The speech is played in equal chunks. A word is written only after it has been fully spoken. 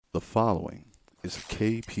The following is a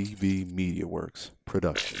KPB Media Works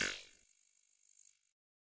production.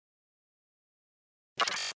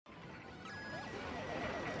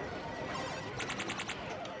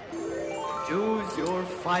 Choose your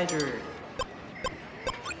fighter.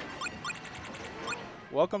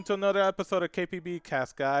 Welcome to another episode of KPB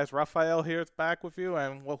Cast, guys. Raphael here is back with you,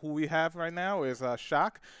 and who we have right now is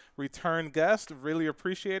Shock, return guest. Really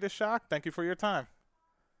appreciate it, Shock. Thank you for your time.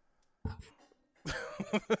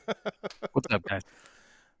 What's up, guys?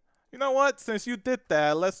 You know what? Since you did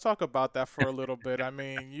that, let's talk about that for a little bit. I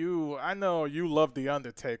mean, I know you love The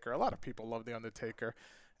Undertaker. A lot of people love The Undertaker.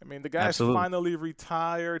 I mean, the guy's Absolutely. finally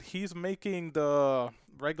retired. He's making the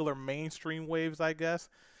regular mainstream waves, I guess.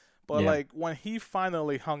 But, Yeah. like, when he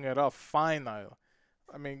finally hung it up, I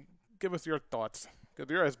mean, give us your thoughts. Because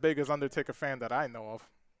you're as big as Undertaker fan that I know of.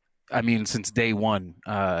 I mean, since day one,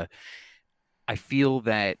 I feel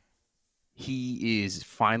that he is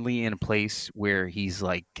finally in a place where he's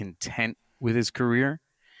like content with his career,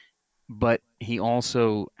 but he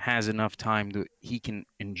also has enough time that he can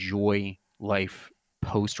enjoy life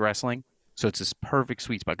post wrestling. So it's this perfect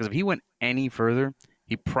sweet spot. Because if he went any further,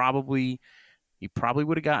 he probably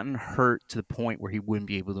would have gotten hurt to the point where he wouldn't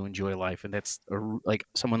be able to enjoy life. And that's like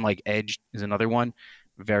someone like Edge is another one,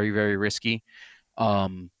 very, very risky.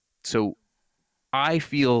 So I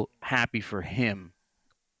feel happy for him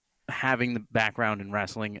having the background in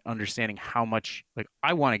wrestling, understanding how much, like,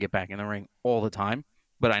 I want to get back in the ring all the time,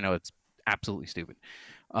 but I know it's absolutely stupid.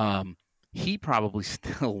 He probably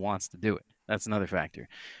still wants to do it. That's another factor.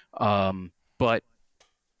 But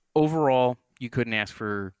overall, you couldn't ask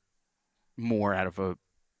for more out of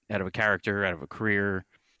a character, out of a career.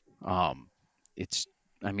 It's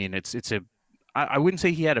I wouldn't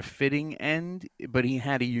say he had a fitting end, but he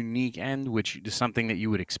had a unique end, which is something that you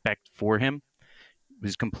would expect for him. It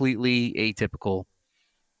was completely atypical.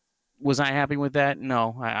 Was I happy with that?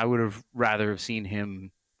 No, I would have rather have seen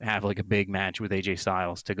him have like a big match with AJ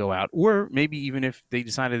Styles to go out, or maybe even if they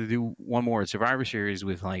decided to do one more Survivor Series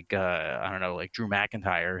with like I don't know, like Drew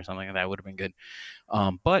McIntyre or something, that would have been good.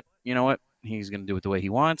 But you know what? He's going to do it the way he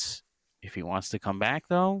wants. If he wants to come back,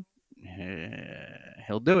 though,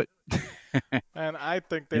 he'll do it. And I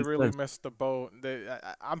think they Yes, really yes. missed the boat.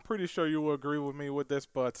 I'm pretty sure you will agree with me with this,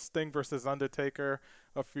 but Sting versus Undertaker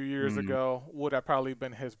a few years Mm, ago would have probably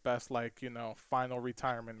been his best, like, final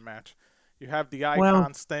retirement match. You have the well,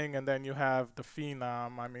 icon Sting, and then you have the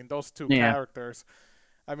Phenom. I mean, those two yeah. characters.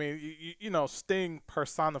 I mean, Sting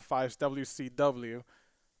personifies WCW.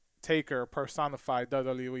 Taker personified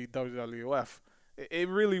WWE, WWF. It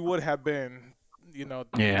really would have been,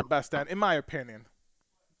 Yeah. the best end, in my opinion.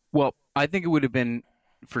 Well, I think it would have been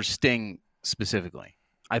for Sting specifically.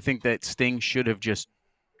 I think that Sting should have just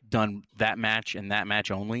done that match and that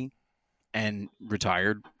match only and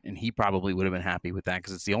retired, and he probably would have been happy with that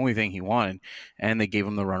because it's the only thing he wanted, and they gave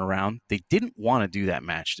him the runaround. They didn't want to do that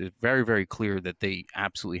match. It's very, very clear that they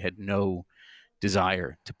absolutely had no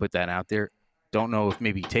desire to put that out there. Don't know if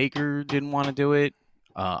maybe Taker didn't want to do it.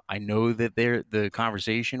 I know that the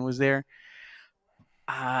conversation was there.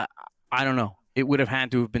 Uh, I don't know. It would have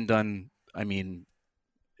had to have been done. I mean,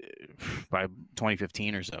 by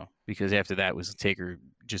 2015 or so, because after that was Taker.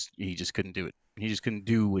 He just couldn't do it. He just couldn't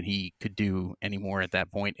do what he could do anymore at that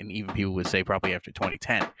point, and even people would say probably after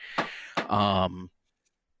 2010. Um,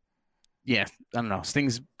 yeah, I don't know.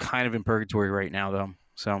 Sting's kind of in purgatory right now, though.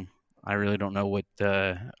 So I really don't know what.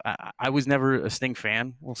 I was never a Sting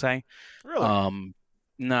fan. We'll say. Really? Um,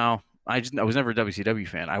 no, I was never a WCW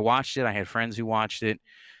fan. I watched it. I had friends who watched it.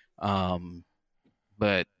 Um,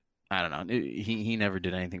 but I don't know. He never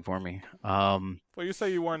did anything for me. Well, you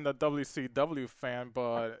say you weren't a WCW fan,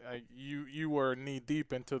 but you were knee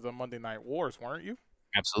deep into the Monday Night Wars, weren't you?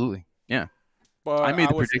 Absolutely. Yeah. I But made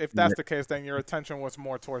the if prediction that's that. the case, then your attention was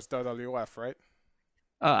more towards WWF, right?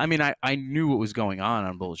 I mean, I knew what was going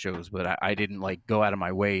on both shows, but I didn't like go out of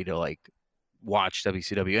my way to like watch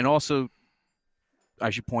WCW. And also, I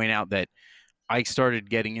should point out that I started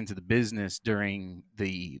getting into the business during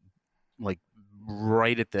the like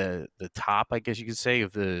right at the top, I guess you could say,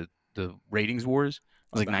 of the ratings wars.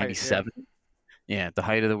 It was Of like the height, yeah. '97. Yeah, at the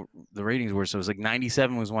height of the ratings wars. So it was like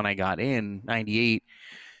 '97 was when I got in. '98.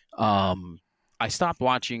 I stopped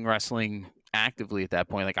watching wrestling actively at that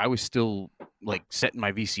point. Like I was still like setting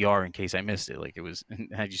my VCR in case I missed it. Like it was,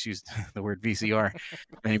 I just used the word VCR. If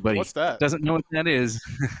anybody What's that? doesn't know what that is,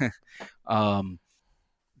 um,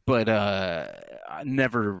 but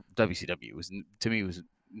never WCW. It was, to me, it was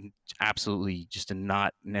absolutely just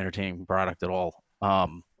not an entertaining product at all.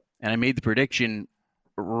 And I made the prediction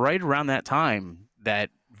right around that time that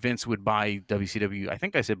Vince would buy WCW. I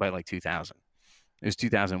think I said by like 2000. It was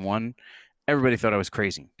 2001. Everybody thought I was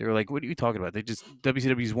crazy. They were like, "What are you talking about?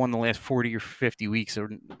 WCW's won the last 40 or 50 weeks of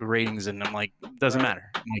the ratings," and I'm like, "Doesn't matter."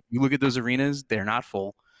 I'm like, you look at those arenas; they're not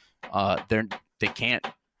full. They can't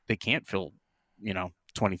fill,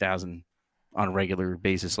 20,000 on a regular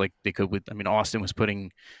basis like they could with. I mean, Austin was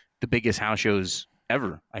putting the biggest house shows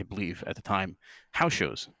ever, I believe, at the time. House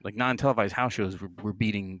shows, like non-televised house shows, were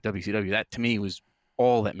beating WCW. That to me was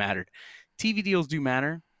all that mattered. TV deals do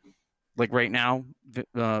matter. Like right now,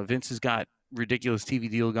 Vince has got ridiculous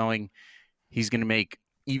TV deal going. He's going to make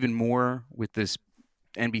even more with this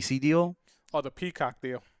NBC deal. Oh, the Peacock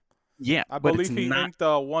deal. Yeah, I but believe it's he not inked a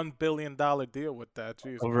 $1 billion deal with that.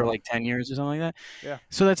 Jeez, over like 10 years or something like that. Yeah.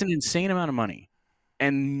 So that's an insane amount of money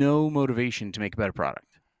and no motivation to make a better product.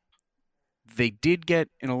 They did get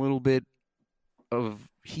in a little bit of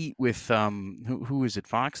heat with who is it,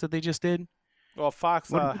 Fox, that they just did? Well, Fox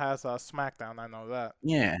What- has SmackDown. I know that.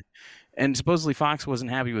 Yeah. And supposedly Fox wasn't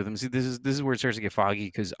happy with him. See, this is where it starts to get foggy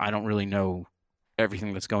because I don't really know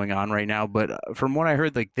everything that's going on right now. But from what I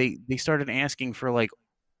heard, like they started asking for like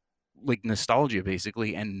nostalgia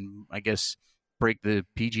basically, and I guess break the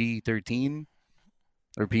PG-13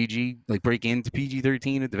 or PG, like break into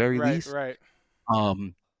PG-13 at the very least. Right.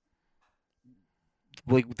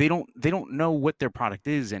 Like they don't know what their product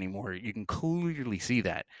is anymore. You can clearly see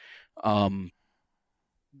that.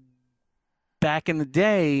 Back in the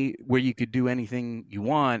day where you could do anything you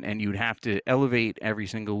want and you'd have to elevate every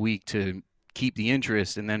single week to keep the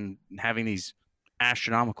interest, and then having these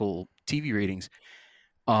astronomical TV ratings,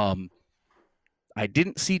 I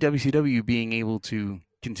didn't see WCW being able to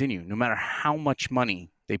continue no matter how much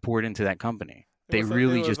money they poured into that company. It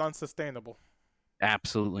was unsustainable.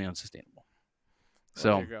 Absolutely unsustainable. There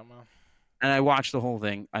So, you go, man. and I watched the whole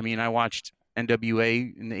thing. I mean, I watched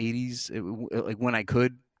NWA in the 80s, like when I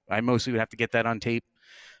could. I mostly would have to get that on tape.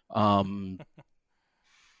 Some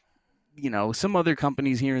other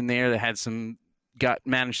companies here and there that had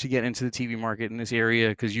managed to get into the TV market in this area,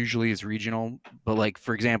 because usually it's regional. But like,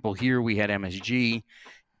 for example, here we had MSG.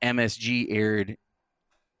 MSG aired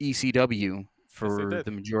ECW for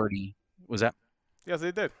the majority. Was that? Yes,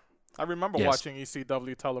 they did. I remember Yes. watching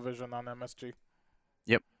ECW television on MSG.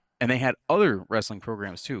 Yep. And they had other wrestling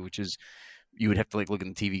programs too, which is you would have to like look in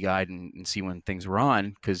the TV guide and see when things were on,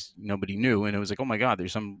 because nobody knew. And it was like, oh my God,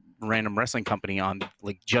 there's some random wrestling company on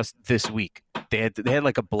like just this week. They had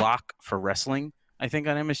like a block for wrestling, I think,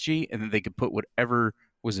 on MSG, and then they could put whatever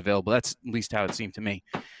was available. That's at least how it seemed to me.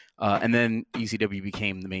 And then ECW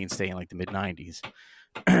became the mainstay in like the mid '90s.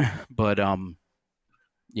 But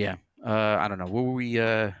yeah, I don't know. Where were we?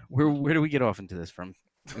 Where do we get off into this from?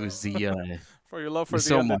 It was the For your love for There's The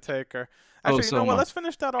so much. Undertaker. Oh, Actually, you so know what? much. Let's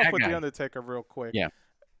finish that off That with guy. The Undertaker real quick. Yeah.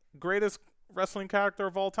 Greatest wrestling character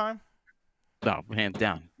of all time? No, hands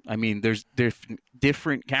down. I mean, there's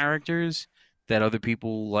different characters that other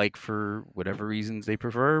people like for whatever reasons they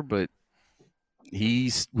prefer, but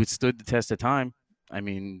he's withstood the test of time. I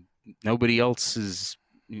mean, nobody else is.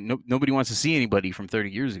 Nobody wants to see anybody from 30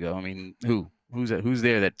 years ago. I mean, who's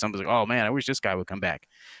there that somebody's like, oh man, I wish this guy would come back.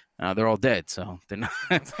 They're all dead, so they're not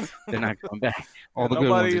they're not coming back. All the good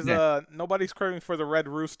ones are dead. Nobody's craving for the Red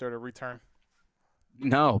Rooster to return.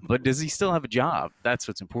 No, but does he still have a job? That's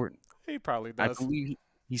what's important. He probably I does. believe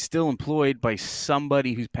he's still employed by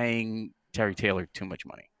somebody who's paying Terry Taylor too much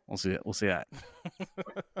money. We'll see that. We'll see that.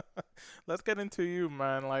 Let's get into you,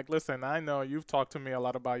 man. Like, listen, I know you've talked to me a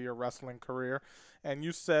lot about your wrestling career, and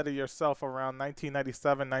you said it yourself around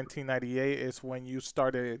 1997, 1998 is when you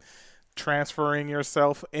started transferring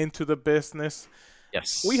yourself into the business.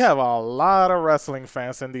 Yes. We have a lot of wrestling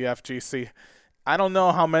fans in the FGC. I don't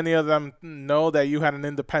know how many of them know that you had an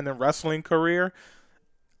independent wrestling career.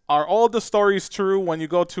 Are all the stories true when you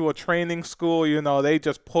go to a training school, they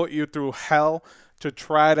just put you through hell to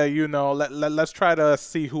try to, let's try to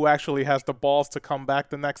see who actually has the balls to come back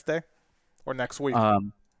the next day or next week?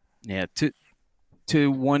 Yeah,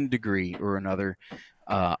 to one degree or another.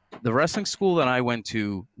 The wrestling school that I went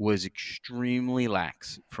to was extremely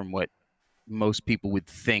lax from what most people would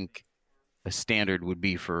think a standard would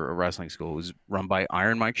be for a wrestling school. It was run by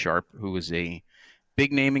Iron Mike Sharp, who was a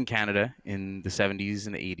big name in Canada in the 70s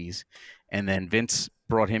and the 80s. And then Vince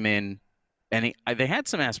brought him in, and they had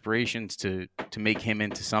some aspirations to make him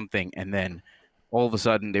into something. And then all of a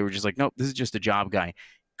sudden they were just like, nope, this is just a job guy.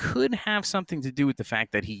 Could have something to do with the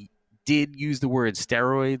fact that he did use the word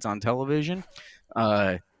steroids on television.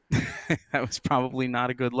 That was probably not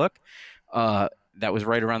a good look. That was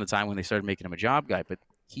right around the time when they started making him a job guy. But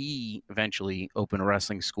he eventually opened a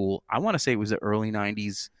wrestling school. I want to say it was the early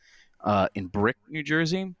 90s in Brick, New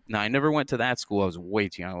Jersey. Now, I never went to that school. I was way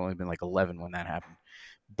too young. I've only been like 11 when that happened.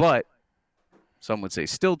 But some would say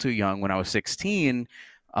still too young. When I was 16,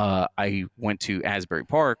 I went to Asbury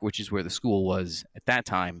Park, which is where the school was at that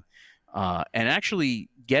time, and actually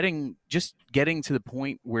getting to the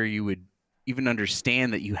point where you would even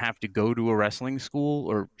understand that you have to go to a wrestling school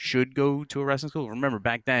or should go to a wrestling school. Remember,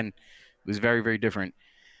 back then it was very, very different.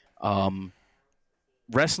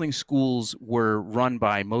 Wrestling schools were run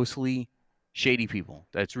by mostly shady people.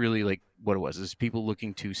 That's really like what it was. It's people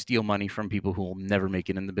looking to steal money from people who will never make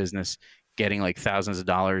it in the business, getting like thousands of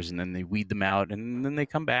dollars, and then they weed them out, and then they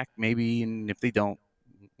come back maybe, and if they don't,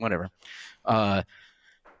 whatever.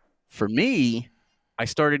 For me, I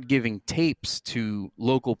started giving tapes to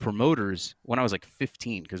local promoters when I was like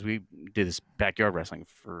 15, because we did this backyard wrestling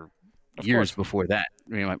for years before that.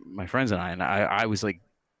 I mean, my friends and I was like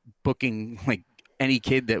booking like any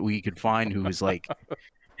kid that we could find who was like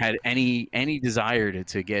had any desire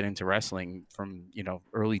to get into wrestling from, you know,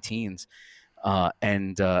 early teens.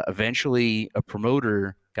 And eventually a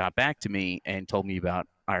promoter got back to me and told me about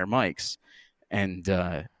Iron Mike's. And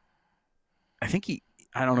I think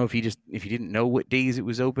I don't know if he didn't know what days it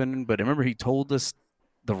was open, but I remember he told us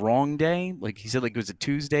the wrong day. Like he said, like it was a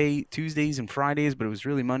Tuesdays and Fridays, but it was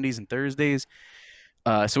really Mondays and Thursdays.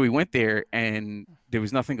 So we went there and there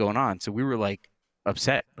was nothing going on. So we were like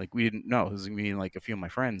upset. Like we didn't know. It was me and like a few of my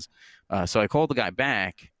friends. So I called the guy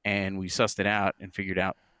back and we sussed it out and figured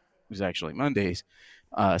out it was actually Mondays.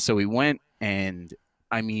 So we went, and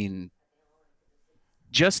I mean,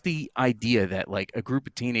 just the idea that like a group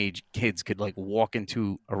of teenage kids could like walk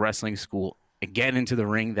into a wrestling school and get into the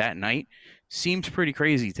ring that night seems pretty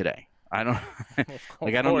crazy today. I don't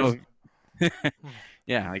like, I don't know.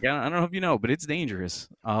 Yeah, like I don't know if you know, but it's dangerous.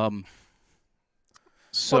 So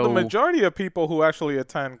well, the majority of people who actually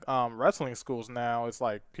attend wrestling schools now is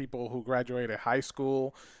like people who graduated high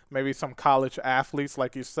school, maybe some college athletes,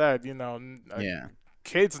 like you said, you know, yeah.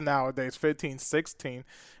 Kids nowadays, 15, 16.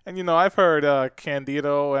 And, you know, I've heard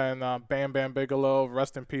Candido and Bam Bam Bigelow,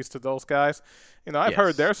 rest in peace to those guys. You know, I've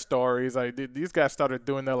heard their stories. These guys started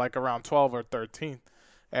doing that like around 12 or 13.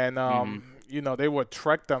 And, you know, they would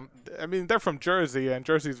trek them. I mean, they're from Jersey, and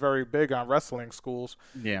Jersey's very big on wrestling schools.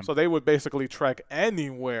 Yeah. So they would basically trek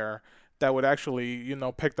anywhere that would actually, you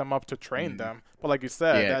know, pick them up to train them. But like you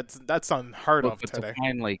said, that's unheard of today.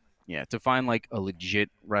 To find like a legit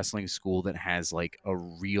wrestling school that has like a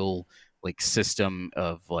real like system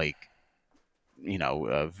of like, you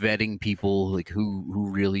know, vetting people like who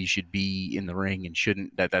really should be in the ring and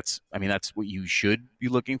shouldn't. That's what you should be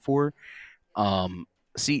looking for.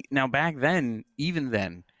 See, now back then, even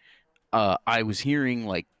then, I was hearing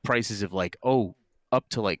like prices of like up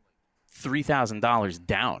to like $3,000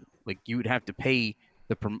 down. Like you would have to pay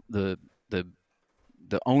the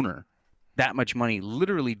owner that much money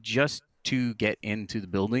literally just to get into the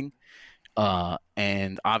building.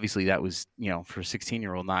 And obviously that was, you know, for a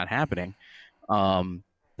 16-year-old not happening.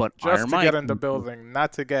 But just to get in the building,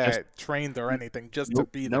 not to get trained or anything, just to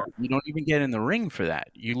be there. You don't even get in the ring for that.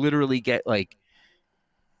 You literally get like,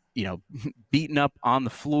 you know, beaten up on the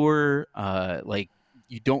floor. Like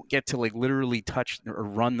you don't get to like literally touch or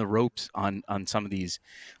run the ropes on some of these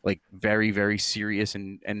like very, very serious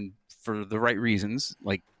and for the right reasons,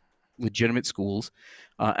 like legitimate schools.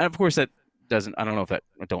 And of course that doesn't, I don't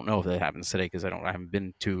know if that happens today, because I haven't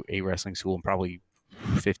been to a wrestling school in probably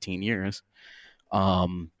 15 years.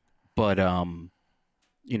 But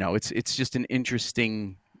you know, it's just an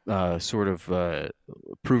interesting sort of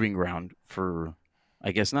proving ground for,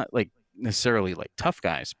 I guess, not like necessarily like tough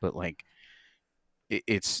guys, but like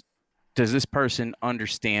it's, does this person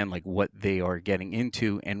understand like what they are getting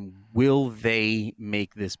into, and will they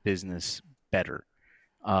make this business better?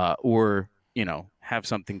 Or, you know, have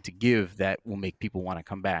something to give that will make people want to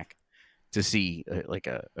come back to see like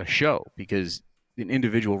a show, because an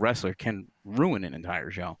individual wrestler can ruin an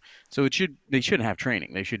entire show. So they shouldn't have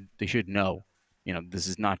training. They should know, you know, this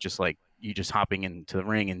is not just like you just hopping into the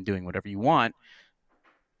ring and doing whatever you want.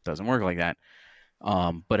 It doesn't work like that.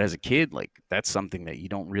 But as a kid, like that's something that you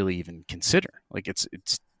don't really even consider. Like it's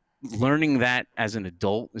learning that as an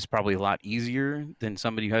adult is probably a lot easier than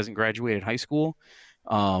somebody who hasn't graduated high school.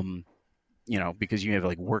 You know, because you have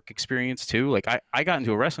like work experience too. Like I got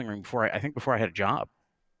into a wrestling ring before I had a job.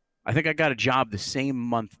 I think I got a job the same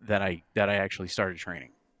month that I actually started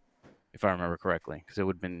training, if I remember correctly, because it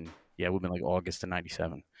would have been like August of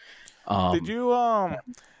 '97. Did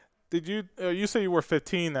you you say you were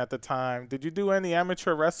 15 at the time? Did you do any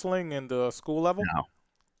amateur wrestling in the school level?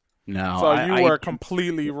 No. So you were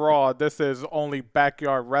completely raw. This is only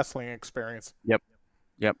backyard wrestling experience. Yep.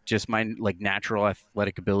 Just my like natural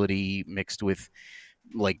athletic ability mixed with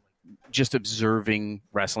like just observing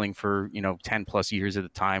wrestling for, you know, 10 plus years at a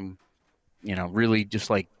time, really just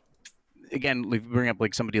like, again, like bring up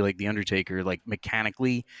like somebody like the Undertaker, like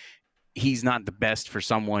mechanically, he's not the best for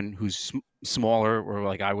someone who's smaller, or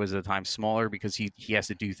like I was at the time, smaller, because he has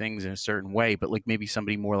to do things in a certain way. But like maybe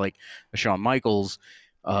somebody more like a Shawn Michaels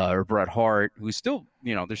or Bret Hart, who's still,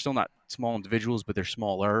 they're still not small individuals, but they're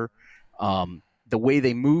smaller. The way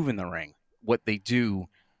they move in the ring, what they do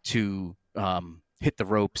to hit the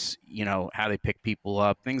ropes, how they pick people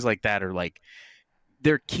up, things like that are like,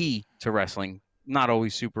 they're key to wrestling. Not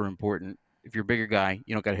always super important. If you're a bigger guy,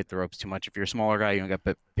 you don't got to hit the ropes too much. If you're a smaller guy, you don't got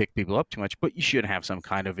to pick people up too much. But you should have some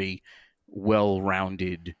kind of a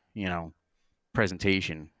well-rounded,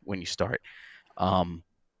 presentation when you start. Well,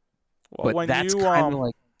 But when that's you kind of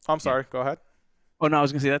like. I'm sorry, go ahead. Oh no, I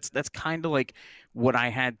was gonna say that's kind of like what I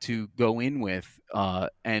had to go in with,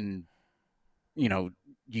 and you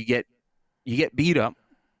get beat up.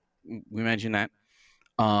 We mentioned that.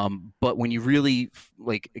 But when you really,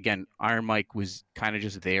 like, again, Iron Mike was kind of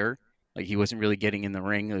just there. Like, he wasn't really getting in the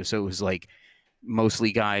ring. So it was like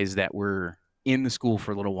mostly guys that were in the school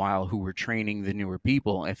for a little while who were training the newer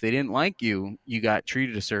people. If they didn't like you, you got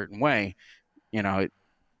treated a certain way,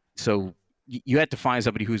 so you had to find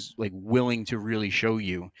somebody who's like willing to really show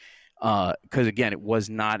you. Because again, it was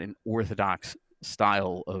not an orthodox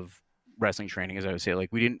style of wrestling training, as I would say.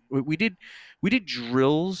 Like, we did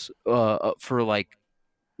drills for like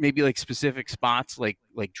maybe like specific spots, like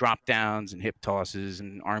drop downs and hip tosses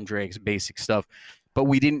and arm drags, basic stuff. But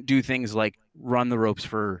we didn't do things like run the ropes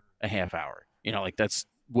for a half hour. Like that's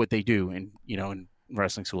what they do in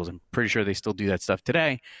wrestling schools. I'm pretty sure they still do that stuff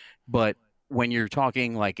today. But when you're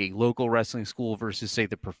talking like a local wrestling school versus, say,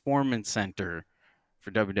 the Performance Center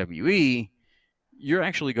for WWE, you're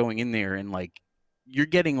actually going in there and like you're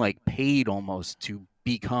getting like paid almost to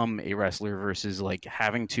become a wrestler versus like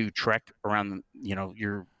having to trek around,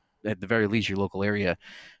 your, at the very least, your local area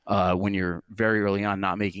when you're very early on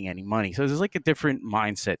not making any money. So there's like a different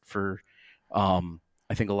mindset for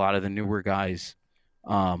I think a lot of the newer guys.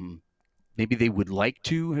 Maybe they would like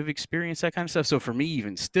to have experienced that kind of stuff. So for me,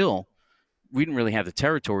 even still, we didn't really have the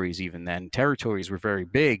territories even then. Territories were very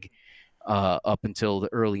big up until the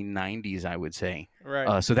early 90s, I would say.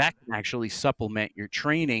 Right. So that can actually supplement your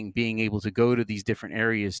training, being able to go to these different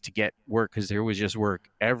areas to get work, because there was just work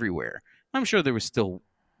everywhere. I'm sure there was still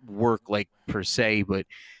work, like, per se, but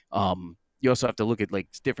you also have to look at like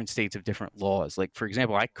different states of different laws. Like, for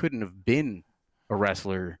example, I couldn't have been a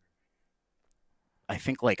wrestler, I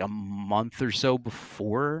think, like a month or so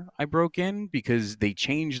before I broke in, because they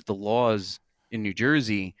changed the laws in New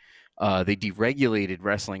Jersey. They deregulated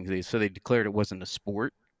wrestling, so they declared it wasn't a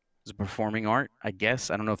sport; it was a performing art, I guess.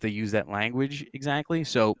 I don't know if they use that language exactly,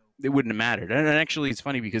 so it wouldn't have mattered. And actually, it's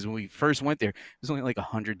funny because when we first went there, it was only like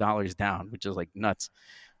 $100 down, which is like nuts.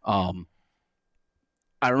 I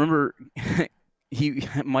remember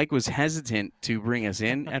Mike was hesitant to bring us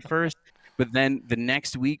in at first. But then the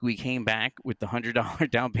next week we came back with the $100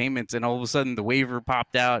 down payments, and all of a sudden the waiver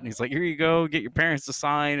popped out, and he's like, "Here you go, get your parents to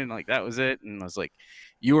sign," and like that was it. And I was like,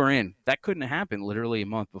 "You are in." That couldn't have happened literally a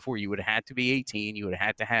month before. You would have had to be 18. You would have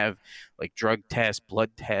had to have like drug tests, blood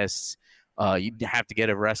tests. You'd have to get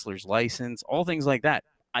a wrestler's license, all things like that.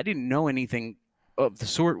 I didn't know anything of the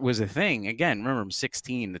sort was a thing. Again, remember, I'm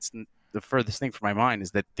 16. That's the furthest thing from my mind,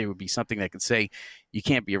 is that there would be something that could say you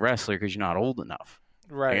can't be a wrestler because you're not old enough.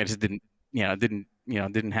 Right. Like, I just didn't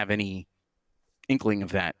have any inkling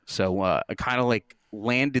of that. So I kind of like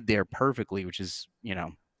landed there perfectly, which is,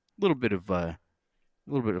 a little bit of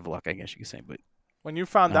luck, I guess you could say. But when you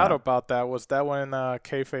found out about that, was that when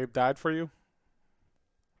kayfabe died for you?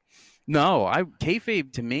 No,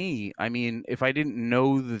 kayfabe to me, I mean, if I didn't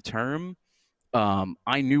know the term,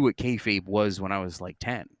 I knew what kayfabe was when I was like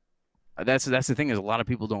 10. That's the thing, is a lot of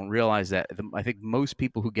people don't realize that. I think most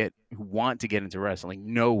people who want to get into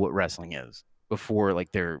wrestling know what wrestling is before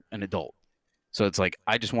like they're an adult. So it's like,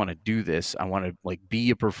 I just want to do this. I want to like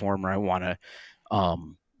be a performer. I want to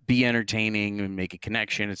be entertaining and make a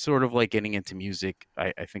connection. It's sort of like getting into music.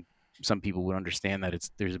 I think some people would understand that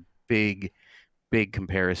there's a big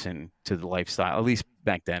comparison to the lifestyle, at least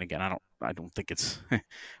back then. Again, I don't think it's I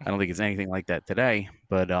don't think it's anything like that today.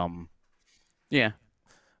 But yeah.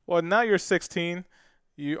 Well, now you're 16.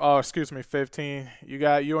 15.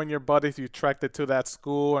 You and your buddies, you trekked it to that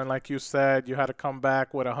school, and like you said, you had to come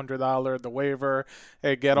back with $100, the waiver.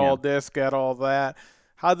 Hey, get all this, get all that.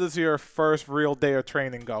 How does your first real day of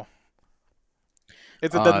training go?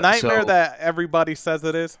 Is it the nightmare that everybody says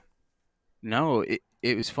it is? No,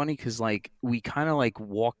 it was funny because like we kind of like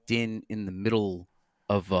walked in the middle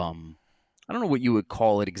of I don't know what you would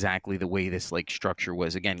call it exactly, the way this like structure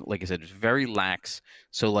was. Again, like I said, it's very lax.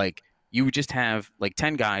 So like you would just have like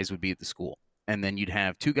 10 guys would be at the school, and then you'd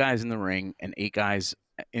have 2 guys in the ring and 8 guys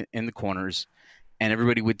in the corners, and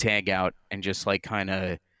everybody would tag out and just like kind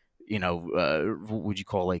of, what would you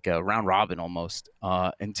call, like a round robin almost,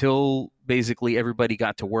 until basically everybody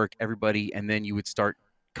got to work, everybody, and then you would start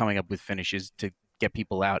coming up with finishes to get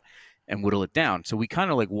people out and whittle it down. So we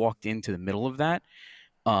kind of like walked into the middle of that,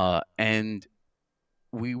 and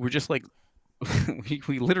we were just like,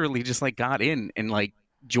 we literally just like got in and like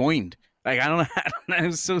joined. Like I don't know, it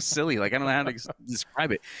was so silly. Like I don't know how to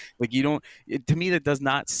describe it. Like to me that does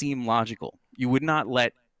not seem logical. You would not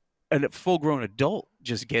let a full-grown adult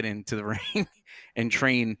just get into the ring and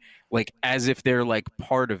train like as if they're like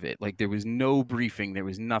part of it. Like there was no briefing, there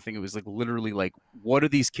was nothing. It was like literally like, what are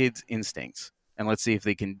these kids' instincts? And let's see if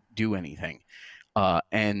they can do anything.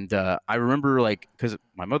 And I remember like, because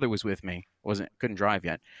my mother was with me, couldn't drive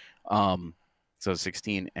yet. So I was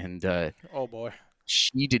 16, and oh boy,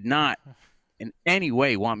 she did not in any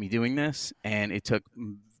way want me doing this, and it took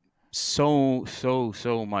so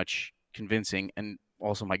much convincing. And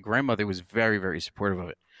also my grandmother was very, very supportive of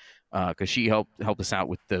it, because she helped us out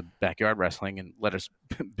with the backyard wrestling and let us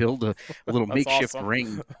build a little makeshift awesome.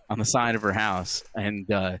 ring on the side of her house.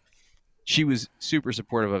 And she was super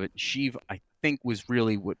supportive of it. She, I think, was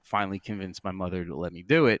really what finally convinced my mother to let me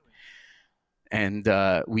do it. And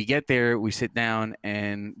we get there, we sit down,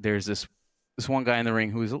 and there's this one guy in the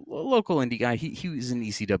ring who was a local indie guy. He was in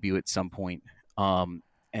ECW at some point.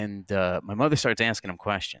 And my mother starts asking him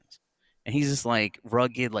questions. And he's this like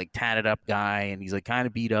rugged, like tatted up guy, and he's like kind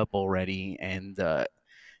of beat up already. And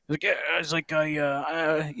it's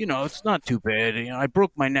not too bad. I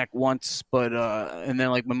broke my neck once, but and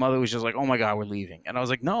then like my mother was just like, "Oh my God, we're leaving." And I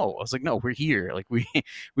was like, "No," we're here. Like we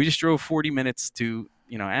just drove 40 minutes to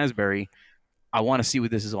Asbury. I want to see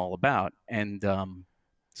what this is all about. And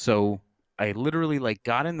so I literally like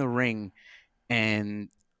got in the ring, and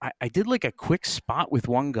I did like a quick spot with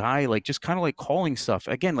one guy, like just kind of like calling stuff.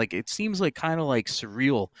 Again, like it seems like kind of like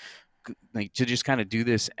surreal, like to just kind of do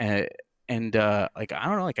this. And like I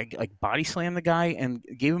don't know, like I like body slammed the guy and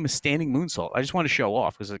gave him a standing moonsault. I just wanted to show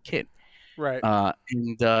off as a kid. right?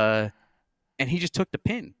 And he just took the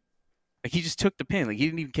pin. Like he just took the pin. Like he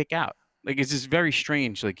didn't even kick out. Like it's just very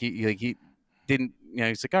strange. Like he didn't.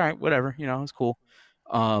 He's like, all right, whatever. It's cool.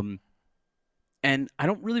 And I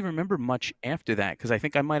don't really remember much after that, because I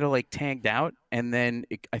think I might have like tagged out, and then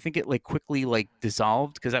I think it like quickly like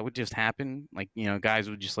dissolved, because that would just happen. Like guys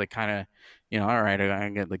would just like kind of, all right, I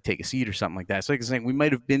gotta like take a seat or something like that. So like I was saying, we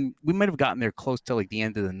might have gotten there close to like the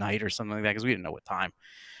end of the night or something like that, because we didn't know what time.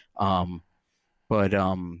 But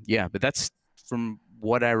that's from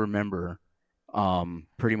what I remember.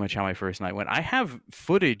 Pretty much how my first night went. I have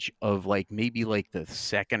footage of like maybe like the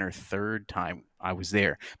second or third time I was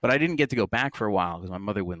there, but I didn't get to go back for a while because my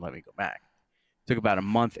mother wouldn't let me go back. It took about a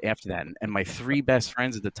month after that, and my 3 best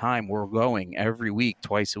friends at the time were going every week,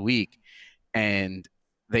 twice a week, and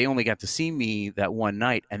they only got to see me that one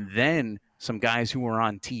night. And then some guys who were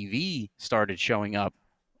on TV started showing up,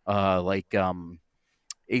 like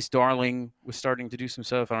Ace Darling was starting to do some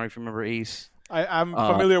stuff. I don't know if you remember Ace. I'm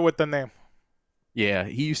familiar with the name. Yeah,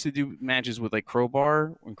 he used to do matches with like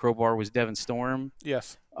Crowbar when Crowbar was Devon Storm.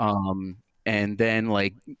 Yes. And then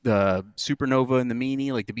like the Supernova and the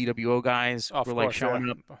Meanie, like the BWO guys Of were like course, showing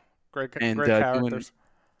yeah. up Great and characters.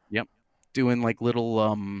 doing like little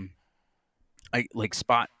like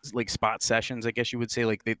spot sessions, I guess you would say.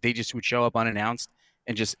 Like they just would show up unannounced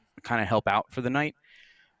and just kind of help out for the night.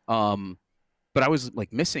 But I was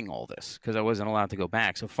like missing all this because I wasn't allowed to go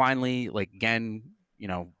back. So finally, like again,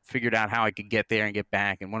 figured out how I could get there and get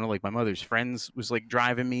back. And one of like my mother's friends was like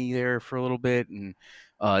driving me there for a little bit. And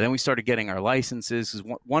then we started getting our licenses. 'Cause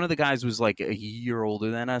one of the guys was like a year older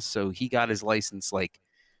than us. So he got his license, like,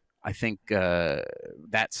 I think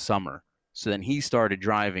that summer. So then he started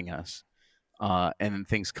driving us. And then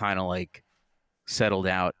things kind of like settled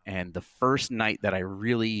out. And the first night that I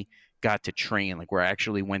really got to train, like where I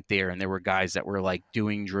actually went there and there were guys that were like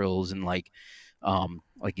doing drills and like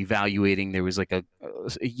evaluating. There was like a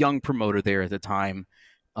young promoter there at the time,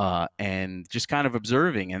 and just kind of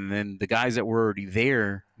observing. And then the guys that were already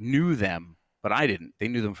there knew them, but I didn't. They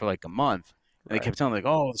knew them for like a month. And they kept telling like,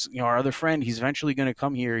 "Oh, our other friend, he's eventually going to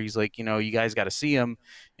come here. He's like, you guys got to see him.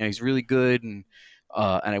 He's really good." And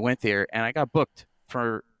I went there and I got booked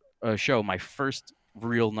for a show, my first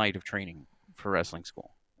real night of training for wrestling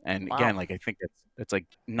school. And Wow. again, like I think that's like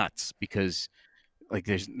nuts, because like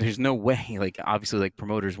there's no way, like obviously like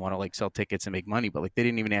promoters want to like sell tickets and make money, but like they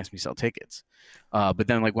didn't even ask me to sell tickets. But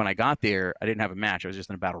then like when I got there, I didn't have a match. I was just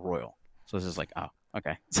in a battle royal. So it's just like, oh,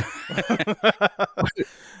 okay.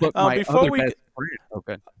 But my Before other we best friend,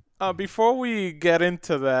 okay. Before we get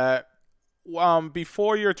into that,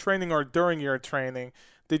 before your training or during your training,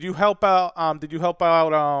 did you help out? Did you help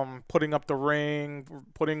out? Putting up the ring,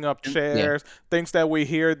 putting up Yeah, chairs, things that we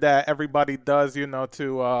hear that everybody does,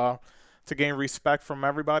 to gain respect from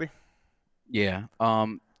everybody. yeah.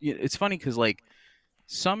 It's funny because like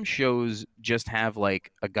some shows just have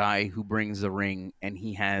like a guy who brings the ring and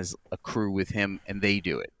he has a crew with him and they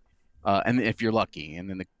do it. And if you're lucky, and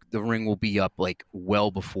then the ring will be up like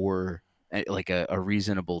well before like a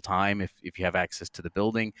reasonable time if you have access to the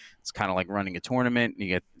building. It's kind of like running a tournament. You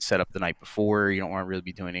get set up the night before. You don't want to really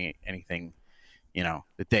be doing anything,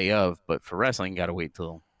 the day of. But for wrestling, you got to wait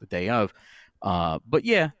till the day of. But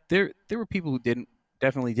yeah, there were people who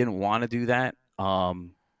definitely didn't want to do that.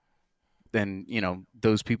 Then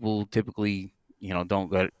those people typically don't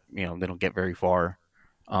get they don't get very far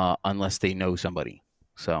unless they know somebody.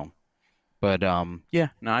 So. But yeah,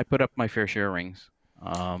 no, I put up my fair share of rings.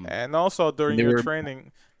 And also And during they your were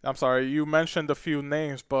training, I'm sorry, you mentioned a few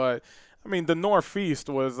names, but I mean the Northeast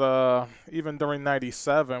was even during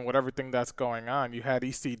 '97 with everything that's going on. You had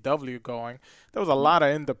ECW going. There was a lot of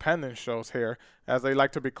independent shows here, as they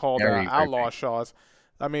like to be called, very, very outlaw big. shows.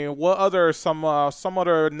 I mean, what other some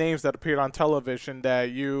other names that appeared on television that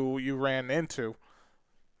you ran into?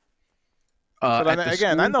 So then At the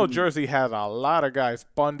again, I school, know Jersey had a lot of guys: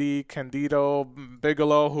 Bundy, Candido,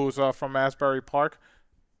 Bigelow, who's from Asbury Park.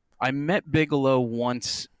 I met Bigelow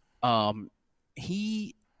once.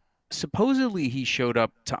 He supposedly he showed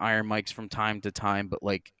up to Iron Mike's from time to time, but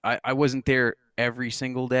like I wasn't there every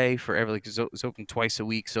single day for every like it's open twice a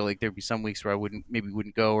week, so like there'd be some weeks where I wouldn't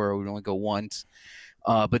go or I would only go once.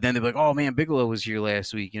 But then they'd be like, "Oh man, Bigelow was here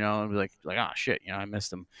last week," and I'd be like, "Ah, shit, I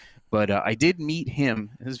missed him." But I did meet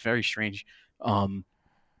him. This is very strange. Um,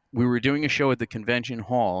 we were doing a show at the convention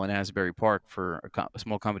hall in Asbury Park for a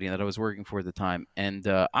small company that I was working for at the time, and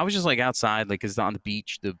I was just like outside, like it's on the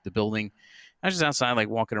beach, the building. I was just outside, like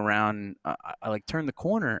walking around. And I like turn the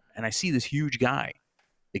corner and I see this huge guy,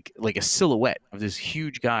 like a silhouette of this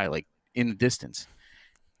huge guy, like in the distance,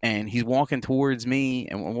 and he's walking towards me,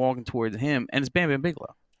 and I'm walking towards him, and it's Bam Bam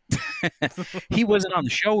Bigelow. He wasn't on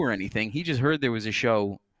the show or anything. He just heard there was a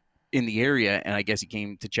show in the area, and I guess he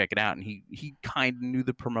came to check it out. And he kind of knew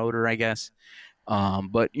the promoter, I guess.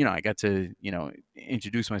 But I got to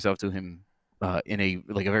introduce myself to him in a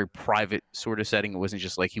a very private sort of setting. It wasn't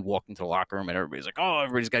just like he walked into the locker room and everybody's like, "Oh,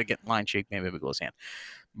 everybody's got to get in line, shake Bam Bam Bigelow's hand."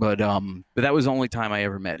 But that was the only time I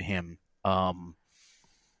ever met him.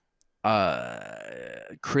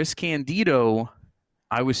 Chris Candido,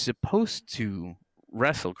 I was supposed to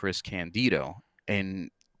wrestle Chris Candido in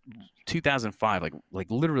 2005, like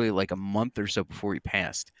literally like a month or so before he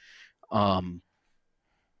passed. Um,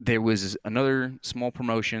 there was another small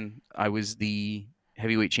promotion I was the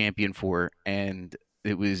heavyweight champion for, and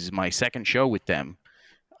it was my second show with them.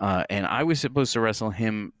 And I was supposed to wrestle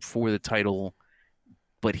him for the title,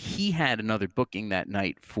 but he had another booking that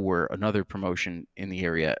night for another promotion in the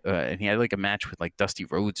area, and he had like a match with like Dusty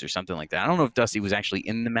Rhodes or something like that. I don't know if Dusty was actually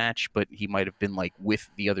in the match, but he might have been like with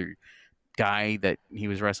the other guy that he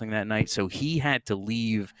was wrestling that night. So he had to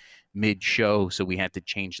leave mid-show, so we had to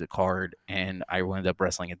change the card, and I wound up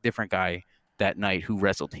wrestling a different guy that night who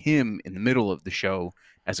wrestled him in the middle of the show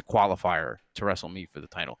as a qualifier to wrestle me for the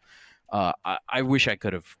title. I wish I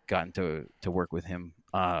could have gotten to work with him,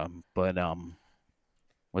 but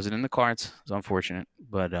wasn't in the cards. It's unfortunate,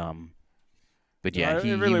 but yeah, It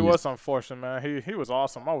he really was. was unfortunate, man. He was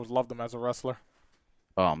awesome. I always loved him as a wrestler.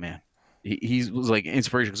 Oh man, he was like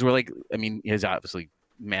inspiration because we're like, I mean, he's obviously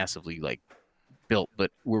massively like built,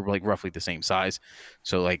 but we're like roughly the same size,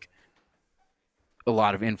 so like a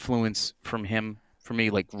lot of influence from him for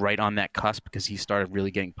me, like right on that cusp because he started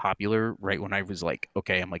really getting popular right when I was like,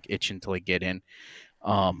 okay, I'm like itching to like get in,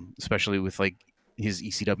 especially with like his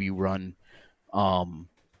ECW run. Um,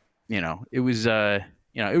 it was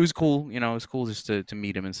it was cool. It was cool just to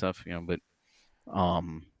meet him and stuff. But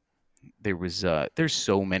um, there's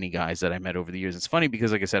so many guys that I met over the years. It's funny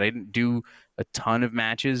because like I said, I didn't do a ton of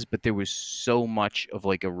matches, but there was so much of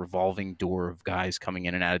like a revolving door of guys coming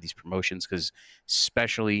in and out of these promotions because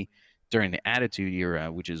especially during the Attitude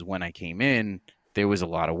Era, which is when I came in, there was a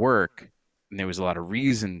lot of work and there was a lot of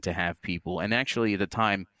reason to have people. And actually at the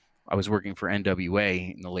time I was working for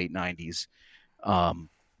NWA in the late 90s.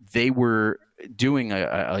 They were doing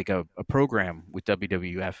a program with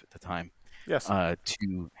WWF at the time Yes.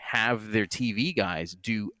 to have their TV guys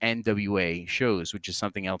do NWA shows, which is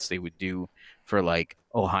something else they would do for like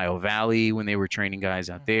Ohio Valley when they were training guys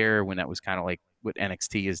out there, when that was kind of like what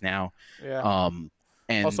NXT is now. Yeah.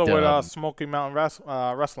 And Also with Smoky Mountain Wrestling,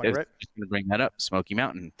 I was right? just going to bring that up. Smoky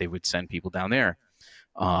Mountain, they would send people down there.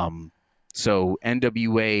 So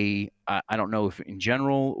NWA, I don't know if in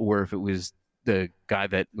general or if it was the guy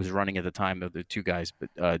that was running at the time of the two guys,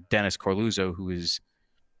 but Dennis Corluzzo, who is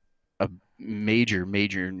a major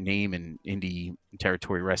name in indie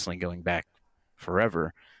territory wrestling going back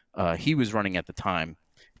forever. He was running at the time,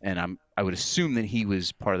 and I would assume that he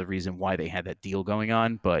was part of the reason why they had that deal going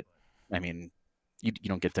on. But I mean, you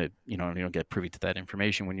don't get to you don't get privy to that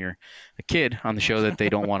information when you're a kid on the show that they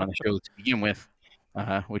don't want on the show to begin with,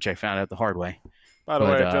 which I found out the hard way. By the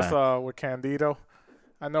But way, just with Candido,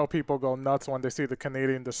 I know people go nuts when they see the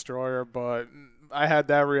Canadian Destroyer, but I had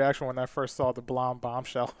that reaction when I first saw the Blonde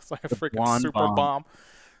Bombshell. It's like a freaking Blonde super bomb.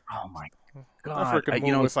 oh my That god! freaking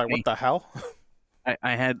movie was like, what the hell?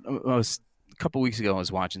 I had I was a couple weeks ago. I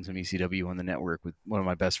was watching some ECW on the network with one of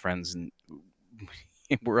my best friends, and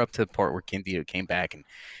we're up to the part where Candido came back, and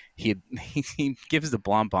he gives the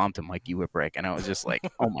blonde bomb to Mikey Whipwreck, and I was just like,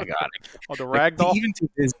 oh my god! Oh, the Like, ragdoll. even to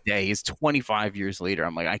this day, it's 25 years later.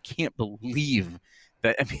 I'm like, I can't believe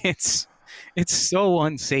that. I mean, it's so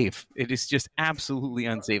unsafe. It is just absolutely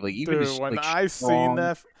unsafe. Like even Dude, when like I seen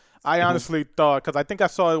that, I honestly thought, because I think I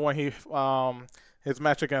saw it when he his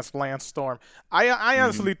match against Lance Storm. I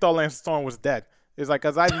honestly thought Lance Storm was dead. It's like,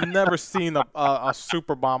 because I've never seen a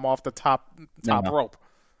super bomb off the top No. rope.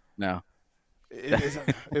 no.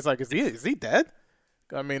 It's like, is he dead?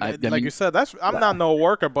 I mean, I like mean, you said, I'm not no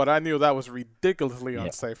worker, but I knew that was ridiculously Yeah.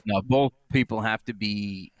 unsafe. No, both people have to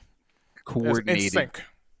be It's in coordinated. sync.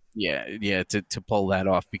 Yeah, to pull that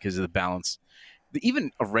off because of the balance.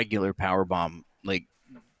 Even a regular power bomb, like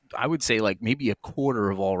I would say, like maybe a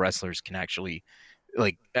quarter of all wrestlers can actually,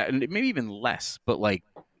 like maybe even less. But like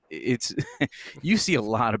it's you see a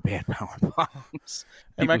lot of bad power bombs.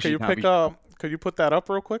 Hey man, People should not be- could you put that up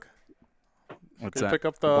real quick? What's Could you that? pick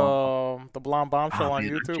up the Blonde Bombshell Oh, on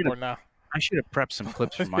man, I YouTube should've- or not? I should have prepped some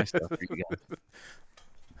clips for my stuff for you guys.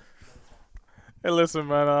 Hey, listen,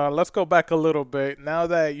 man. Let's go back a little bit. Now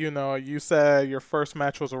that you said your first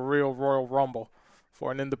match was a real Royal Rumble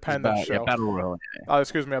for an independent show. Battle Royal.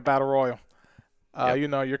 Excuse me, a Battle Royal.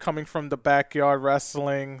 Yep. You're coming from the backyard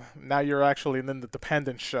wrestling. Now you're actually in an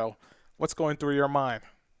independent show. What's going through your mind?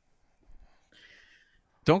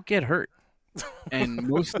 Don't get hurt, and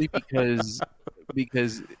mostly because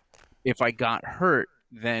if I got hurt,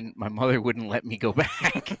 then my mother wouldn't let me go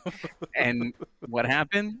back. And what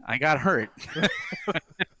happened? I got hurt. So,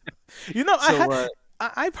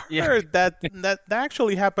 I've yeah. heard that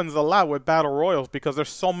actually happens a lot with battle royals because there's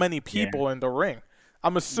so many people in the ring.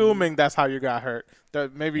 I'm assuming that's how you got hurt.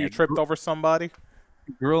 That maybe you tripped over somebody.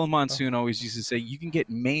 Gorilla Monsoon always used to say, "You can get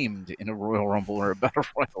maimed in a Royal Rumble or a Battle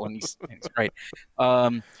Royal," and he's right.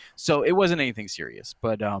 So it wasn't anything serious,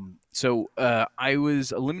 but I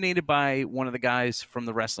was eliminated by one of the guys from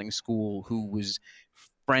the wrestling school who was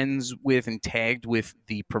friends with and tagged with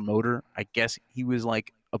the promoter. I guess he was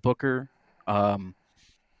like a booker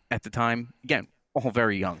at the time. Again, all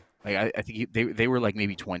very young. Like I think they were like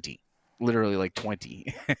maybe 20, literally like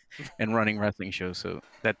 20, and running wrestling shows. So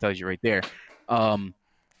that tells you right there.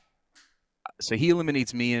 So he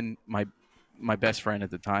eliminates me and my best friend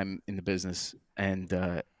at the time in the business,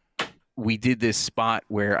 and we did this spot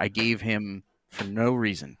where I gave him, for no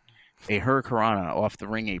reason, a hurricanrana off the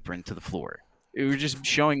ring apron to the floor. We were just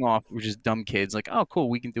showing off. We're just dumb kids, like, oh, cool,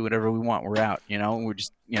 we can do whatever we want. We're out, We're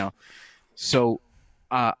just, So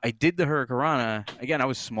I did the hurricanrana. Again, I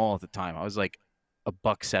was small at the time. I was like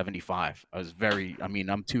 $175. I was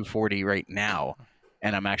I'm 240 right now,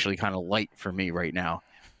 and I'm actually kind of light for me right now.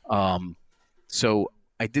 So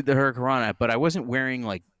I did the hurricanrana, but I wasn't wearing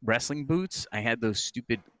like wrestling boots. I had those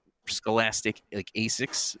stupid Scholastic like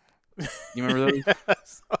Asics. You remember those?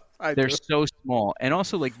 Yes, They're do. so small, and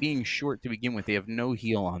also like being short to begin with, they have no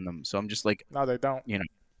heel on them. So I'm just like, No, they don't.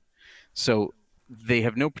 So they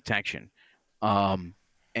have no protection.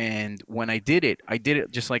 And when I did it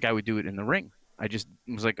just like I would do it in the ring. I just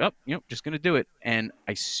was like, just gonna do it, and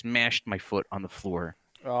I smashed my foot on the floor.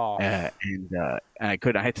 Oh, And I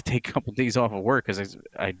had to take a couple days off of work because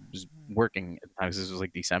I was working at the time. This was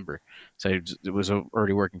like December, so it was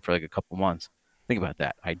already working for like a couple months. Think about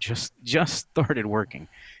that. I just started working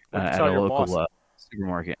What'd you at tell a your local boss?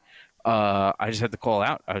 supermarket. I just had to call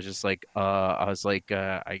out. I was just like,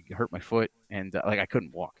 I hurt my foot, and like I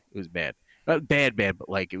couldn't walk. It was bad, not bad, but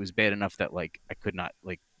like it was bad enough that like I could not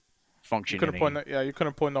like function. you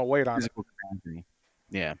couldn't put no weight on it. Physical capacity.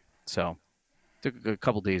 Yeah, so took a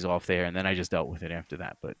couple days off there, and then I just dealt with it after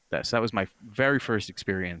that. But that was my very first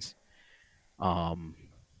experience. And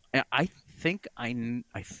I think I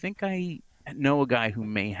know a guy who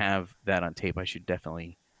may have that on tape. I should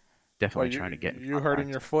definitely Well, try to get. you hurting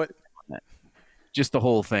your foot? just the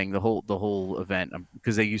whole thing, the whole event,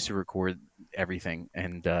 because they used to record everything,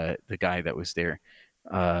 and the guy that was there,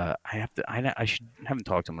 I haven't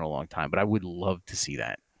talked to him in a long time, but I would love to see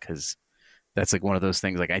that because that's like one of those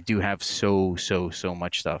things. Like I do have so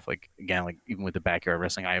much stuff. Like again, like even with the backyard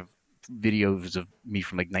wrestling, I have videos of me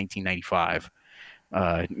from like 1995.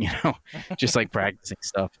 Just like practicing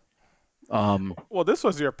stuff. Well, this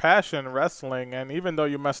was your passion, wrestling, and even though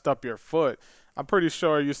you messed up your foot, I'm pretty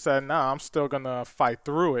sure you said, "Nah, I'm still gonna fight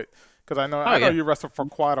through it." Because I know Yeah, you wrestled for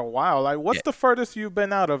quite a while. Like, yeah, what's the furthest you've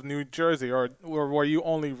been out of New Jersey, or were you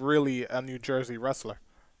only really a New Jersey wrestler?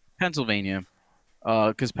 Pennsylvania.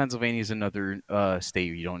 Because Pennsylvania is another state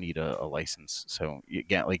where you don't need a license. So you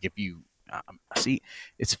get like if you see,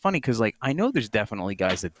 it's funny because like I know there's definitely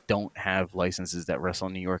guys that don't have licenses that wrestle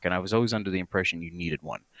in New York, and I was always under the impression you needed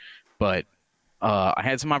one. But I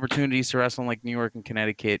had some opportunities to wrestle in like New York and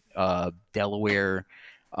Connecticut, Delaware.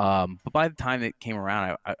 But by the time it came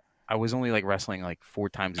around, I was only like wrestling like 4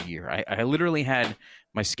 times a year. I literally had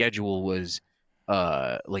my schedule was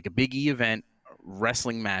like a Big E event,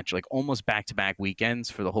 wrestling match, like almost back to back weekends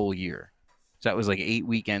for the whole year. So that was like 8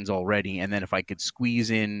 weekends already. And then if I could squeeze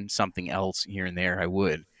in something else here and there, I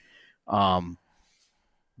would. Um,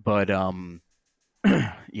 but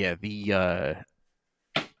yeah, the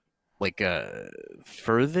like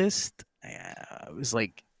furthest it was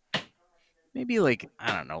like maybe like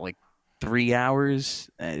I don't know, like 3 hours.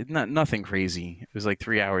 Nothing crazy. It was like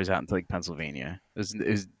 3 hours out into like Pennsylvania. It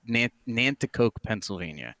was Nanticoke,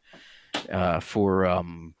 Pennsylvania, for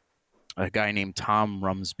a guy named Tom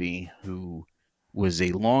Rumsby, who was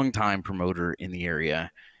a longtime promoter in the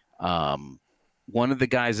area. Um, One of the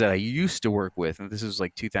guys that I used to work with, and this was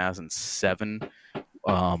like 2007.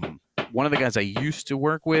 Um, One of the guys I used to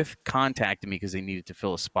work with contacted me because they needed to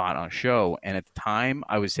fill a spot on a show, and at the time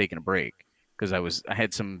I was taking a break because I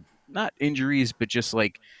had some not injuries, but just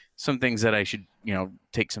like some things that I should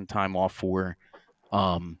take some time off for.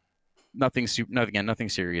 Um, nothing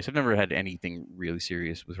serious. I've never had anything really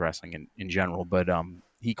serious with wrestling in general, but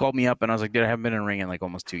he called me up and I was like, dude, I haven't been in a ring in like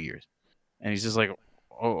almost 2 years. And he's just like,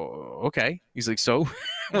 oh, okay. He's like, so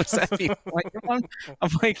what's that mean?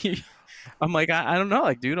 I'm like, I don't know,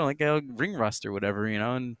 like, dude, I'm like a ring rust or whatever,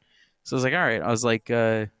 and so I was like, all right. I was like,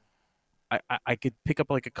 I could pick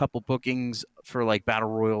up like a couple bookings for like battle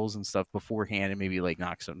royals and stuff beforehand and maybe like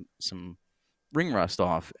knock some ring rust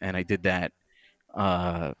off. And I did that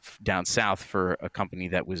down south for a company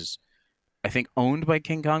that was, I think, owned by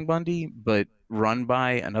King Kong Bundy, but run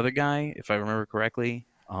by another guy, if I remember correctly.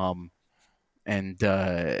 And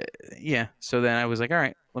yeah, so then I was like, all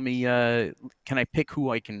right, let me, can I pick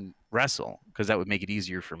who I can wrestle? Because that would make it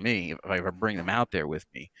easier for me if I ever bring them out there with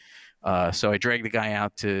me. So I dragged the guy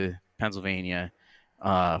out to Pennsylvania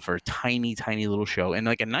for a tiny, tiny little show and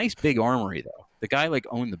like a nice big armory though. The guy like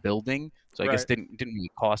owned the building, so I guess Right. didn't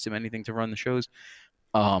really cost him anything to run the shows.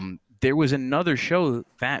 There was another show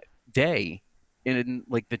that day in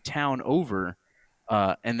like the town over,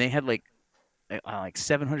 and they had like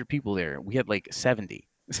 700 people there. We had like 70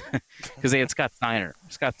 because they had Scott Steiner.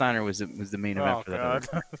 Scott Steiner was the main event Oh for that other.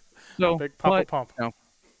 God. So, Big Papa but Pump.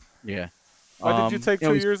 yeah, Why did you take it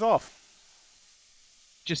 2 years off?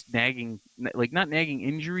 just nagging, like not nagging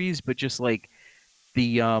injuries, but just like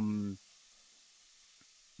the um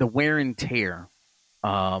the wear and tear,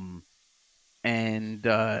 um and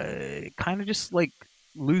kind of just like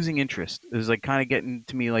losing interest. It was like kind of getting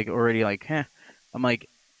to me like already like, I'm like,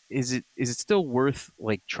 is it still worth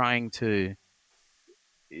like trying to?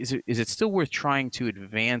 Is it still worth trying to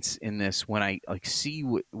advance in this when I like see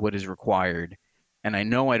what is required, and I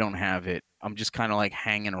know I don't have it. I'm just kind of like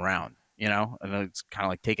hanging around, and it's kind of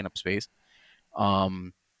like taking up space.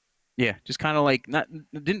 Um, yeah, just kind of like not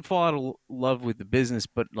didn't fall out of love with the business,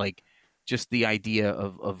 but like just the idea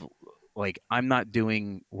of like I'm not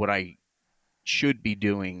doing what I should be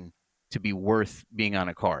doing to be worth being on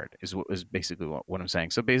a card is basically what I'm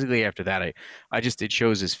saying. So basically after that I just did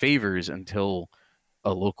shows as favors until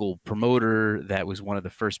a local promoter that was one of the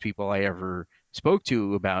first people I ever spoke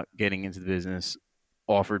to about getting into the business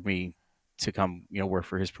offered me to come, work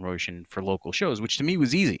for his promotion for local shows, which to me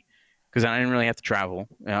was easy because I didn't really have to travel.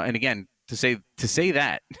 And again, to say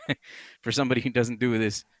that for somebody who doesn't do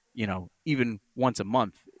this, even once a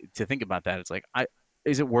month, to think about that, it's like,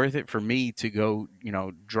 is it worth it for me to go,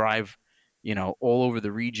 drive, all over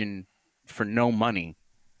the region for no money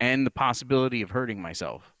and the possibility of hurting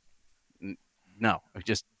myself? No, it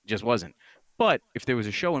just wasn't. But if there was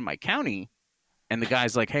a show in my county and the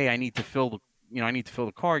guy's like, "Hey, I need to fill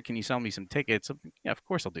the card. Can you sell me some tickets?" Yeah, of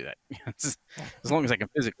course I'll do that. As long as I can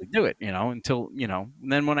physically do it, until, and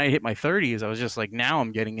then when I hit my 30s, I was just like, now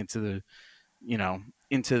I'm getting into you know,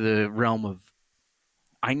 into the realm of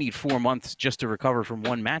I need 4 months just to recover from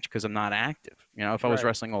one match because I'm not active. You know, if I was Right.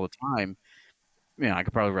 wrestling all the time, you know, I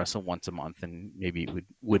could probably wrestle once a month and maybe it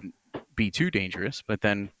wouldn't be too dangerous. But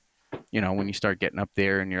then, you know, when you start getting up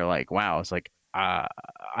there and you're like, wow, it's like I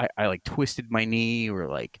like twisted my knee or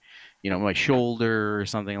like, you know, my shoulder or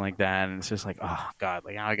something like that, and it's just like, oh God,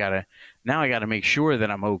 like now I gotta make sure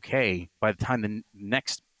that I'm okay by the time the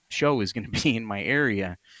next show is going to be in my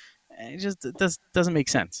area. It doesn't make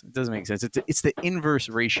sense. It doesn't make sense. It's the inverse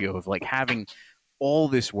ratio of like having all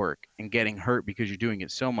this work and getting hurt because you're doing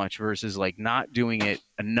it so much versus like not doing it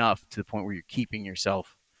enough to the point where you're keeping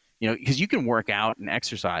yourself, you know, because you can work out and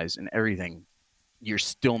exercise and everything, you're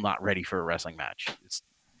still not ready for a wrestling match. It's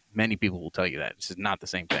many people will tell you that this is not the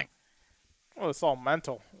same thing. Well, it's all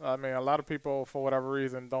mental. I mean, a lot of people, for whatever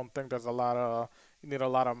reason, don't think there's a lot of you need a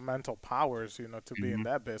lot of mental powers, to be in Mm-hmm.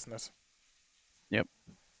 that business. Yep,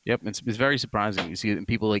 yep. It's very surprising. You see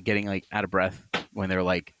people like getting like out of breath when they're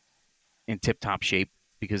like in tip top shape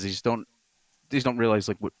because they just don't realize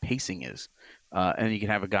like what pacing is. And you can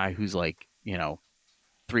have a guy who's like, you know,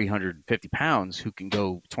 350 pounds who can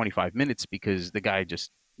go 25 minutes because the guy he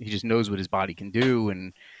just knows what his body can do.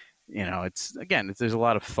 And, you know, there's a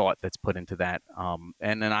lot of thought that's put into that.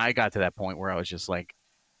 And then I got to that point where I was just like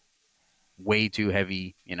way too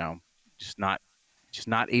heavy, you know, just not, just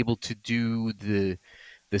not able to do the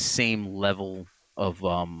same level of,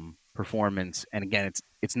 performance. And again,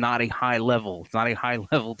 it's not a high level. It's not a high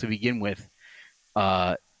level to begin with.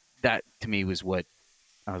 Uh, that to me was what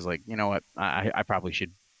I was like, you know what, I probably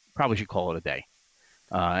should call it a day.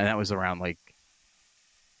 And that was around like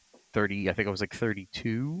 30. I think I was like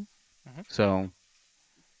 32. Hmm. So,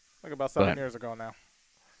 Like about seven but years ago now.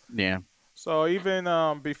 yeah, So even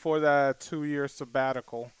before that 2 year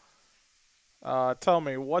sabbatical, tell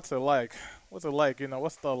me what's it like? What's it like?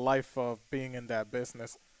 What's the life of being in that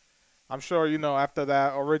business? I'm sure after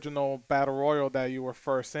that original battle royal that you were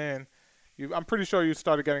first in, I'm pretty sure you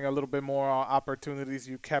started getting a little bit more opportunities.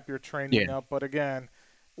 You kept your yeah, training up, but again,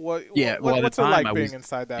 what, yeah. what Well, at the what's it time like I being was,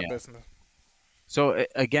 inside that yeah. business? So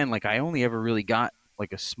again, like I only ever really got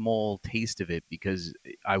like a small taste of it because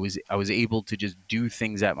I was able to just do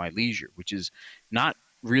things at my leisure, which is not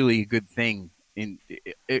really a good thing.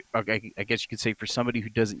 I guess you could say for somebody who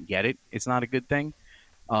doesn't get it, it's not a good thing.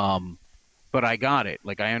 Um, but I got it.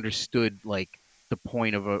 Like I understood like the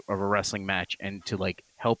point of a wrestling match and to like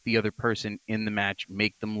help the other person in the match,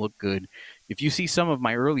 make them look good. If you see some of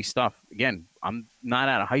my early stuff, again, I'm not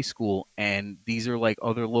out of high school, and these are like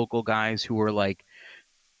other local guys who are like,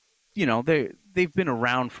 you know, they've been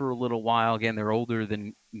around for a little while. Again, they're older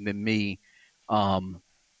than me. Um,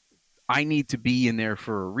 I need to be in there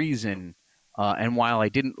for a reason. And while I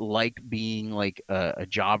didn't like being like a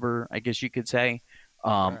jobber, I guess you could say,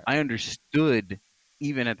 Right. I understood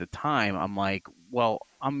even at the time. I'm like, well,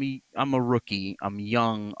 I'm a rookie. I'm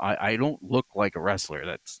young. I don't look like a wrestler.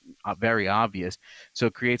 That's very obvious. So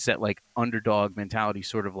it creates that like underdog mentality,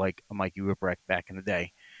 sort of like a Mikey Whipwreck back in the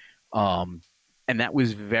day. Um, and that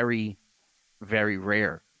was very, very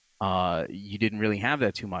rare. You didn't really have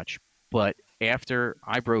that too much. But after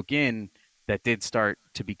I broke in, that did start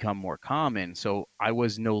to become more common. So I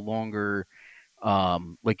was no longer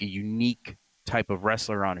like a unique type of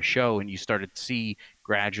wrestler on a show, and you started to see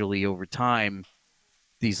gradually over time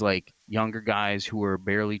these like younger guys who were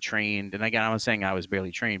barely trained. And again, I was saying I was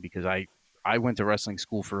barely trained because I went to wrestling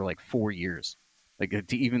school for like 4 years. Like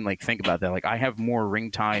to even like think about that, like I have more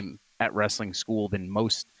ring time at wrestling school than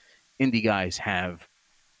most indie guys have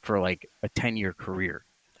for like a 10-year career.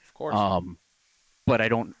 Of course. Um, but I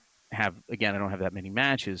don't have that many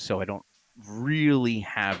matches, so I don't really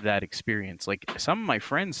have that experience. Like some of my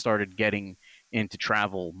friends started getting into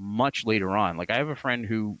travel much later on. Like I have a friend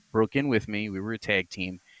who broke in with me. We were a tag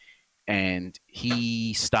team, and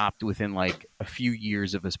he stopped within like a few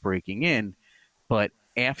years of us breaking in. But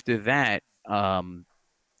after that,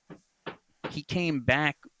 he came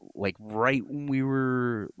back like right when we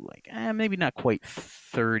were like maybe not quite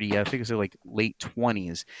 30. I think it was like late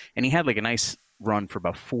 20s, and he had like a nice run for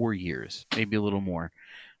about 4 years, maybe a little more.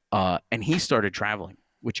 And he started traveling,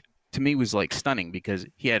 which to me was like stunning because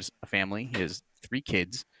he has a family, he has 3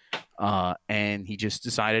 kids, and he just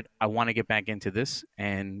decided I want to get back into this,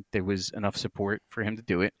 and there was enough support for him to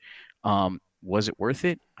do it. Was it worth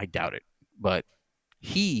it? I doubt it, but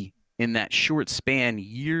he in that short span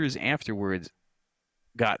years afterwards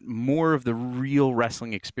got more of the real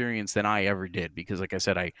wrestling experience than I ever did because like I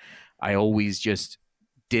said I always just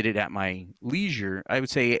did it at my leisure. I would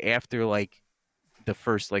say after like the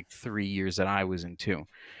first like 3 years that I was in too.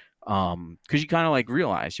 Because you kind of like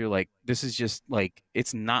realize you're like, this is just like,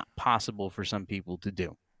 it's not possible for some people to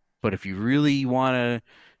do. But if you really want to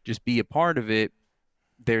just be a part of it,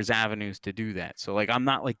 there's avenues to do that. So like, I'm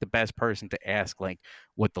not like the best person to ask like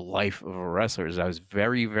what the life of a wrestler is. I was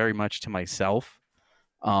very, very much to myself.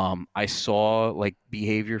 I saw like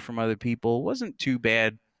behavior from other people. It wasn't too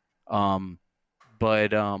bad. Um,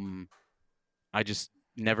 but I just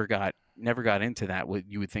never got into that. What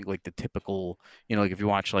you would think like the typical, like if you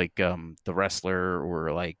watch like The Wrestler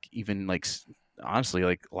or like even like honestly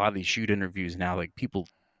like a lot of these shoot interviews now, like people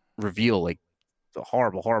reveal like the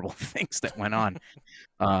horrible, horrible things that went on.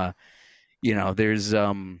 Uh, there's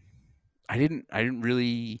I didn't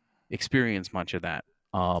really experience much of that.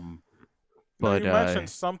 No, But you mentioned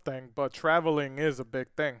something, but traveling is a big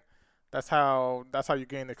thing. That's how you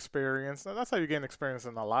gain experience. That's how you gain experience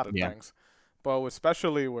in a lot of yeah, things. But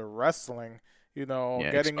especially with wrestling,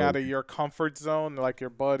 yeah, getting out of exposure. your comfort zone like your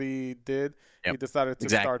buddy did, he Yep, decided to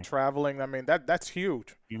start exactly. traveling. I mean, that's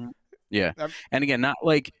huge. Mhm. Yeah, Um, and again, not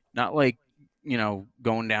like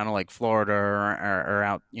going down to like Florida or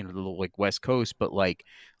out the little like West Coast, but like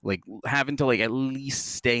having to like at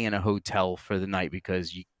least stay in a hotel for the night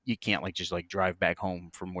because you can't like just like drive back home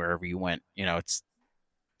from wherever you went. It's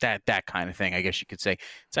that kind of thing. I guess you could say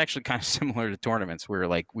it's actually kind of similar to tournaments where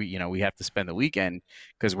like we have to spend the weekend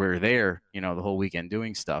because we're there the whole weekend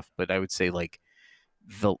doing stuff. But I would say like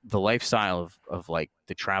the lifestyle of like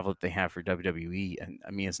the travel that they have for WWE, and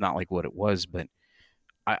I mean it's not like what it was, but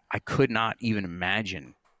I could not even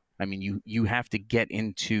imagine. I mean you have to get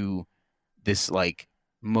into this like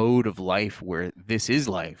mode of life where this is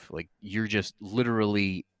life. Like you're just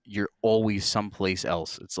literally you're always someplace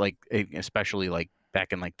else. It's like especially like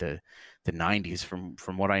back in like the 90s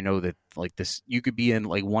from what I know that like this you could be in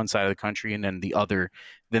like one side of the country and then the other,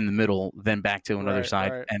 then the middle, then back to another right,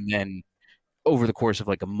 side, right. and then over the course of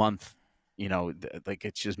like a month, like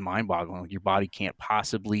it's just mind-boggling. Like, your body can't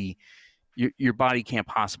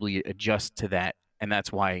possibly adjust to that, and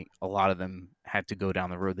that's why a lot of them had to go down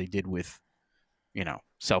the road they did with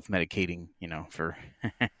self-medicating, for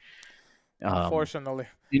um Unfortunately.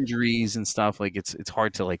 injuries and stuff. Like it's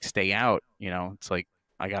hard to like stay out. It's like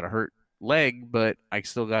I got a hurt leg, but I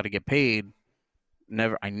still got to get paid.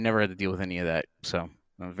 I never had to deal with any of that, so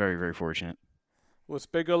I'm very, very fortunate. Was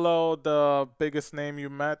Bigelow the biggest name you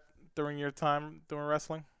met during your time doing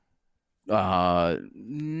wrestling?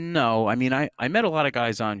 No, I mean I met a lot of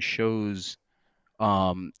guys on shows.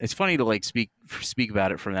 It's funny to like speak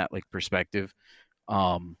about it from that like perspective.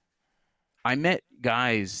 um I met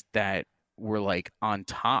guys that were like on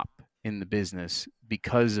top in the business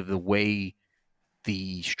because of the way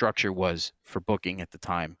the structure was for booking at the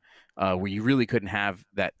time, where you really couldn't have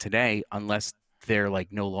that today unless they're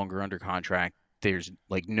like no longer under contract. There's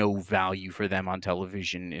like no value for them on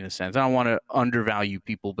television in a sense. I don't want to undervalue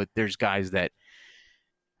people, but there's guys that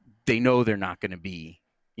they know they're not going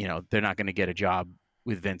to get a job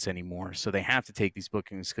with Vince anymore. So they have to take these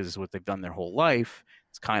bookings because it's what they've done their whole life.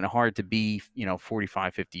 It's kind of hard to be,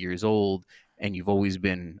 45, 50 years old and you've always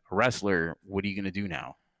been a wrestler. What are you going to do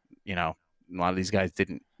now? You know, a lot of these guys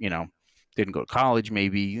didn't go to college,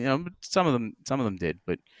 maybe, but some of them did,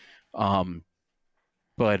 um,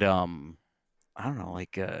 but I don't know,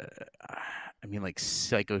 like, I mean, like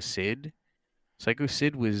Psycho Sid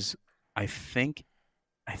was, I think,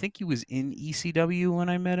 I think he was in ECW when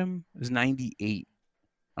I met him. It was 98,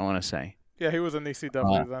 I want to say. Yeah, he was in Uh,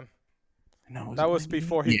 ECW then. no, was That it was 98?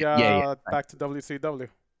 before he Yeah, yeah, yeah. got back to WCW.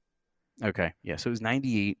 Okay, yeah. So it was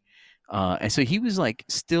 98, and so he was like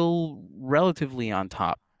still relatively on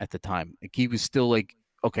top at the time. Like he was still like,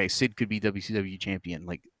 okay, Sid could be WCW champion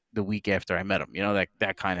like the week after I met him.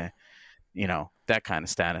 That kind of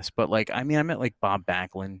status. But like, I mean, I met like Bob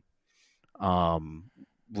Backlund, um,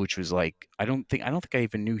 which was like I don't think I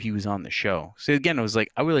even knew he was on the show. So again, it was like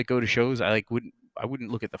I would like go to shows. I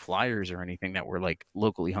wouldn't look at the flyers or anything that were like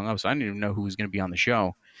locally hung up. So I didn't even know who was going to be on the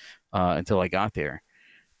show until I got there.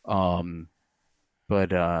 Um,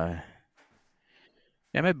 but yeah,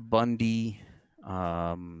 I met Bundy.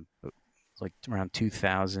 Like around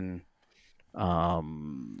 2000.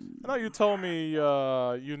 I know you told me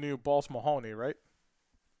you knew Balls Mahoney, right?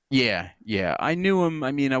 Yeah, yeah, I knew him.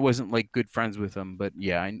 I mean, I wasn't like good friends with him, but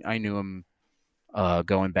yeah, I knew him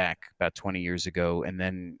going back about 20 years ago, and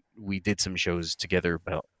then we did some shows together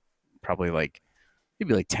about probably like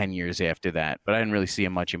maybe like 10 years after that, but I didn't really see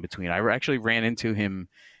him much in between. I actually ran into him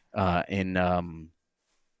in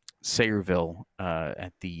Sayreville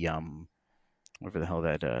at the whatever the hell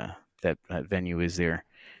that venue is there,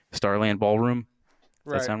 Starland Ballroom.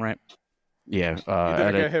 Does that Right. sound right? Yeah, You at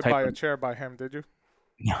didn't a get hit type by a of chair by him, did you?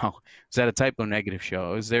 No, I was at a Typo Negative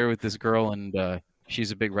show. I was there with this girl, and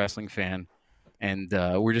she's a big wrestling fan. And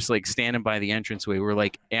we're just like standing by the entranceway. We're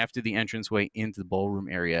like after the entranceway into the ballroom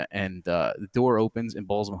area, and the door opens, and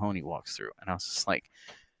Balls Mahoney walks through. And I was just like,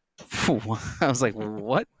 I was like,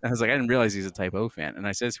 what? I was like, I didn't realize he's a Type O fan. And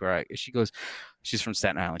I said to her, she goes, she's from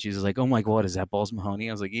Staten Island. She's like, oh my God, is that Balls Mahoney?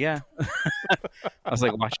 I was like, yeah. I was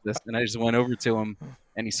like, watch this. And I just went over to him,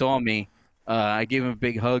 and he saw me. I gave him a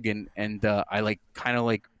big hug, and I like kind of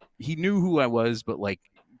like, he knew who I was, but like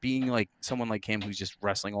being like someone like him who's just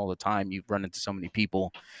wrestling all the time, you run into so many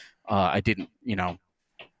people. I didn't, I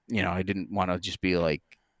didn't want to just be like,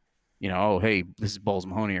 oh, hey, this is Balls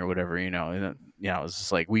Mahoney or whatever, And, it was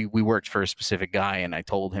just like we worked for a specific guy, and I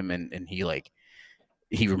told him, and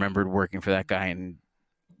he remembered working for that guy, and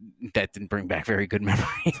that didn't bring back very good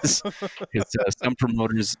memories. Some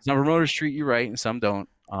promoters treat you right, and some don't.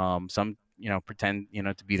 Some pretend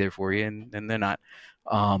to be there for you, and they're not.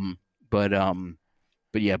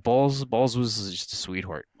 But yeah, Balls was just a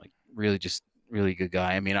sweetheart, like really just really good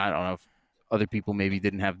guy. I mean, I don't know if other people maybe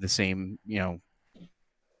didn't have the same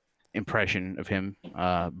impression of him,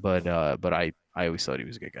 but I always thought he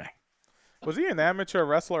was a good guy. Was he an amateur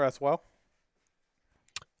wrestler as well?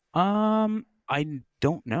 I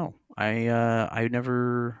don't know. I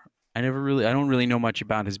never really, I don't really know much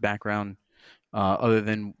about his background, other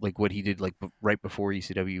than like what he did like right before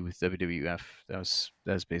ECW with WWF.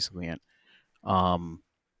 That's basically it. Um,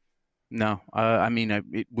 no, I mean,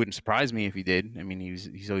 it wouldn't surprise me if he did. I mean,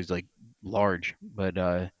 he's always like large, but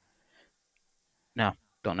no,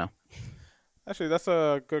 don't know. Actually, that's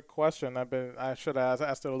a good question. I should have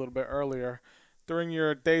asked it a little bit earlier. During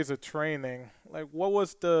your days of training, like what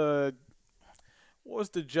was the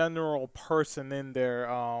general person in there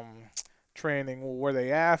training? Were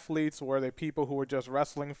they athletes? Were they people who were just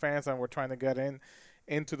wrestling fans and were trying to get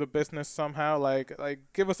into the business somehow? Like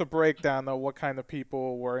give us a breakdown of what kind of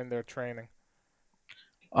people were in their training.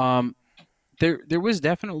 Um, there was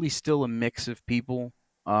definitely still a mix of people.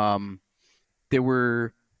 Um, there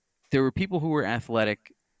were people who were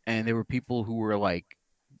athletic, and there were people who were like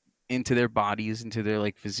into their bodies, into their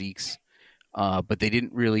like physiques, but they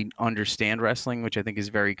didn't really understand wrestling, which I think is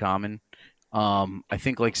very common. I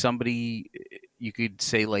think like somebody you could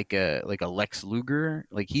say like a Lex Luger,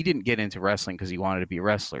 like he didn't get into wrestling because he wanted to be a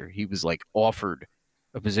wrestler. He was like offered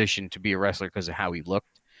a position to be a wrestler because of how he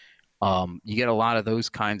looked. You get a lot of those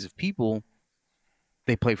kinds of people.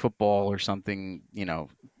 They play football or something,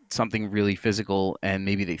 something really physical, and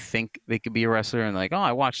maybe they think they could be a wrestler, and like, oh,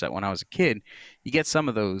 I watched that when I was a kid. You get some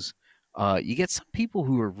of those. You get some people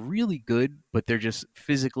who are really good, but they're just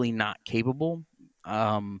physically not capable.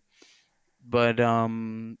 But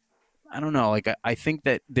I don't know. Like I think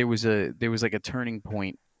that there was like a turning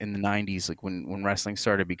point in the '90s, like when wrestling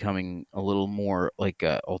started becoming a little more like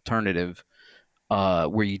alternative,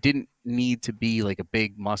 where you didn't need to be like a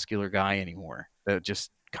big muscular guy anymore. That just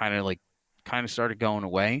kind of started going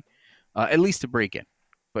away, at least to break in.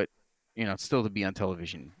 But still to be on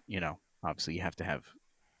television, obviously you have to have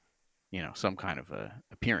some kind of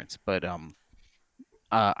appearance. But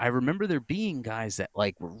I remember there being guys that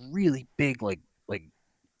like were really big, like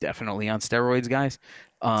definitely on steroids guys.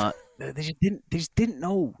 They just didn't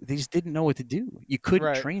know what to do. You couldn't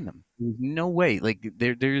Right. train them. There's no way. Like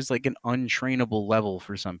there's like an untrainable level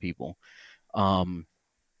for some people. Um,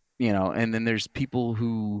 and then there's people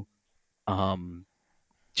who um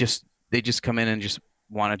just come in and just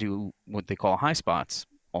want to do what they call high spots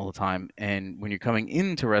all the time. And when you're coming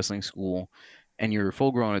into wrestling school and you're a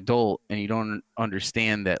full grown adult and you don't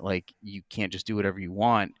understand that like you can't just do whatever you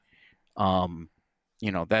want, um,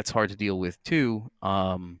 that's hard to deal with too.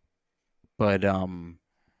 But and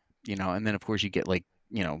then of course you get like,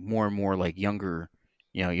 more and more like younger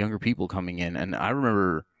people coming in. And I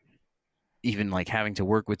remember even like having to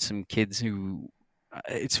work with some kids who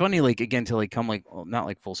it's funny, like again, to like come like well, not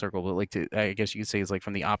like full circle, but like to I guess you could say it's like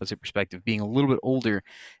from the opposite perspective, being a little bit older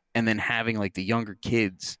and then having like the younger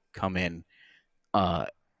kids come in uh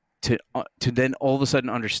to then all of a sudden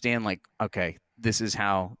understand like, okay, this is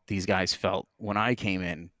how these guys felt when I came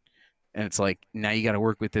in. And it's like now you got to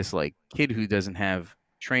work with this like kid who doesn't have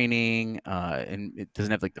training, and it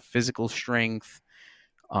doesn't have like the physical strength,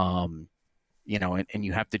 um and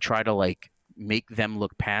you have to try to like make them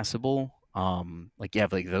look passable. Like you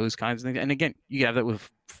have like those kinds of things. And again, you have that with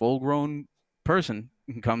full grown person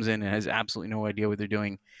who comes in and has absolutely no idea what they're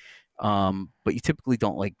doing. But you typically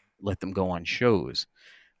don't like let them go on shows.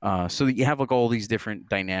 So that you have like all these different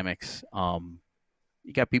dynamics.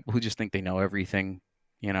 You got people who just think they know everything,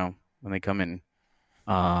 when they come in,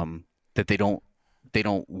 that they don't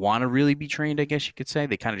want to really be trained, I guess you could say.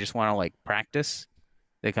 They kind of just want to like practice.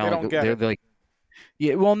 They They kind of don't like get it. they're like,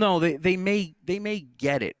 yeah, well, no, they may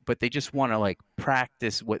get it, but they just want to like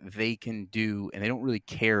practice what they can do, and they don't really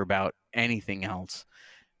care about anything else.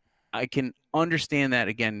 I can understand that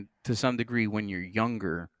again to some degree when you're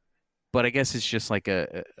younger, but I guess it's just like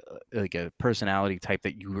a personality type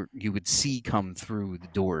that you would see come through the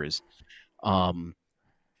doors. Um,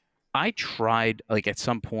 I tried like at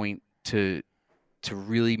some point to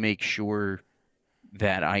really make sure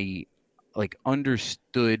that I like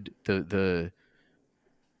understood the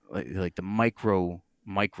like the micro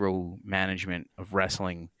management of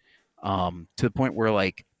wrestling, to the point where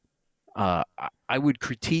like I would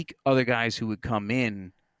critique other guys who would come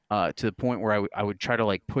in, to the point where I would try to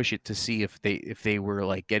like push it to see if they were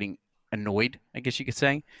like getting annoyed, I guess you could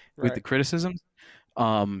say, with the Right. criticisms,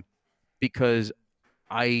 um, because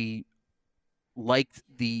I liked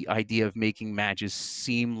the idea of making matches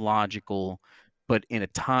seem logical, but in a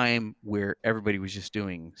time where everybody was just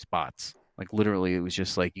doing spots. Like literally, it was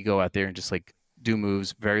just like you go out there and just like do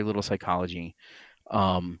moves, very little psychology.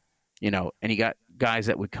 Um, and you got guys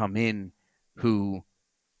that would come in who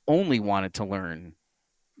only wanted to learn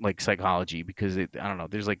like psychology because I don't know.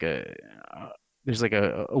 There's like a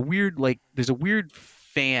weird like there's a weird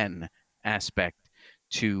fan aspect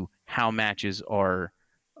to how matches are,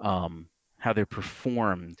 um, how they're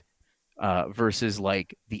performed, versus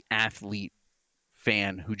like the athlete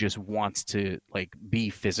fan who just wants to like be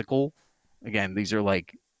physical. Again, these are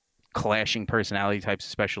like clashing personality types,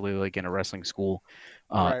 especially like in a wrestling school.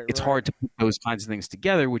 Right. It's Right. hard to put those kinds of things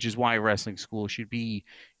together, which is why wrestling school should be,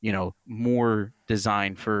 more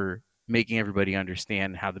designed for making everybody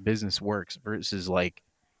understand how the business works versus like,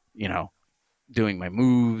 you know, doing my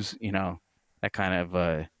moves, that kind of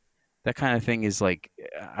that kind of thing is like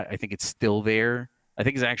I think it's still there. I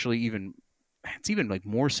think it's even like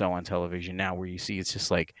more so on television now where you see it's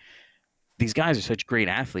just like these guys are such great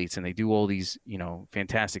athletes and they do all these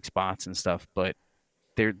fantastic spots and stuff, but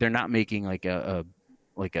they're not making like a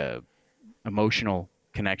emotional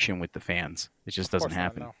connection with the fans. It just Of doesn't course not.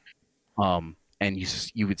 happen. No. And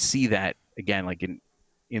you would see that again like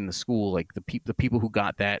in the school, like the people who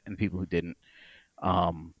got that and the people who didn't.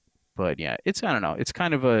 um but yeah, it's I don't know, it's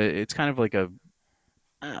kind of like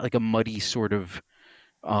a muddy sort of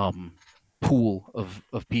um pool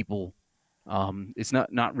of people. It's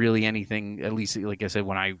not really anything, at least like I said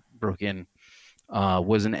when I broke in,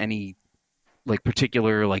 wasn't any like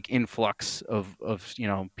particular like influx of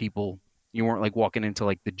people. You weren't like walking into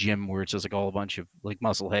like the gym where it's just like all a bunch of like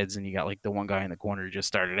muscle heads and you got like the one guy in the corner who just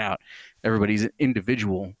started out. Everybody's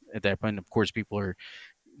individual at that point. Of course, people are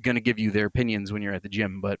going to give you their opinions when you're at the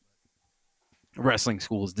gym, but wrestling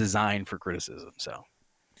school is designed for criticism. So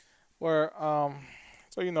Where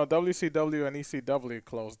so WCW and ECW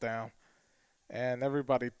closed down, and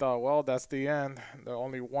everybody thought, well, that's the end. The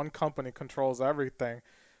only one company controls everything.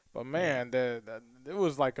 But yeah, man, it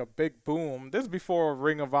was like a big boom. This is before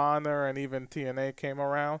Ring of Honor and even TNA came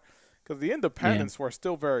around, because the yeah. independents were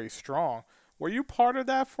still very strong. Were you part of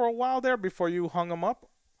that for a while there before you hung them up?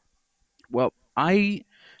 Well,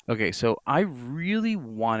 okay, so I really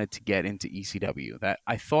wanted to get into ECW. That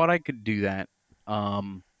I thought I could do that.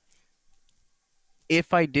 Um,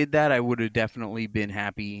 if I did that, I would have definitely been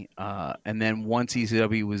happy. And then once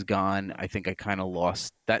ECW was gone, I think I kind of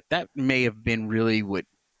lost that. That may have been really what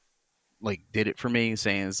like did it for me.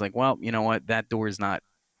 Saying it's like, well, you know what, that door is not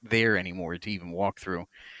there anymore to even walk through.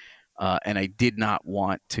 And I did not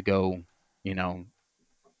want to go, you know,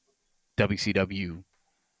 WCW,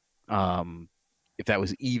 um, if that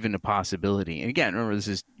was even a possibility. And again, remember this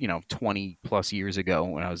is 20 plus years ago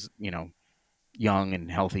when I was young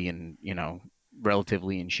and healthy and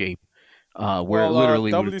relatively in shape, where it Well,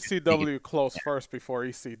 literally would have taken. WCW closed first before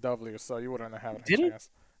ECW, so you wouldn't have had a Did it? chance.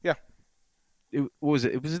 Yeah, What was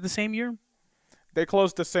it? Was it the same year? they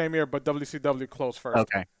closed the same year, but WCW closed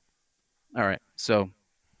first. Okay. All right. So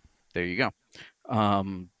there you go.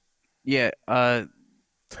 Um, yeah. I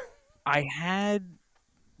had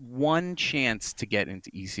one chance to get into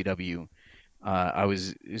ECW. It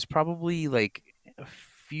was probably like a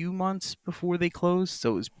few months before they closed,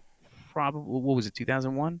 so it was probably, what was it,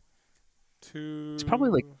 2001? It's probably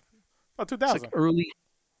like Two, oh, it's like 2000. early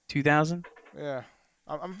 2000. Yeah,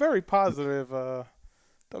 I'm very positive.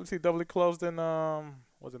 WCW closed in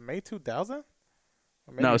was it May 2000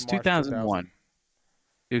 or No, maybe it's March 2000? 2001.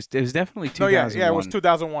 It was definitely No, yeah, it was 2001.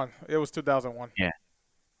 2001. It was 2001. Yeah.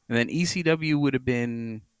 And then ECW would have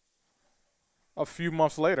been A few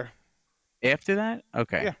months later. after that?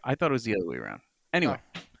 Okay. Yeah, I thought it was the other way around. Anyway,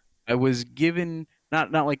 no, I was given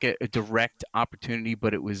not like a direct opportunity,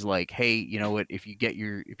 but it was like, hey, you know what? If you get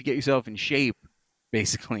yourself in shape,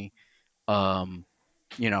 basically, um,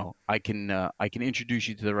 I can introduce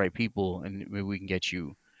you to the right people, and maybe we can get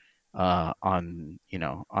you on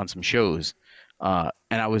some shows. And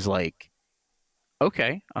I was like,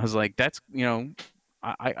 okay. I was like, that's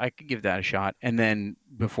I could give that a shot. And then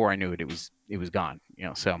before I knew it, it was gone.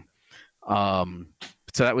 Um,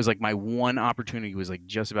 so that was like my one opportunity was like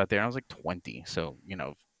just about there. And I was like 20, so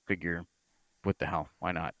figure what the hell,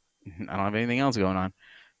 why not? I don't have anything else going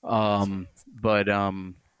on. But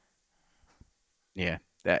yeah,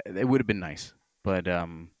 that it would have been nice, but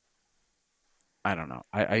I don't know.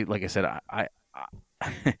 I like I said,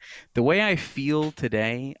 the way I feel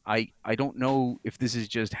today, I don't know if this is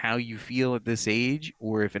just how you feel at this age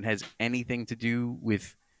or if it has anything to do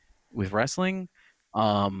with wrestling.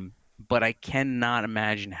 Um, but I cannot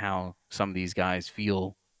imagine how some of these guys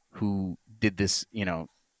feel who did this,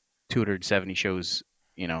 270 shows,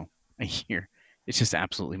 a year. It's just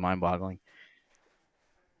absolutely mind-boggling,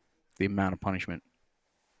 the amount of punishment.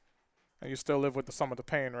 And you still live with some of the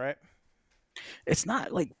pain, right? It's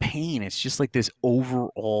not like pain, it's just like this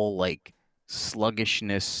overall like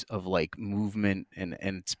sluggishness of like movement, and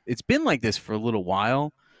it's been like this for a little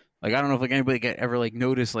while. Like I don't know if like anybody ever like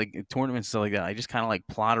noticed like in tournaments stuff like that. I just kind of like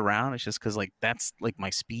plod around. It's just because like that's like my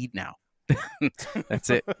speed now. That's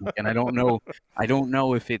it. And I don't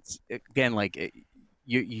know if it's again like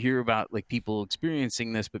you hear about like people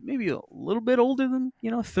experiencing this, but maybe a little bit older than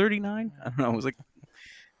 39. I don't know. It was like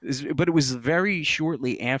but it was very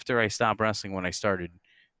shortly after I stopped wrestling when I started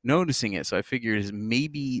noticing it. So I figured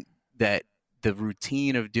maybe that the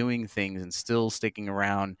routine of doing things and still sticking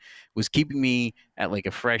around was keeping me at like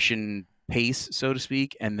a freshened pace, so to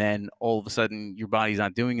speak. And then all of a sudden your body's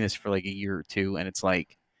not doing this for like a year or two. And it's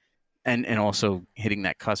like, and also hitting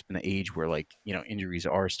that cusp in the age where like, injuries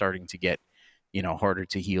are starting to get, harder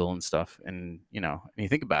to heal and stuff. And, when you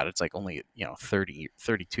think about it, it's like only,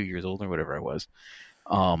 32 years old or whatever I was.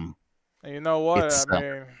 And you know what? It's I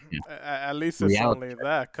mean, yeah, at least it's reality. only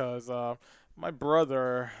that because my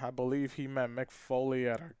brother, I believe he met Mick Foley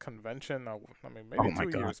at a convention. I mean, Oh maybe my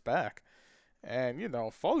two God. years back. And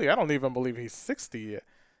Foley, I don't even believe he's 60 yet.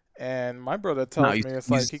 And my brother No, tells me it's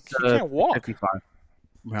like he's he can't walk. 55.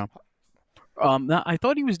 Yeah. No, I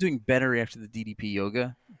thought he was doing better after the DDP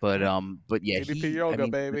yoga, but yeah, DDP I yoga,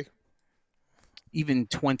 mean, baby. even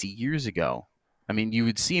 20 years ago, I mean, you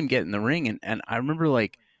would see him get in the ring, and I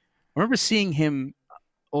remember seeing him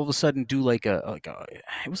all of a sudden do it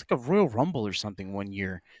was like a Royal Rumble or something one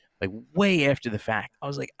year, like way after the fact. I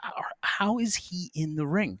was like, how is he in the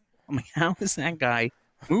ring? I'm like, how is that guy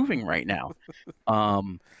moving right now?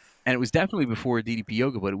 Um, and it was definitely before DDP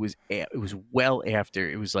Yoga, but it was well after.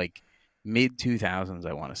 It was like mid 2000s,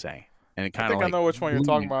 I want to say, and it I kind of think I like know which one you're blew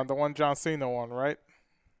talking me. about. The one John Cena one, right?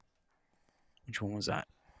 Which one was that?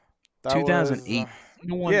 That was 2008.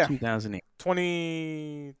 The one yeah, 2008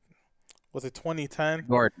 20 was it 2010?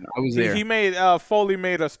 Garden. I was He there. made Foley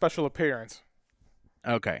made a special appearance.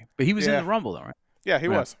 Okay, but he was in Yeah, the Rumble though, right? yeah, he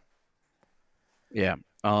Yeah. was. Yeah.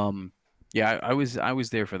 Yeah, I was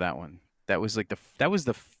there for that one. That was the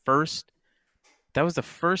first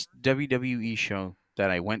WWE show that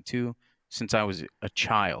I went to since I was a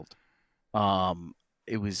child. Um,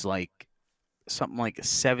 it was like something like a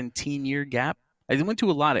 17-year gap. I went to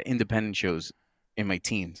a lot of independent shows in my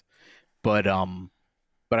teens, but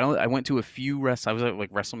I went to a few I was at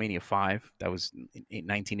like WrestleMania 5. That was in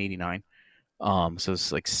 1989. So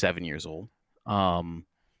it's like 7 years old. Um,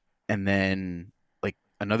 and then like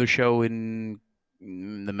another show in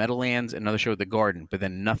the Meadowlands, another show at the Garden, but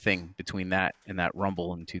then nothing between that and that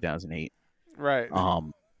Rumble in 2008. Right.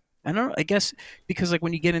 Um, I don't. I guess because like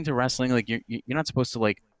when you get into wrestling, like you're not supposed to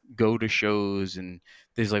like go to shows, and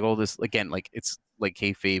there's like all this again, like it's like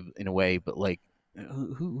kayfabe in a way, but like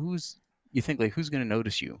who's you think like who's gonna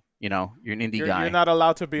notice you? You're an indie You're guy. not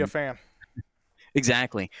allowed to be a fan.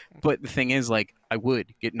 Exactly. But the thing is, like, I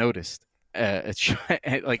would get noticed.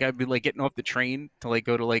 Like I'd be like getting off the train to like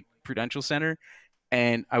go to like Prudential Center,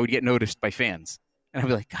 and I would get noticed by fans, and I'd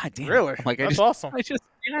be like, God damn it! Really? I'm like, That's awesome.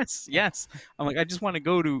 yes, yes. I'm like, I just want to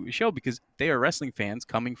go to a show because they are wrestling fans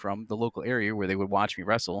coming from the local area where they would watch me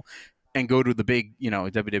wrestle, and go to the big,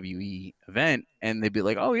 WWE event, and they'd be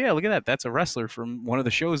like, oh yeah, look at that, that's a wrestler from one of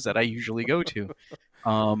the shows that I usually go to.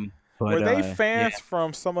 But Were they yeah, fans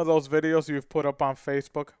from some of those videos you've put up on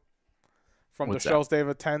Facebook from the what's that? shows they've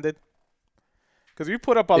attended? Because you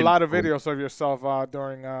put up a In, lot of videos of yourself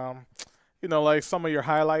during, like some of your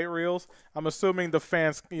highlight reels. I'm assuming the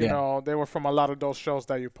fans, yeah. they were from a lot of those shows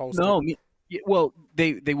that you posted. No, well,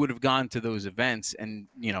 they would have gone to those events and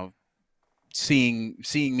seeing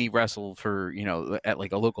me wrestle for at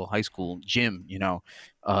like a local high school gym,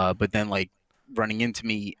 but then like running into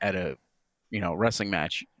me at a wrestling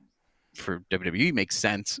match for WWE makes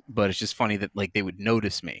sense, but it's just funny that like they would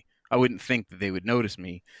notice me. I wouldn't think that they would notice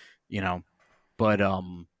me, you know. But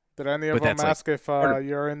Did any of but them that's like ask if part of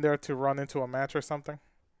you're in there to run into a match or something?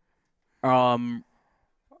 um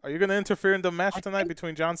Are you gonna interfere in the match I tonight think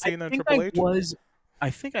between John I Cena and think Triple H? I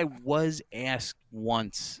think I was asked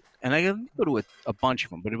once, and I didn't go to a bunch of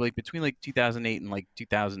them, but like between like 2008 and like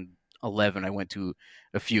 2011, I went to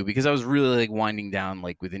a few because I was really like winding down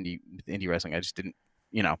like with indie wrestling. I just didn't,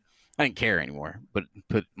 I didn't care anymore, but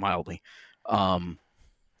put mildly. Um,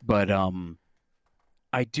 but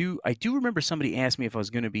I do remember somebody asked me if I was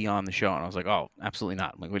going to be on the show, and I was like, oh, absolutely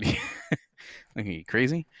not. I'm like, what are you, like, are you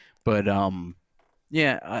crazy? But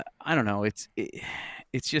yeah, I don't know. It's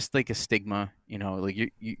just like a stigma,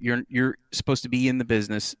 like you're supposed to be in the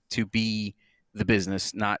business to be the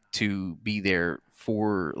business, not to be there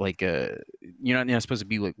for like you're not supposed to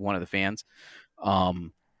be like one of the fans.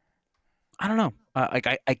 Um, I don't know. Like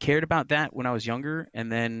I cared about that when I was younger,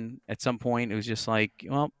 and then at some point it was just like,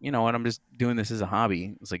 well, you know what? I'm just doing this as a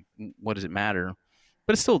hobby. It's like, what does it matter?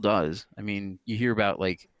 But it still does. I mean, you hear about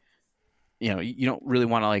like, you don't really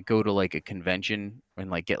want to like go to like a convention and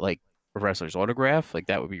like get like a wrestler's autograph. Like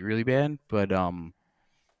that would be really bad. But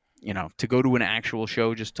to go to an actual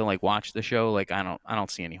show just to like watch the show, like I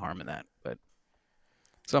don't see any harm in that. But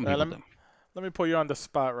some Uh, people let me do. let me put you on the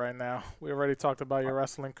spot right now. We already talked about your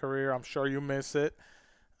wrestling career. I'm sure you miss it.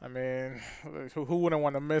 I mean, who wouldn't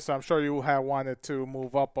want to miss it? I'm sure you had wanted to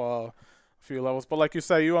move up a few levels, but like you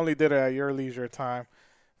say, you only did it at your leisure time.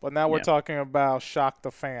 But now we're Yeah. talking about Shock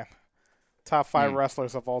the Fan. Top five Mm.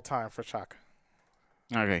 wrestlers of all time for Shock.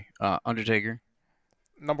 Okay. Undertaker,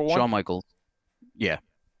 Number one, Shawn Michaels. Yeah.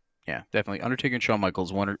 Yeah, definitely. Undertaker and Shawn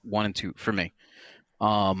Michaels, one and two for me.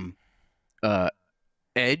 Um, uh,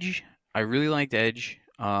 Edge. I really liked Edge.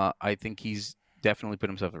 I think he's definitely put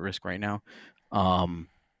himself at risk right now. Um,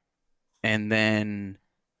 and then,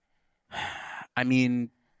 I mean,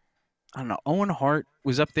 I don't know. Owen Hart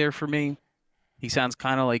was up there for me. He sounds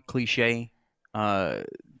kind of like cliche, uh,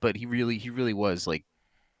 but he really was like.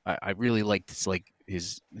 I really liked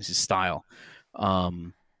his style.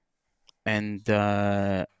 Um, and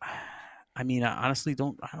I mean, I honestly I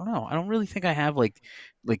don't know. I don't really think I have like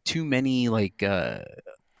too many like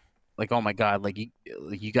oh my god, like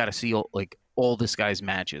you got to see all this guy's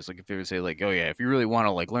matches. Like if they would say like, oh yeah, if you really want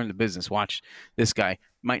to like learn the business, watch this guy.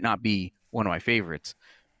 Might not be one of my favorites,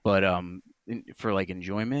 but for like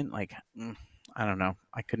enjoyment, like I don't know.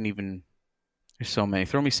 I couldn't even. There's so many.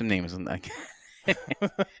 Throw me some names and like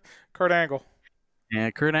Kurt Angle.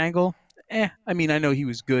 yeah, Kurt Angle. I mean, I know he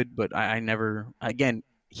was good, but I never. Again,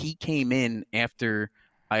 he came in after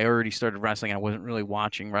I already started wrestling. I wasn't really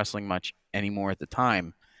watching wrestling much anymore at the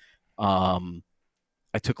time. Um,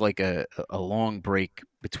 I took like a long break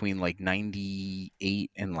between like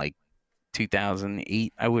 '98 and like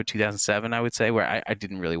 2008. 2007. I would say where I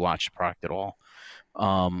didn't really watch the product at all.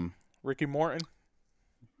 Um, Ricky Morton.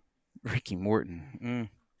 Ricky Morton.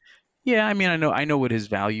 Yeah, I mean, I know what his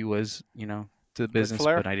value was, to the Ric business,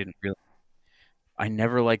 Flair. but I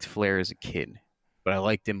never liked Flair as a kid, but I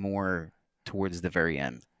liked him more towards the very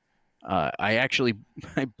end. I actually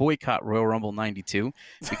I boycott Royal Rumble '92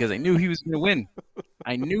 because I knew he was going to win.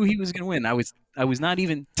 I knew he was going to win. I was not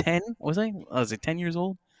even 10, was I? I was like 10 years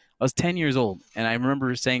old. I was 10 years old, and I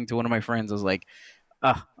remember saying to one of my friends, I was like,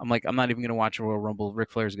 I'm not even going to watch Royal Rumble.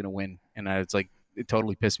 Ric Flair is going to win, and it's like it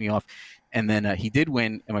totally pissed me off. And then he did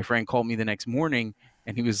win, and my friend called me the next morning,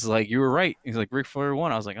 and he was like, "You were right." He's like, "Ric Flair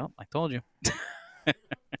won." I was like, "Oh, I told you."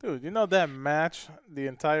 Dude, you know that match, the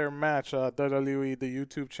entire match, WWE, the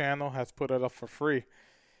YouTube channel, has put it up for free.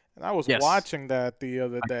 And I was Yes, watching that the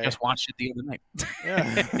other I day. just watched it the other night. Yeah.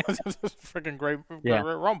 Freaking Yeah,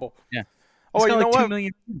 great Rumble. yeah. Oh, It's got you know like two what?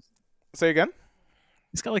 million views. Say again?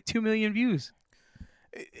 It's got like 2 million views.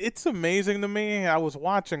 It's amazing to me. I was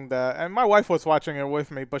watching that, and my wife was watching it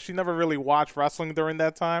with me, but she never really watched wrestling during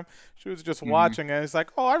that time. She was just Hmm. watching it. It's like,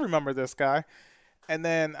 oh, I remember this guy. And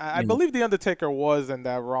then I Yeah, believe The Undertaker was in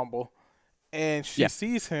that Rumble, and she yeah,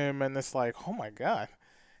 sees him, and it's like, oh my God.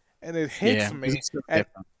 And it hits yeah. 'Cause me. it's so And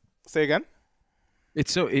different. say again?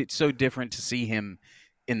 It's so different to see him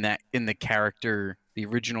in the character, the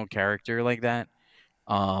original character like that.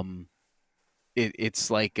 Um, it's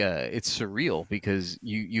like it's surreal because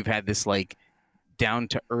you've had this like down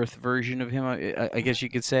to earth version of him. I guess you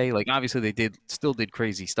could say. Like obviously they still did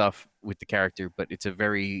crazy stuff with the character, but it's a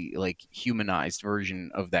very like humanized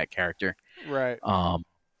version of that character. Right. Um,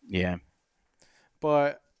 yeah,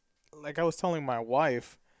 But like I was telling my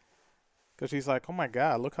wife, because she's like, oh my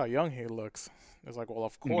God, look how young he looks. It's like, well,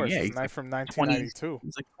 of Yeah, course, it's he's not like from 20. 1992.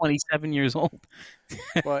 He's like 27 years old.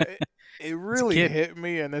 But it He's a really kid. hit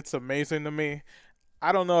me, and it's amazing to me.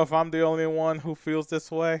 I don't know if I'm the only one who feels this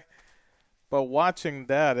way, but watching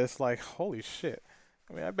that, it's like, holy shit.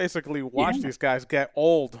 I mean, I basically Yeah. watched these guys get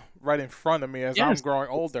old right in front of me as I'm Yes. growing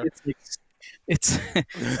older. It's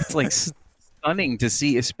it's like stunning to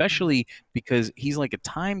see, especially because he's like a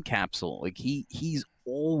time capsule. Like he's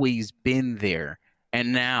always been there,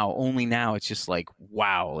 and only now, it's just like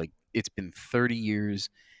wow. Like it's been 30 years,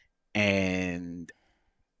 and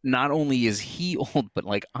not only is he old, but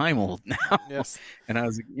like I'm old now. Yes. And I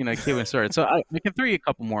was, a kid when I started. So I can throw you a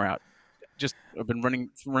couple more out. Just I've been running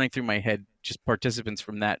through my head just participants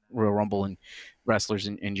from that Royal Rumble and wrestlers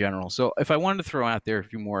in general. So if I wanted to throw out there a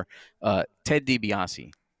few more, Ted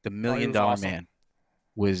DiBiase, the $1 he million was awesome. man,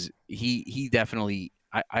 was he definitely.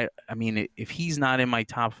 I mean, if he's not in my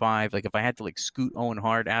top 5, like if I had to like scoot Owen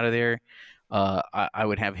Hart out of there, I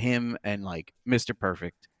would have him and like Mr.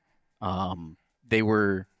 Perfect. They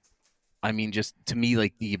were, I mean, just to me,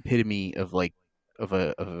 like the epitome of like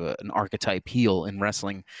an archetype heel in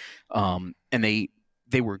wrestling, and they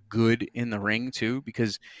were good in the ring too,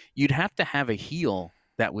 because you'd have to have a heel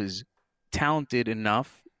that was talented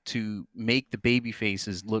enough to make the baby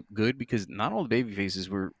faces look good, because not all the baby faces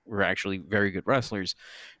were actually very good wrestlers,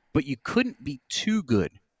 but you couldn't be too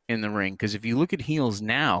good in the ring, because if you look at heels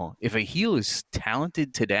now, if a heel is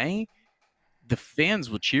talented today, the fans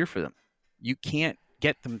will cheer for them. You can't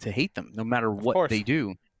get them to hate them no matter what course. they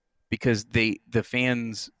do, because the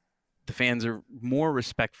fans are more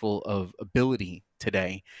respectful of ability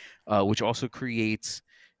today, which also creates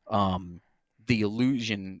the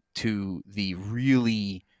illusion to the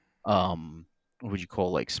really what would you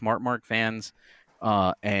call, like, smart mark fans,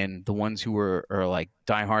 and the ones who are like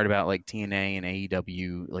diehard about like TNA and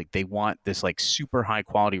AEW. Like they want this like super high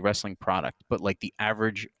quality wrestling product, but like the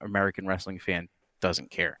average American wrestling fan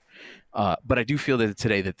doesn't care. But I do feel that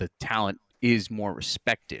today that the talent is more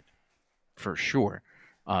respected, for sure.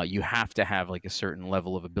 You have to have like a certain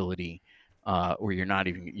level of ability, or you're not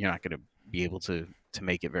going to be able to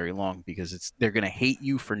make it very long, because they're going to hate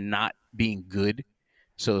you for not being good.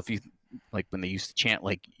 So if you, like when they used to chant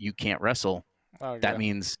like you can't wrestle, that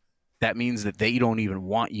means that they don't even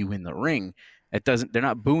want you in the ring. They're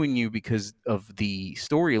not booing you because of the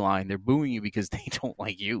storyline. They're booing you because they don't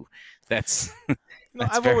like you. That's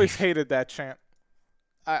I've always hated that chant.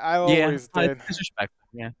 I always did. It's disrespectful.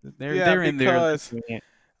 Yeah, they're in there. Because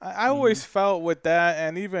I always felt with that,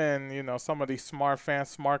 and even some of these smart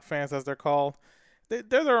fans as they're called, they're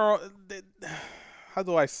their own. How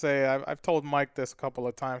do I say? I've told Mike this a couple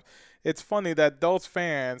of times. It's funny that those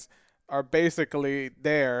fans are basically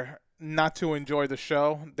there not to enjoy the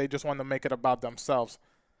show. They just want to make it about themselves.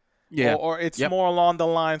 Yeah. Or it's more along the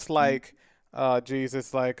lines like,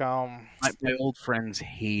 it's like my old friends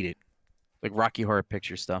hate it, like Rocky Horror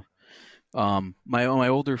Picture stuff. My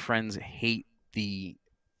older friends hate the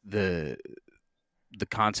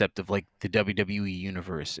concept of like the WWE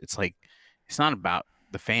universe. It's like it's not about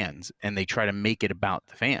the fans, and they try to make it about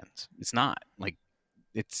the fans. It's not. Like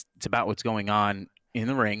it's about what's going on in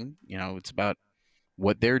the ring. It's about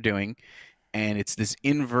what they're doing, and it's this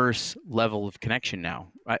inverse level of connection now.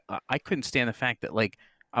 I couldn't stand the fact that like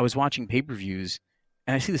I was watching pay-per-views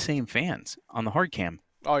and I see the same fans on the hard cam.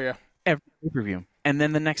 Oh yeah. Every pay-per-view, and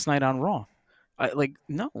then the next night on Raw. I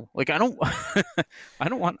don't I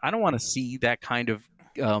don't want to see that kind of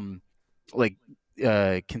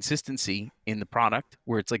consistency in the product,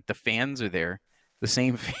 where it's like the fans are there, the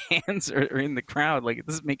same fans are in the crowd. Like it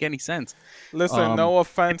doesn't make any sense. Listen, no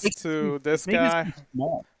offense to this guy.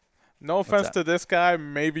 No offense to this guy.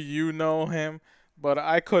 Maybe you know him, but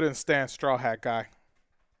I couldn't stand Straw Hat Guy.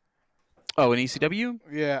 Oh, in ECW?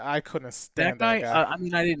 Yeah, I couldn't stand that guy. I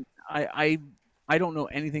mean, I don't know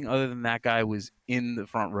anything other than that guy was in the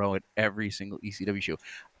front row at every single ECW show.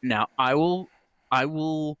 Now, I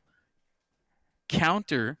will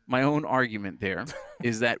counter my own argument there,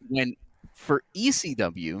 is that when for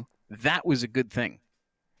ECW, that was a good thing.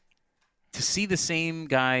 To see the same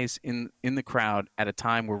guys in the crowd at a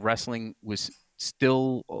time where wrestling was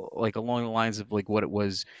still like along the lines of like what it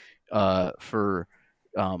was for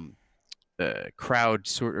crowd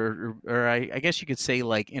sort or I guess you could say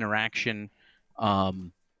like interaction.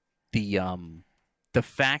 The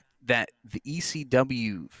fact that the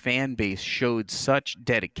ECW fan base showed such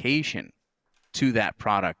dedication to that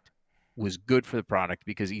product was good for the product,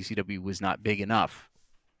 because ECW was not big enough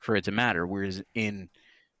for it to matter. Whereas in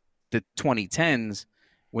the 2010s,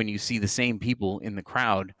 when you see the same people in the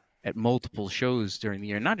crowd at multiple shows during the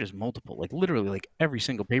year, not just multiple, like literally like every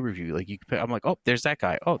single pay-per-view. Like I'm like, oh, there's that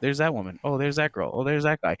guy. Oh, there's that woman. Oh, there's that girl. Oh, there's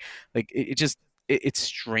that guy. Like it's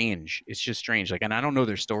strange. It's just strange. Like, and I don't know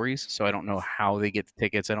their stories, so I don't know how they get the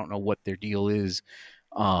tickets. I don't know what their deal is.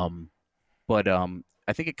 But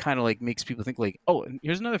I think it kind of like makes people think like, oh, and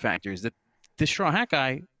here's another factor is that this Straw Hat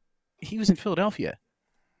guy, he was in Philadelphia.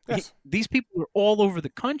 Yes. These people are all over the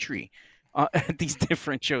country at these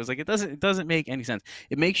different shows. Like it doesn't make any sense.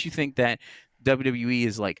 It makes you think that WWE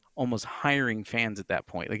is like almost hiring fans at that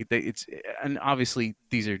point. Like it's and obviously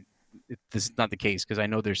this is not the case because I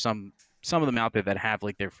know there's some of them out there that have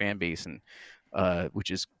like their fan base and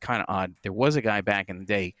which is kind of odd. There was a guy back in the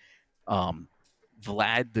day,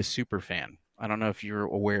 Vlad the Superfan. I don't know if you're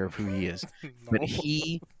aware of who he is, but No.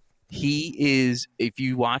 he is, if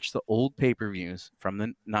you watch the old pay-per-views from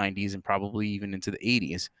the 90s and probably even into the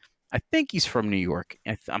 80s, I think he's from New York.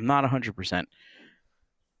 I'm not 100%,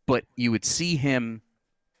 but you would see him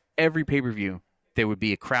every pay-per-view. There would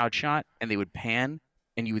be a crowd shot and they would pan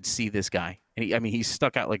and you would see this guy. And he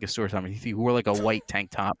stuck out like a sore thumb. He wore like a white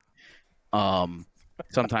tank top.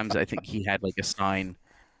 Sometimes I think he had like a sign,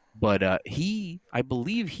 but I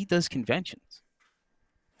believe he does conventions.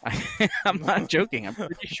 I'm not joking. I'm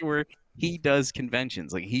pretty sure he does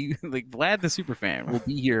conventions. Like like Vlad the Superfan will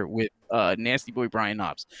be here with Nasty Boy Brian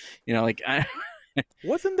Knobs.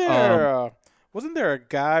 Wasn't there a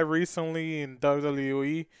guy recently in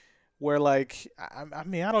WWE where like I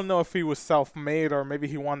mean I don't know if he was self-made or maybe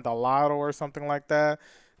he won the lotto or something like that,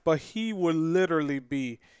 but he would literally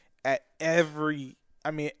be at every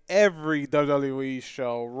WWE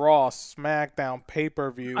show, Raw, SmackDown,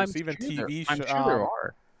 pay-per-views, even TV I'm shows. sure there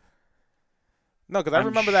are. No, because I I'm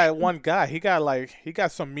remember that sure. one guy. He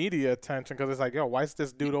got some media attention because it's like, yo, why is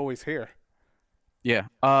this dude always here? Yeah.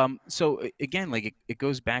 So again, like it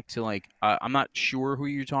goes back to like I'm not sure who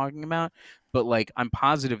you're talking about, but like I'm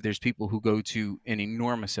positive there's people who go to an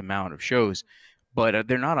enormous amount of shows, but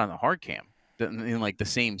they're not on the hard cam in like the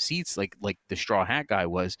same seats like the Straw Hat guy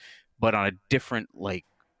was, but on a different like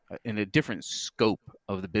in a different scope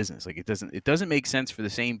of the business. Like it doesn't make sense for the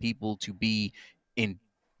same people to be in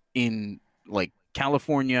like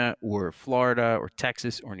California or Florida or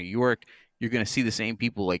Texas or New York. You're going to see the same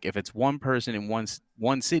people. Like if it's one person in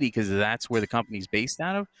one city because that's where the company's based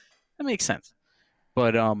out of, that makes sense.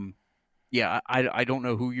 But yeah, I don't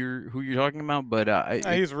know who you're talking about, but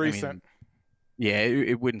He's I recent. mean, yeah,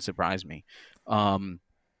 it wouldn't surprise me. Um,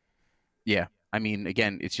 yeah, I mean,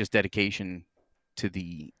 again, it's just dedication to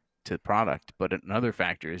the product. But another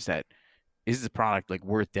factor is the product like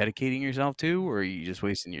worth dedicating yourself to, or are you just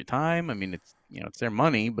wasting your time? I mean, it's their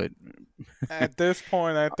money, but At this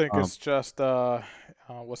point, I think um, it's just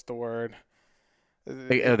what's the word?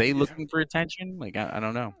 are they looking for attention? Like I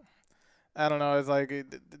don't know. I don't know. It's like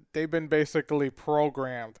they've been basically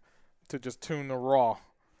programmed to just tune the Raw,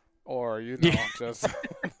 or Yeah, just.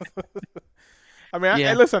 I mean,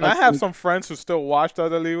 yeah, listen. I that's have some friends who still watch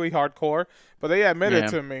WWE hardcore, but they admitted yeah.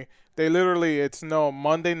 to me they literally it's no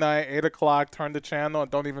Monday night 8 o'clock. Turn the channel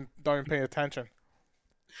and don't even pay attention.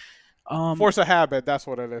 Um, Force a habit. That's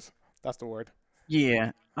what it is. That's the word.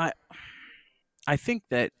 yeah. I think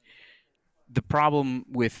that the problem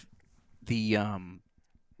with the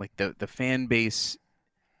like the fan base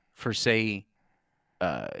for say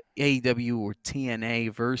AEW or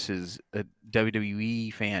TNA versus a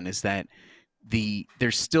WWE fan is that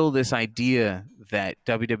there's still this idea that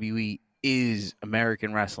WWE is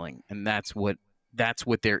American wrestling and that's what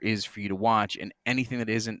there is for you to watch, and anything that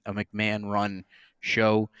isn't a McMahon run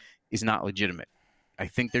show is not legitimate. I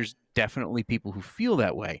think there's definitely people who feel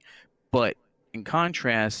that way, but in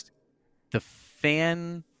contrast, the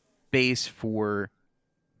fan base for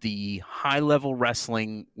the high level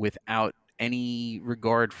wrestling without any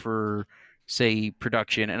regard for say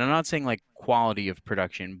production, and I'm not saying like quality of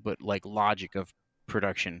production but like logic of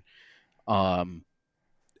production, um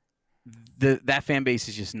that fan base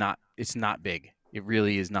is just not, it's not big. It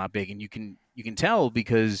really is not big, and you can tell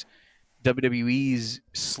because WWE's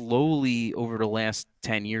slowly over the last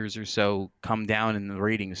 10 years or so come down in the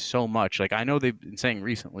ratings so much. Like I know they've been saying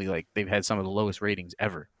recently like they've had some of the lowest ratings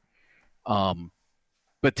ever. um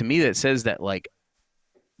but to me that says that like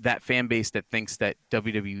that fan base that thinks that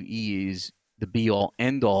WWE is the be all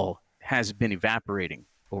end all has been evaporating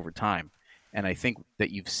over time. And I think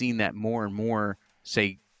that you've seen that more and more.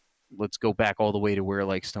 Say, let's go back all the way to where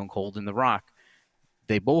like Stone Cold and The Rock,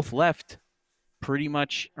 they both left pretty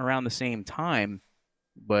much around the same time,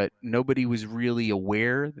 but nobody was really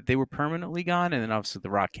aware that they were permanently gone. And then obviously The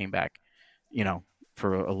Rock came back,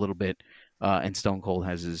 for a little bit, and Stone Cold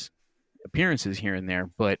has his appearances here and there.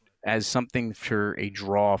 But as something for a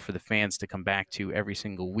draw for the fans to come back to every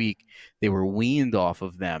single week, they were weaned off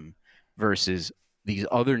of them versus these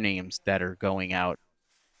other names that are going out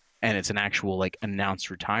and it's an actual like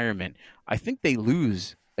announced retirement. I think they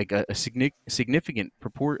lose like a significant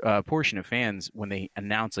portion of fans when they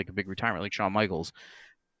announce like a big retirement, like Shawn Michaels.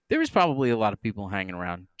 There was probably a lot of people hanging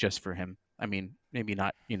around just for him. I mean, maybe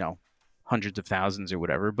not, hundreds of thousands or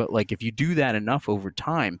whatever, but like if you do that enough over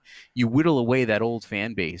time, you whittle away that old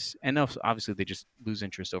fan base. And obviously they just lose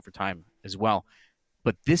interest over time as well.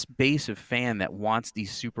 But this base of fan that wants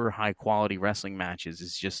these super high quality wrestling matches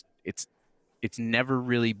is just it's never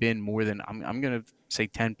really been more than I'm gonna say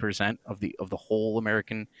 10% of the whole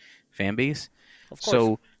American fan base. Of course.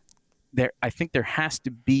 So I think there has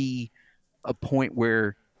to be a point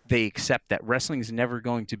where they accept that wrestling is never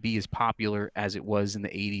going to be as popular as it was in the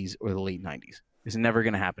 80s or the late 90s. It's never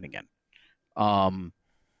going to happen again. The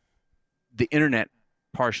internet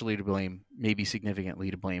partially to blame, maybe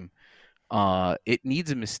significantly to blame. It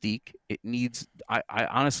needs a mystique. It needs. I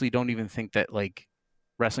honestly don't even think that like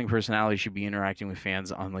wrestling personalities should be interacting with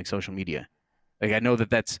fans on like social media. Like I know that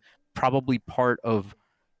that's probably part of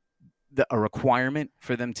a requirement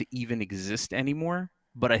for them to even exist anymore,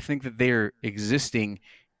 but I think that they're existing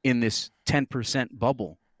in this 10%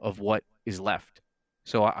 bubble of what is left.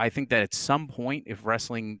 So I think that at some point, if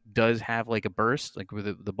wrestling does have like a burst, like where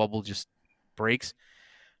the bubble just breaks,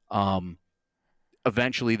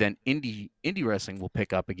 eventually then indie wrestling will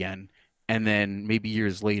pick up again. And then maybe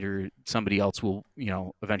years later, somebody else will,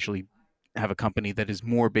 eventually have a company that is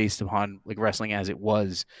more based upon like wrestling as it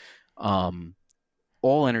was.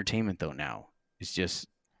 All entertainment though now is just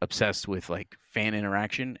obsessed with like fan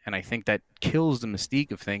interaction, and I think that kills the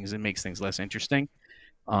mystique of things and makes things less interesting,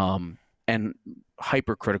 and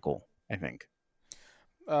hypercritical, I think.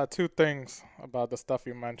 Two things about the stuff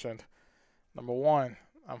you mentioned. Number one,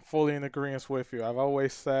 I'm fully in agreement with you. I've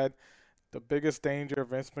always said the biggest danger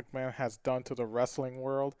Vince McMahon has done to the wrestling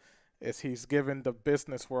world is he's given the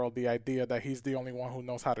business world the idea that he's the only one who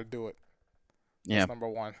knows how to do it. That's number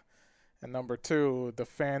one. And number two, the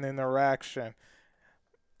fan interaction.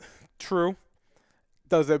 True.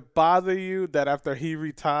 Does it bother you that after he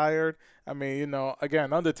retired, I mean,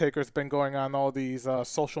 again, Undertaker's been going on all these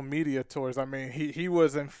social media tours. I mean, he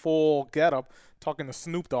was in full getup talking to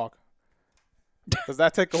Snoop Dogg. Does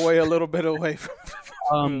that take away a little bit away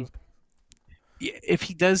from if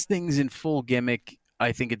he does things in full gimmick,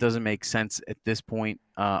 I think it doesn't make sense at this point.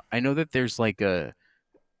 I know that there's like a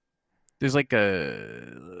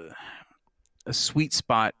sweet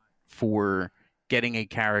spot for getting a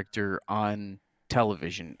character on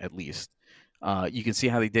television, at least. You can see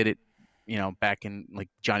how they did it, back in like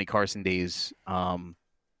Johnny Carson days.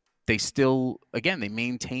 They still, again, they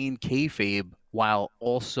maintain kayfabe while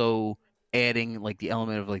also adding like the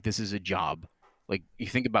element of like this is a job. Like you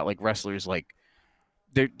think about like wrestlers, like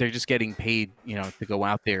they're just getting paid, to go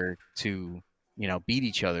out there to, beat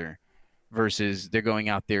each other, versus they're going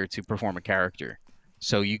out there to perform a character.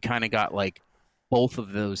 So you kind of got like both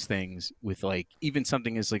of those things with like even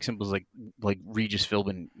something as like simple as like Regis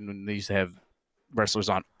Philbin. They used to have wrestlers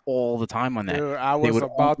on all the time on that. Dude, I was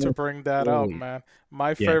about to bring that up, man.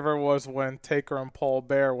 My favorite was when Taker and Paul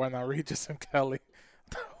Bear went on Regis and Kelly.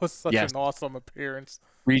 That was such an awesome appearance.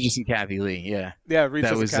 Regis and Kathy Lee, yeah. Yeah,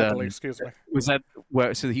 Regis and Kathy Lee, excuse me. Was that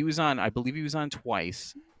so he was on, I believe he was on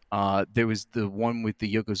twice. There was the one with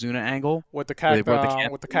the Yokozuna angle. With the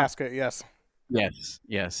with the casket, yes.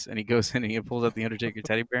 Yes. And he goes in and he pulls out the Undertaker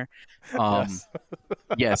teddy bear.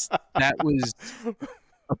 Yes, that was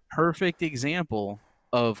a perfect example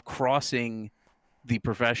of crossing the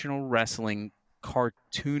professional wrestling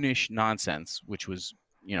cartoonish nonsense, which was,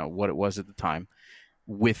 what it was at the time,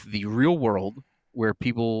 with the real world where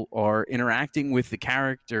people are interacting with the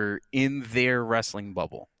character in their wrestling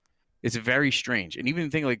bubble. It's very strange. And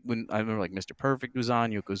even think like when I remember like Mr. Perfect was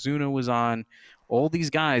on, Yokozuna was on, all these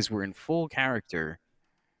guys were in full character,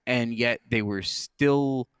 and yet they were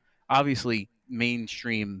still obviously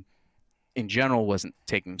mainstream in general wasn't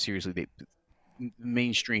taking them seriously.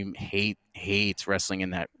 Mainstream hates wrestling in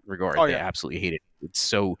that regard. They absolutely hate it. It's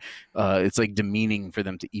so it's like demeaning for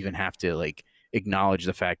them to even have to like acknowledge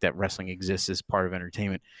the fact that wrestling exists as part of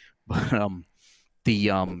entertainment. But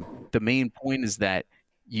the main point is that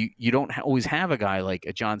you don't always have a guy like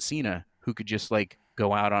a John Cena who could just like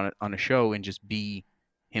go out on a show and just be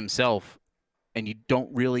himself, and you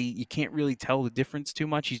can't really tell the difference too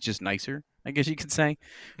much. He's just nicer, I guess you could say.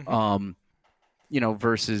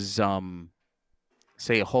 Versus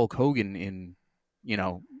say a Hulk Hogan in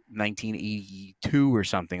 1982 or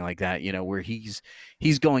something like that, where he's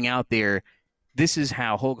going out there. This is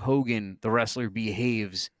how Hulk Hogan, the wrestler,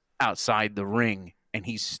 behaves outside the ring, and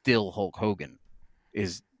he's still Hulk Hogan,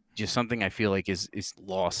 is just something I feel like is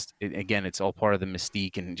lost. Again, it's all part of the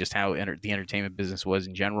mystique and just how the entertainment business was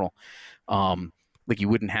in general. Like you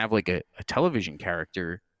wouldn't have like a television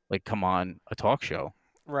character like come on a talk show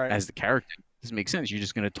Right. as the character. Doesn't make sense. You're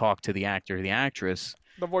just going to talk to the actor or the actress.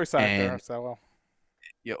 The voice actor. And So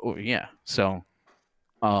well. yeah. So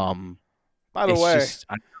By the it's way, just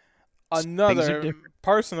things are another different.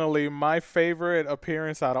 personally my favorite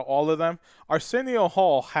appearance out of all of them, Arsenio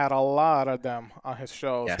Hall had a lot of them on his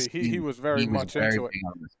shows. Yes, He was very he was much very into it. big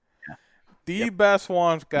on this. Yeah. The Yep. best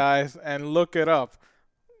ones, guys, and look it up.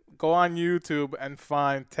 Go on YouTube and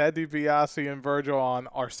find Ted DiBiase and Virgil on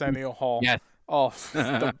Arsenio Hall. Yes. Oh,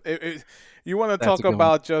 you want to That's a talk good one.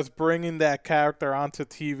 about just bringing that character onto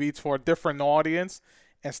TV for a different audience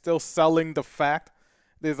and still selling the fact.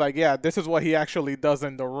 There's like, yeah, this is what he actually does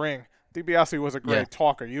in the ring. DiBiase was a great Yeah.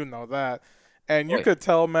 talker, you know that. And you Right. could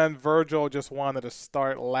tell, man, Virgil just wanted to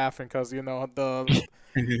start laughing because, you know, the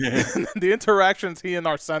the interactions he and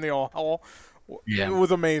Arsenio Hall, Yeah. it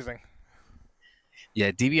was amazing.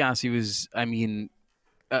 Yeah, DiBiase was. I mean,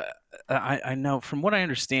 uh, I know from what I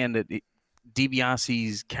understand that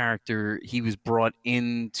DiBiase's character, he was brought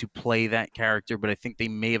in to play that character, but I think they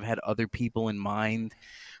may have had other people in mind.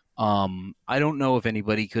 I don't know if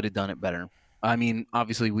anybody could have done it better. I mean,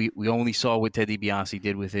 obviously, we only saw what Ted DiBiase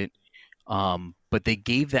did with it, but they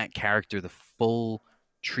gave that character the full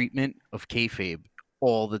treatment of kayfabe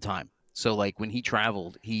all the time. So, like when he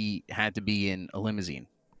traveled, he had to be in a limousine.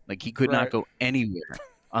 Like he could not Right. go anywhere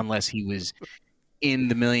unless he was in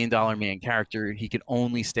the $1 Million Man character. He could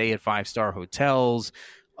only stay at 5-star hotels.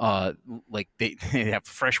 Like they have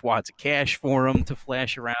fresh wads of cash for him to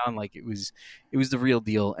flash around. Like it was the real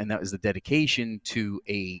deal, and that was the dedication to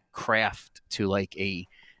a craft, to like a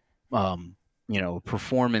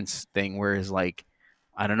performance thing. Whereas like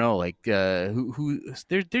I don't know, like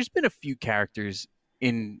there's been a few characters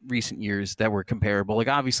in recent years that were comparable. Like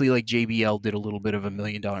obviously, like JBL did a little bit of a $1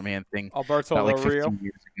 Million Man thing Alberto about like Del Rio. 15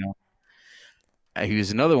 years ago. He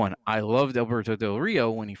was another one. I loved Alberto Del Rio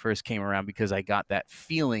when he first came around because I got that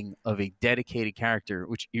feeling of a dedicated character,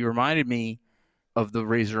 which he reminded me of the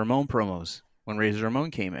Razor Ramon promos when Razor Ramon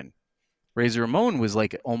came in. Razor Ramon was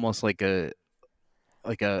like almost like a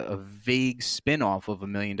vague spin-off of a $1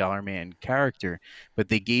 Million Man character, but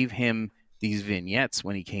they gave him these vignettes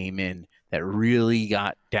when he came in that really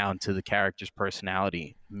got down to the character's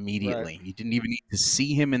personality immediately. Right. You didn't even need to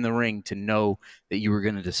see him in the ring to know that you were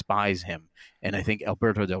going to despise him. And I think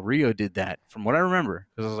Alberto Del Rio did that from what I remember,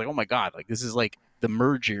 because I was like, oh my God, like this is like the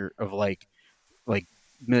merger of like $1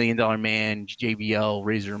 Million Man, JBL,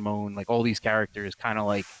 Razor Ramon, like all these characters kind of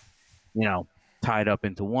like, tied up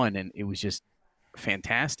into one. And it was just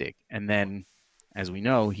fantastic. And then, as we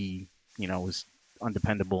know, he, was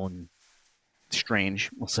undependable and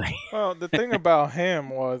strange, we'll say. Well, the thing about him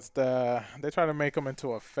was that they try to make him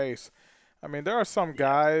into a face. I mean, there are some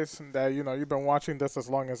guys that, you know, you've been watching this as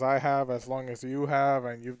long as I have, as long as you have,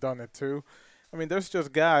 and you've done it too. I mean, there's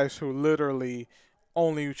just guys who literally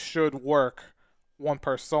only should work one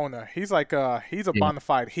persona. He's a Yeah. bona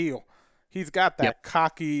fide heel. He's got that Yep.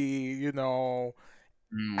 cocky, you know,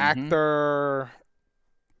 Mhm. actor,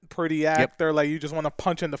 pretty actor, like you just want to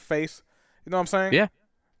punch in the face. You know what I'm saying? Yeah.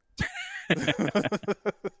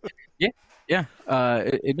 Yeah.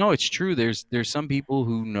 No, it's true. There's some people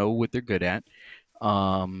who know what they're good at.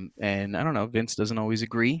 And I don't know, Vince doesn't always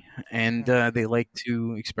agree, and they like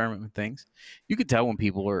to experiment with things. You could tell when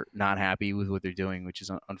people are not happy with what they're doing, which is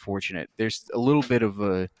unfortunate. There's a little bit of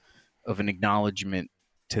an acknowledgement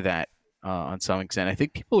to that on some extent. I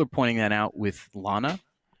think people are pointing that out with Lana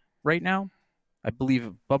right now. I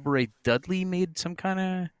believe Bubba Ray Dudley made some kind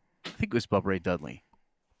of. I think it was Bubba Ray Dudley.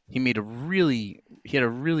 He had a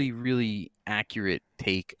really accurate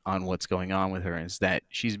take on what's going on with her, is that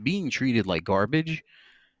she's being treated like garbage,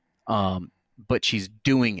 but she's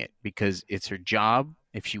doing it because it's her job.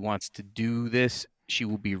 If she wants to do this, she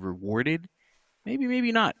will be rewarded.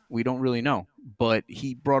 Maybe not. We don't really know. But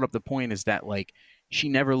he brought up the point is that like she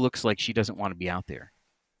never looks like she doesn't want to be out there,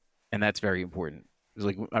 and that's very important. It's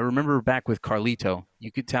like I remember back with Carlito,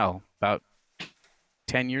 you could tell about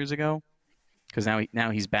 10 years ago, because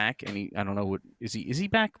now he's back, and I don't know what is he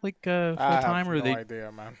back like full I time, have or no they idea,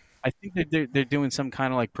 man. I think that they're doing some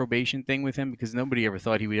kind of like probation thing with him, because nobody ever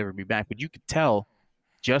thought he would ever be back, but you could tell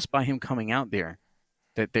just by him coming out there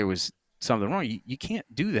that there was something wrong. You can't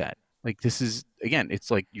do that. Like this is, again, it's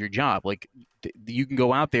like your job. Like you can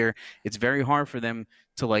go out there. It's very hard for them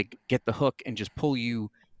to like get the hook and just pull you,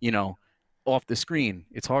 off the screen.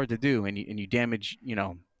 It's hard to do, and you damage,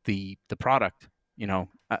 the product.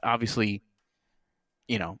 Obviously,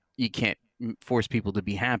 you can't force people to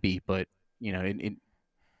be happy, but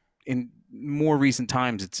in more recent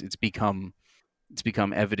times, it's become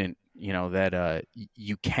evident, that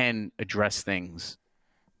you can address things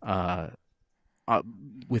uh,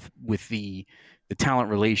 with the talent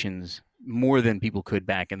relations more than people could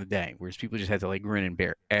back in the day, whereas people just had to like grin and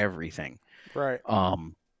bear everything. Right.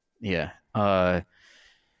 Yeah.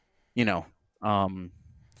 You know, um,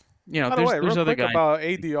 By the way, there's real other quick guys. about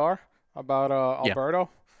ADR, about Yeah. Alberto.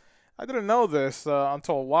 I didn't know this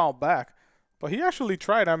until a while back, but he actually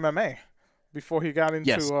tried MMA before he got into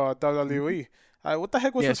Yes. WWE. What the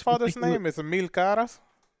heck was his Yes. father's name? Is it Mil Caras?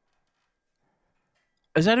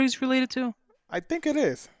 Is that who he's related to? I think it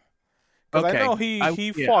is. Because I Okay. know he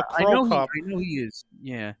Yeah, fought Crow Cup. I know he is.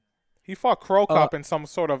 Yeah. He fought Crow Uh, Cup in some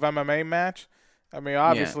sort of MMA match. I mean, yeah.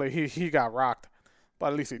 obviously he got rocked, but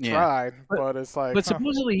at least he Yeah. tried. But But it's like, but huh.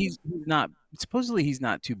 supposedly he's not. Supposedly he's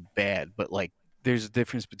not too bad. But like, there's a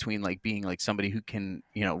difference between like being like somebody who can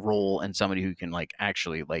roll and somebody who can like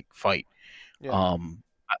actually like fight. Yeah.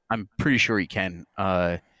 I'm pretty sure he can.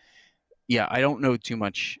 Yeah, I don't know too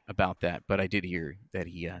much about that, but I did hear that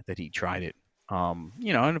he tried it.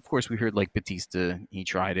 And of course we heard like Batista, he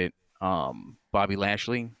tried it. Bobby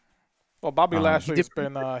Lashley, Well, Bobby he did Lashley's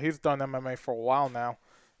pretty been good. he's done MMA for a while now.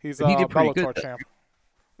 He's But he did pretty good Bellator though. champ.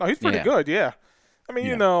 No, he's pretty Yeah, good. Yeah. I mean,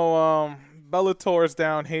 yeah, Bellator's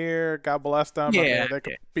down here. God bless them. I yeah, mean, they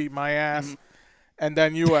could yeah. beat my ass. Mhm. And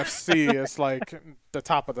then UFC is like the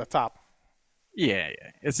top of the top. Yeah,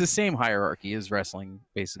 yeah. It's the same hierarchy as wrestling,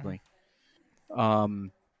 basically.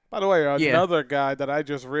 Um, By the way, yeah, another guy that I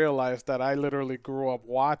just realized that I literally grew up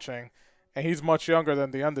watching, and he's much younger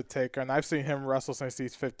than The Undertaker, and I've seen him wrestle since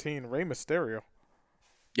he's 15, Rey Mysterio.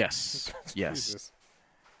 yes, yes. Jesus.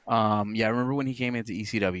 Yeah, I remember when he came into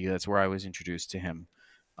ECW. That's where I was introduced to him.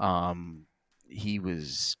 He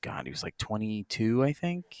was like 22, I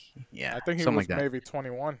think. Yeah, I think he something was like that. maybe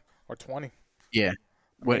 21 or 20. Yeah,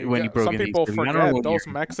 I mean, when he broke some into people ECW. I don't know forget what those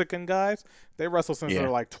year. Mexican guys, they wrestle since Yeah, they're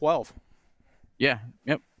like 12. yeah,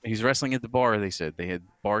 yep. He's wrestling at the bar. They said they had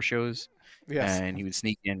bar shows, Yes. and he would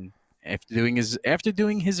sneak in after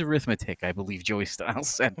doing his arithmetic. I believe Joey Styles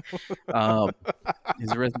said um,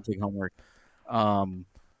 his arithmetic homework. Um,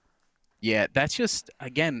 yeah, that's just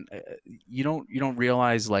again, you don't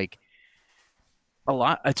realize like a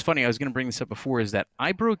lot. It's funny. I was going to bring this up before. Is that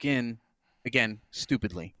I broke in again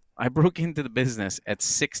stupidly. I broke into the business at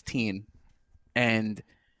 16, and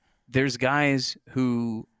there's guys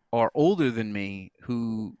who are older than me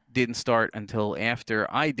who didn't start until after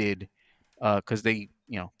I did, because they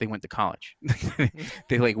went to college.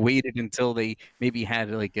 They like waited until they maybe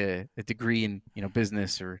had like a degree in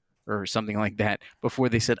business or something like that before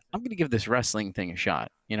they said I'm going to give this wrestling thing a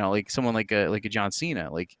shot. Like someone like a John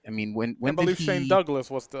Cena. Like I mean, when I did believe Shane he? Douglas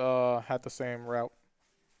had the same route.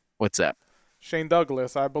 What's that? Shane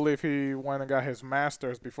Douglas, I believe he went and got his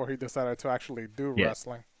master's before he decided to actually do Yeah,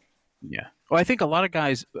 wrestling. yeah. Well, I think a lot of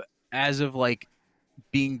guys, as of like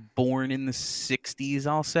being born in the 60s,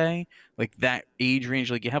 I'll say, like that age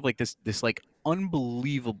range, like you have like this like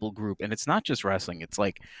unbelievable group, and it's not just wrestling, it's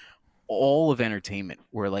like all of entertainment,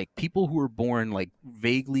 where like people who were born like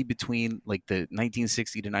vaguely between like the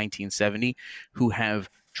 1960 to 1970 who have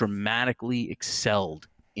dramatically excelled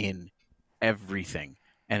in everything.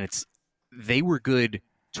 And they were good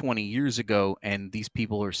 20 years ago, and these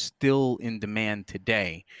people are still in demand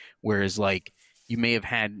today, whereas like you may have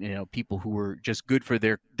had people who were just good for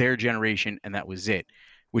their generation, and that was it,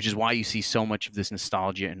 which is why you see so much of this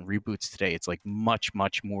nostalgia and reboots today. It's like much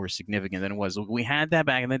more significant than it was. Like, we had that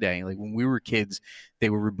back in the day, like when we were kids, they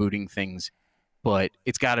were rebooting things, but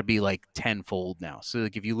it's got to be like tenfold now. So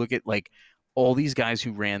like if you look at like all these guys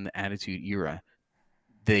who ran the Attitude Era,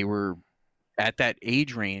 they were at that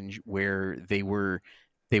age range where they were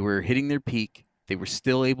hitting their peak. They were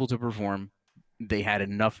still able to perform. They had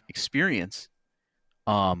enough experience.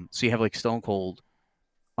 So you have like Stone Cold,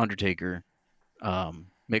 Undertaker,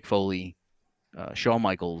 Mick Foley, Shawn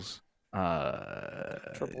Michaels,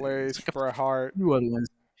 Triple it's H, like Bret Hart. few other ones.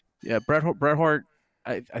 Yeah, Bret Hart.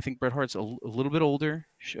 I think Bret Hart's a little bit older,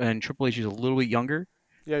 and Triple H is a little bit younger,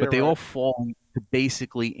 Yeah, but you're they all right. fall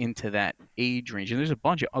basically into that age range. And there's a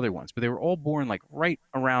bunch of other ones, but they were all born like right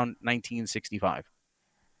around 1965.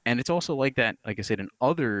 And it's also like that, like I said, in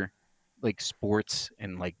other like sports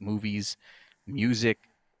and like movies, music.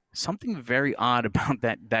 Something very odd about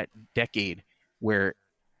that decade where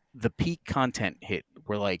the peak content hit,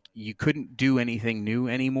 where like you couldn't do anything new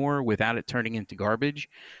anymore without it turning into garbage.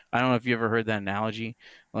 I don't know if you ever heard that analogy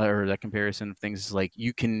or that comparison of things. It's like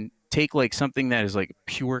you can take like something that is like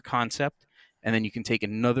pure concept, and then you can take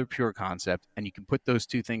another pure concept and you can put those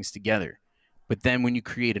two things together. But then when you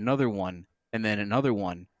create another one and then another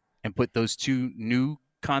one and put those two new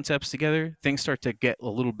concepts together, things start to get a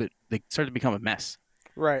little bit, they start to become a mess.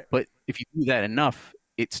 Right. But if you do that enough,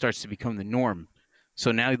 it starts to become the norm.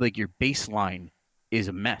 So now like your baseline is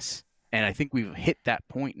a mess. And I think we've hit that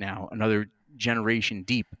point now, another generation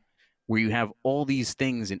deep, where you have all these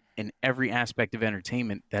things in every aspect of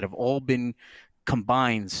entertainment that have all been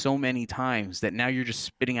combined so many times that now you're just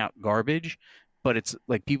spitting out garbage. But it's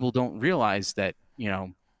like people don't realize that, you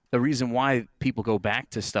know, the reason why people go back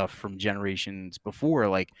to stuff from generations before,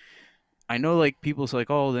 like I know like people say like,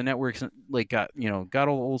 oh, the network's like got, you know, got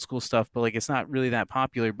all old school stuff, but like it's not really that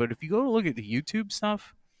popular. But if you go to look at the YouTube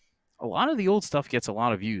stuff, a lot of the old stuff gets a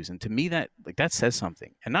lot of views. And to me that like that says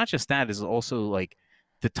something. And not just that, is also like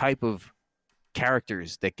the type of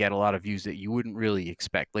characters that get a lot of views that you wouldn't really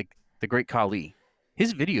expect. Like the Great Khali.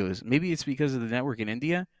 His videos, maybe it's because of the network in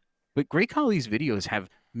India, but Great Khali's videos have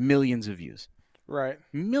millions of views. Right.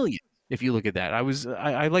 Millions. If you look at that. I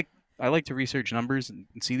like to research numbers and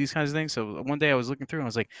see these kinds of things. So one day I was looking through and I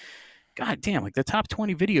was like, God damn, like the top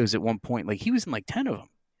 20 videos at one point, like he was in like 10 of them.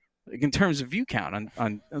 Like in terms of view count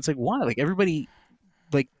on it's like why? Like everybody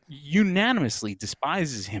like unanimously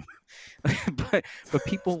despises him. but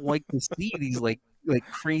people like to see these like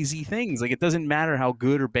crazy things. Like it doesn't matter how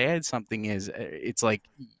good or bad something is. It's like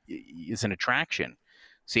it's an attraction.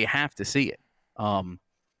 So you have to see it.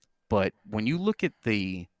 But when you look at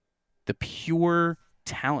the pure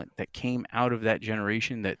talent that came out of that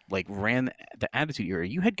generation that like ran the Attitude Era,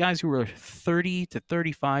 you had guys who were 30 to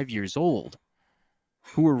 35 years old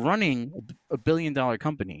who were running a $1 billion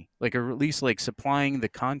company, like or at least like supplying the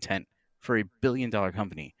content for a $1 billion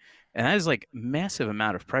company. And that is like massive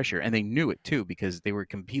amount of pressure. And they knew it too, because they were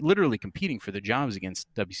literally competing for the jobs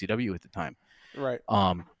against WCW at the time. Right.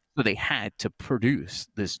 So they had to produce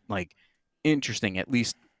this like interesting, at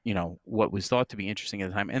least, you know, what was thought to be interesting at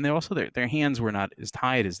the time. And they also, their hands were not as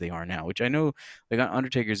tied as they are now, which I know like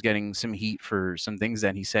Undertaker's getting some heat for some things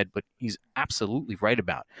that he said, but he's absolutely right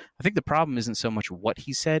about. I think the problem isn't so much what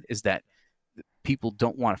he said, is that people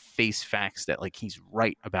don't want to face facts that like he's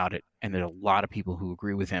right about it. And there are a lot of people who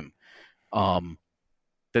agree with him.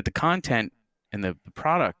 That the content and the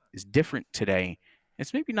product is different today.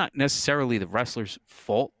 It's maybe not necessarily the wrestler's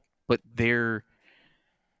fault, but they're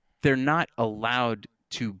not allowed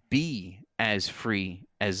to be as free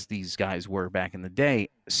as these guys were back in the day,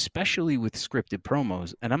 especially with scripted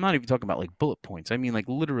promos. And I'm not even talking about like bullet points. I mean like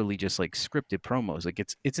literally just like scripted promos. Like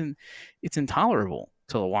it's intolerable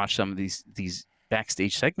to watch some of these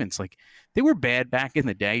backstage segments. Like they were bad back in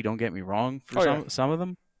the day, don't get me wrong, for some of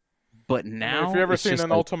them. But now, if you ever seen an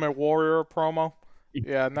like, Ultimate Warrior promo,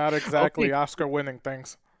 yeah, not exactly okay. Oscar-winning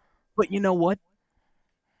things. But you know what?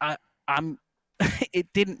 I'm.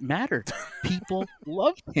 It didn't matter. People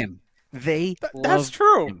loved him. That's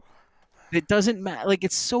true. Him. It doesn't matter. Like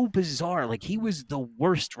it's so bizarre. Like he was the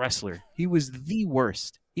worst wrestler. He was the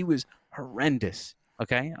worst. He was horrendous.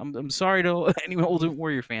 Okay, I'm sorry to any Ultimate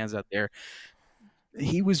Warrior fans out there.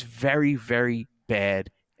 He was very, very bad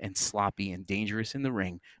and sloppy and dangerous in the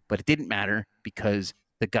ring, but it didn't matter because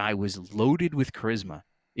the guy was loaded with charisma.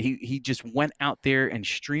 He just went out there and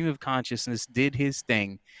stream of consciousness, did his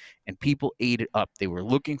thing, and people ate it up. They were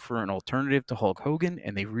looking for an alternative to Hulk Hogan,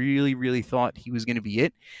 and they really, really thought he was going to be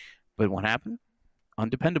it. But what happened?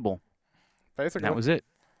 Undependable. Basically, And that was it.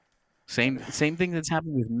 Same thing that's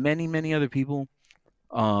happened with many, many other people.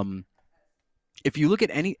 If you look at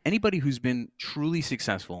anybody who's been truly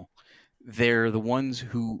successful, they're the ones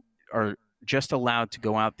who are just allowed to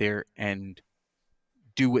go out there and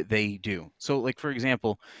do what they do. So, like, for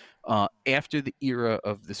example, after the era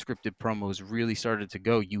of the scripted promos really started to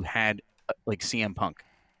go, you had like CM Punk.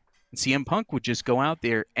 And CM Punk would just go out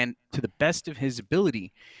there and, to the best of his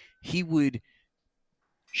ability, he would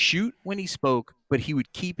shoot when he spoke, but he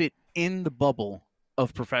would keep it in the bubble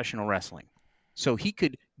of professional wrestling. So he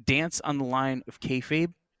could dance on the line of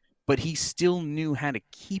kayfabe, but he still knew how to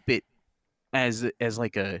keep it as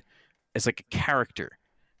like a character.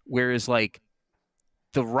 Whereas like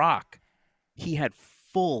The Rock, he had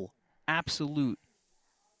full, absolute,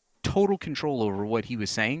 total control over what he was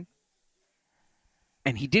saying,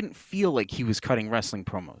 and he didn't feel like he was cutting wrestling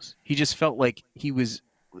promos. He just felt like he was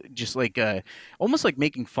just like almost like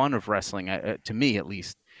making fun of wrestling, to me at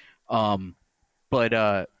least. But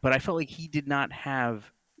I felt like he did not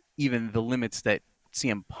have even the limits that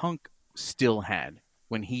CM Punk still had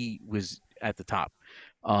when he was at the top.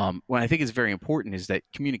 What I think is very important is that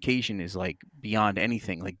communication is like beyond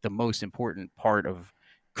anything, like the most important part of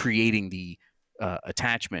creating the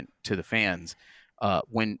attachment to the fans.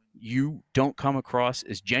 When you don't come across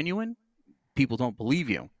as genuine, people don't believe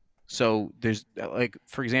you. So there's like,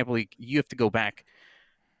 for example, you have to go back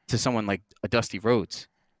to someone like a Dusty Rhodes.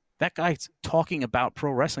 That guy's talking about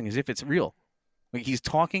pro wrestling as if it's real. Like he's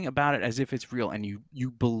talking about it as if it's real, and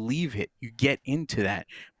you believe it. You get into that.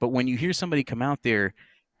 But when you hear somebody come out there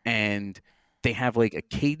and they have like a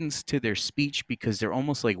cadence to their speech because they're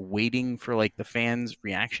almost like waiting for like the fans'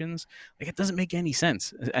 reactions, like it doesn't make any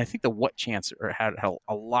sense. I think the What Chants had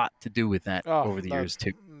a lot to do with that Oh, over the years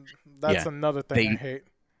too. that's Yeah, another thing I hate.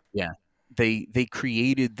 yeah, they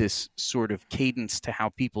created this sort of cadence to how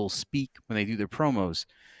people speak when they do their promos.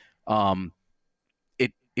 Um,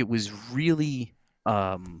 it was really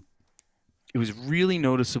um, it was really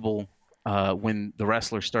noticeable when the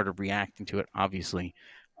wrestlers started reacting to it. Obviously,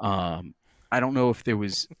 I don't know if that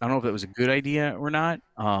was a good idea or not.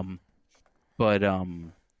 But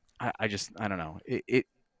I don't know.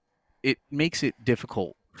 It makes it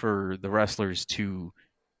difficult for the wrestlers to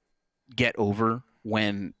get over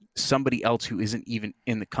when somebody else who isn't even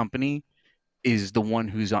in the company is the one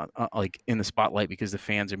who's on like in the spotlight because the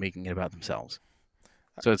fans are making it about themselves.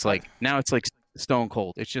 So it's like now it's like Stone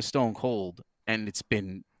Cold. It's just Stone Cold, and it's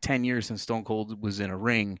been 10 years since Stone Cold was in a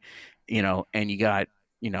ring, and you got,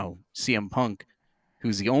 CM Punk,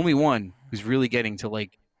 who's the only one who's really getting to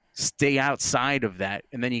like stay outside of that.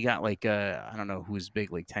 And then you got like I don't know who's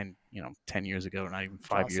big like 10 years ago, not even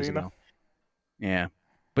 5 years ago. Yeah.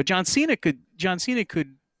 But John Cena could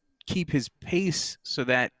keep his pace so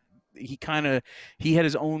that he had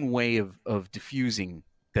his own way of diffusing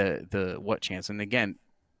the What Chants. And again,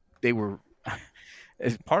 they were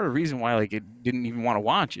as part of the reason why like it didn't even want to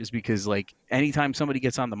watch is because like anytime somebody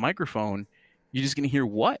gets on the microphone, you're just gonna hear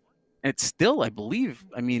what? And it's still, I believe,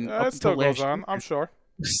 I mean, up It still until goes on, I'm sure.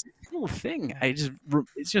 still a thing.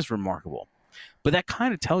 It's just remarkable. But that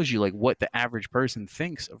kind of tells you like what the average person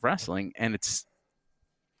thinks of wrestling, and it's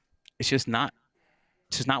just not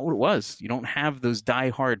what it was. You don't have those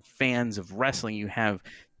diehard fans of wrestling. You have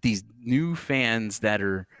these new fans that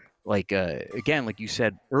are like, again, like you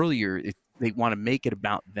said earlier, they want to make it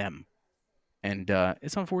about them, and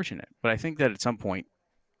it's unfortunate. But I think that at some point,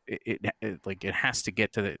 it has to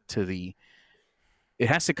get it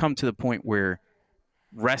has to come to the point where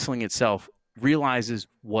wrestling itself realizes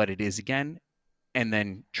what it is again, and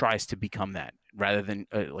then tries to become that rather than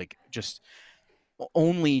like just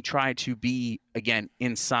only try to be again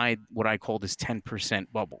inside what I call this 10%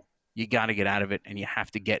 bubble. You got to get out of it, and you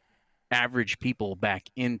have to get average people back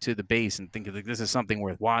into the base and think of like, this is something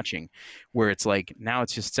worth watching, where it's like now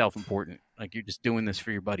it's just self-important, like you're just doing this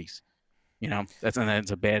for your buddies. That's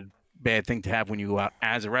a bad thing to have when you go out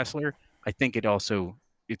as a wrestler. I think it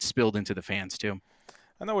spilled into the fans too.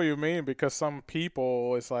 I know what you mean, because some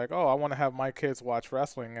people, it's like, oh, I want to have my kids watch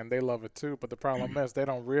wrestling, and they love it too. But the problem is they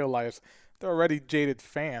don't realize they're already jaded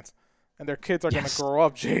fans, and their kids are going to grow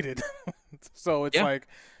up jaded. So it's like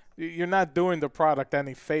you're not doing the product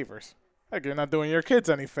any favors. Like you're not doing your kids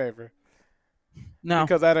any favor. No.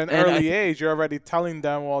 Because at an early age, you're already telling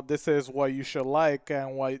them, well, this is what you should like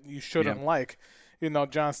and what you shouldn't like.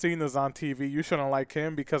 John Cena's on TV. You shouldn't like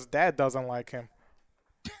him because Dad doesn't like him.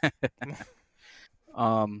 I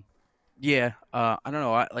don't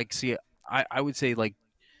know. I would say like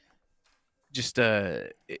just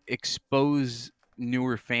expose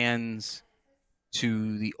newer fans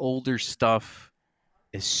to the older stuff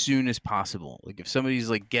as soon as possible. Like if somebody's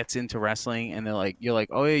like gets into wrestling and you're like,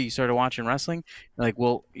 oh yeah, you started watching wrestling. They're like,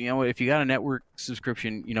 well, if you got a network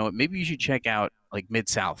subscription, maybe you should check out like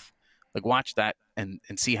Mid-South, like watch that and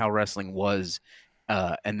see how wrestling was.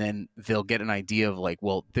 And then they'll get an idea of like,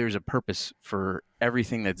 well, there's a purpose for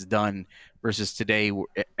everything that's done versus today where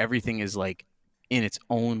everything is like in its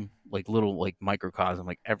own like little like microcosm,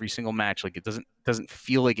 like every single match, like it doesn't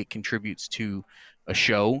feel like it contributes to a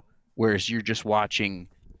show, whereas you're just watching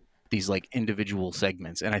these like individual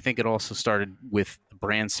segments. And I think it also started with the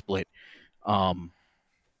brand split. I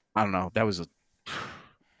don't know. That was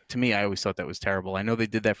to me, I always thought that was terrible. I know they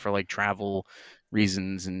did that for like travel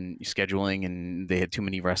reasons and scheduling, and they had too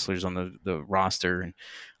many wrestlers on the roster.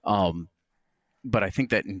 And but I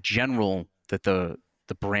think that in general, that the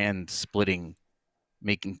brand splitting,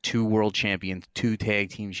 making 2 world champions, 2 tag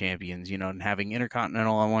team champions, and having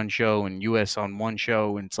Intercontinental on one show and US on one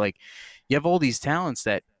show, and it's like you have all these talents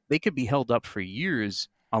that they could be held up for years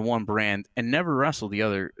on one brand and never wrestle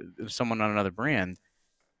someone on another brand,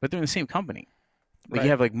 but they're in the same company. Like Right. you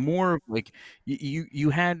have like more like you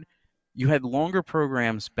had longer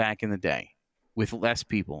programs back in the day with less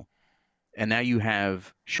people, and now you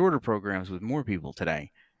have shorter programs with more people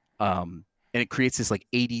today, and it creates this like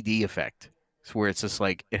ADD effect, where it's just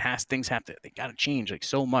like they got to change like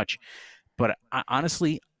so much. But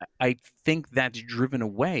honestly, I think that's driven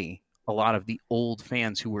away a lot of the old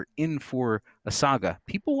fans who were in for a saga.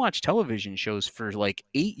 People watch television shows for like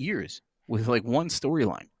 8 years with like one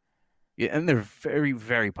storyline, yeah, and they're very,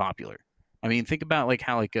 very popular. I mean, think about like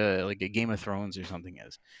how like a Game of Thrones or something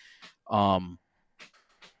is. Um,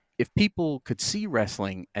 if people could see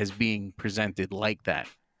wrestling as being presented like that,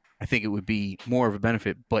 I think it would be more of a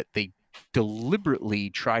benefit. But they deliberately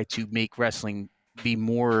try to make wrestling be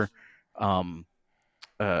more um,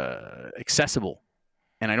 accessible,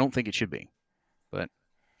 and I don't think it should be. But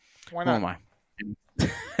Why who not? am I?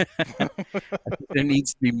 I think there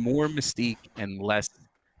needs to be more mystique and less,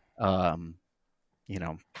 um, you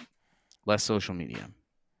know, less social media.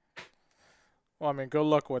 Well, I mean, good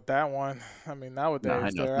luck with that one. I mean, No, I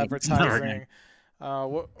nowadays know they're it's never gonna.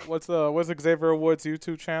 advertising. What's Xavier Woods'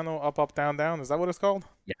 YouTube channel? Up, up, down, down. Is that what it's called?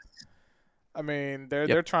 Yeah. I mean, Yep.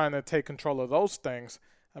 they're trying to take control of those things.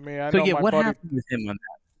 I mean, I So know yeah, my what buddy. happened with him on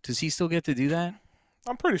that? Does he still get to do that?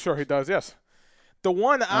 I'm pretty sure he does. Yes. The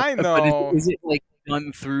one I But know. is it like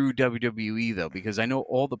done through WWE though? Because I know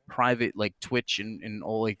all the private like Twitch and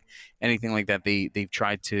all like anything like that they've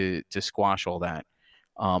tried to squash all that.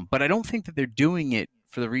 But I don't think that they're doing it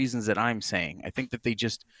for the reasons that I'm saying. I think that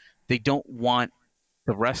they don't want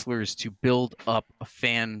the wrestlers to build up a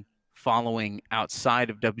fan following outside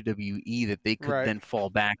of WWE that they could Right. then fall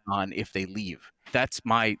back on if they leave. That's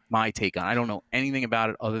my take on it. I don't know anything about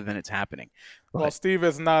it other than it's happening. Well, But Steve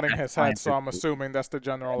is nodding that's his my head, so I'm interpretation. assuming that's the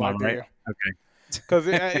general Am I right? idea. Okay.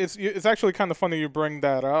 Because it's actually kind of funny you bring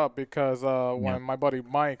that up because Yeah. when my buddy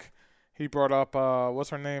Mike, he brought up what's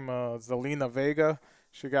her name, Zelina Vega,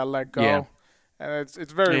 she got let go, Yeah. and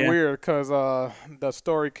it's very Yeah. weird because the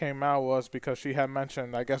story came out was because she had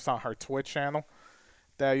mentioned, I guess, on her Twitch channel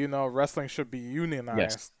that wrestling should be unionized.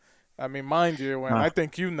 Yes. I mean, mind you, and Uh, I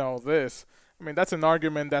think you know this. I mean, that's an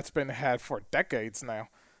argument that's been had for decades now.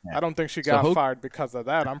 Yeah. I don't think she So got Hogan, fired because of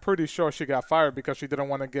that. I'm pretty sure she got fired because she didn't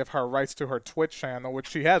want to give her rights to her Twitch channel, which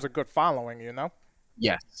she has a good following.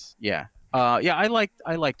 yes, yeah, yeah. I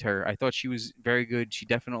liked her. I thought she was very good. She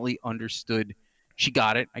definitely understood. She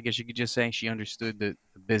got it. I guess you could just say she understood the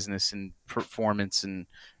business and performance and,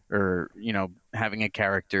 or having a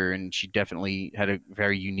character, and she definitely had a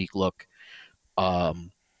very unique look.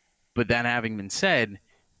 Um, but that having been said,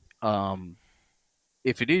 um,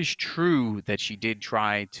 if it is true that she did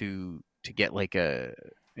try to get like a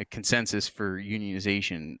consensus for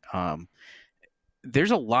unionization,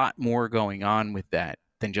 there's a lot more going on with that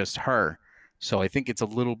than just her. So I think it's a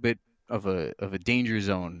little bit of a danger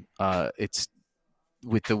zone. It's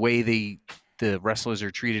with the way the wrestlers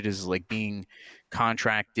are treated as like being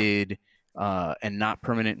contracted and not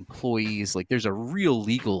permanent employees. Like there's a real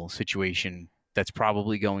legal situation that's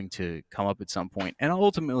probably going to come up at some point, and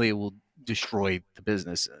ultimately it will destroy the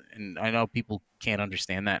business. And I know people can't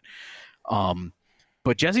understand that. Um,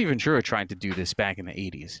 but Jesse Ventura tried to do this back in the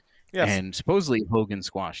 80s, Yes. and supposedly Hogan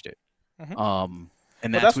squashed it. Mhm.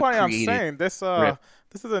 And Well, that's that's what why I'm created saying this. Rip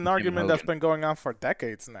This is an with him and argument that's Hogan. been going on for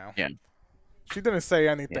decades now. Yeah. She didn't say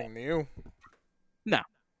Yeah. anything new.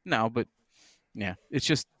 No, but yeah, it's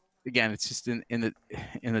just again, it's just in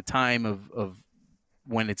the time of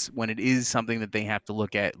when it is something that they have to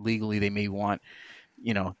look at legally, they may want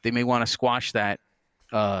to squash that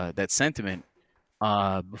that sentiment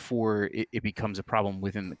before it becomes a problem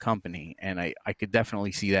within the company, and I could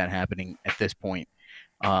definitely see that happening at this point.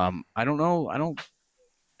 I don't know.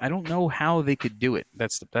 I don't know how they could do it.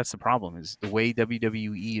 That's the problem. Is the way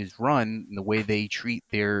WWE is run and the way they treat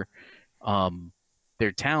um,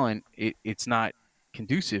 their talent. It's not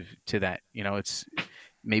conducive to that. It's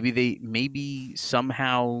maybe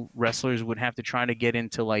somehow wrestlers would have to try to get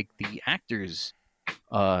into like the actors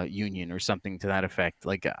union or something to that effect.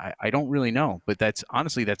 Like I don't really know, but that's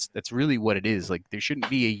honestly that's really what it is. Like there shouldn't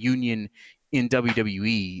be a union in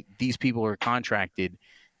WWE. These people are contracted.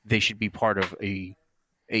 They should be part of a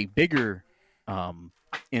bigger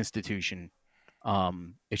institution.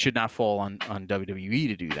 It should not fall on WWE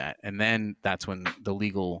to do that, and then that's when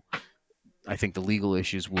I think the legal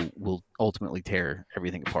issues will ultimately tear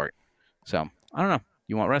everything apart. So I don't know.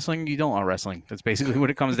 You want wrestling? You don't want wrestling. That's basically what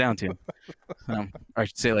it comes down to. Or I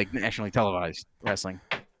should say, like nationally televised wrestling.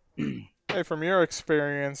 Hey, from your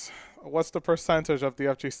experience, what's the percentage of the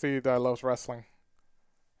FGC that loves wrestling?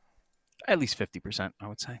 At least 50%, I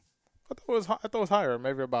would say. I thought it was higher,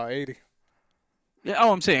 maybe about 80. Yeah.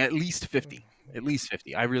 Oh, I'm saying at least 50. At least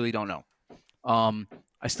 50. I really don't know.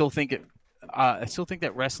 I still think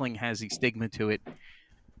that wrestling has a stigma to it.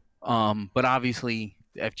 But obviously,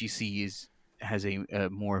 the FGC has a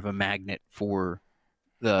more of a magnet for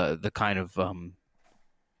the kind of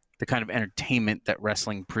the kind of entertainment that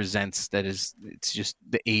wrestling presents. That is, it's just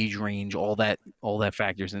the age range, all that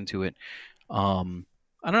factors into it. I don't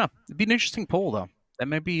know. It'd be an interesting poll though. That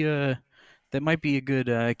might be a good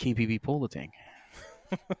KPV poll to take.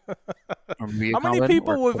 Or maybe a How many comment,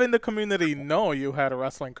 people or- within the community know you had a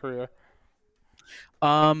wrestling career?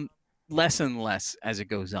 Less and less as it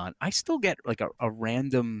goes on. I still get like a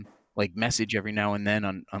random like message every now and then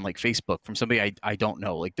on like Facebook from somebody I don't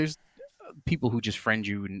know. Like there's people who just friend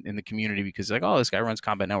you in the community because like, oh, this guy runs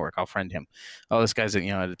Combat Network, I'll friend him. Oh, this guy's at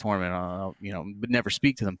a tournament, I'll but never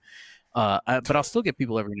speak to them. But I'll still get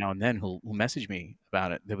people every now and then who'll message me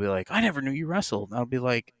about it. They'll be like, I never knew you wrestled. And I'll be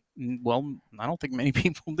like, well, I don't think many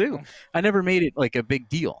people do. I never made it like a big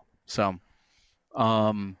deal. So,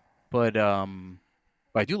 but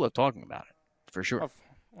I do love talking about it for sure.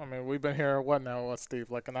 I mean, we've been here, what now, Steve?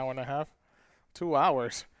 Like an hour and a half? 2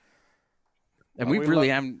 hours. And we we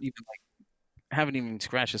haven't even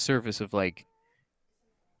scratched the surface of like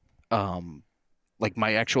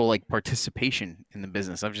my actual like participation in the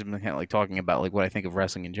business. I've just been kind of like talking about like what I think of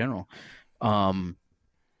wrestling in general.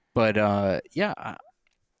 But yeah,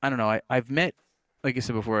 I don't know. I've met, like I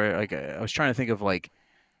said before, like I was trying to think of like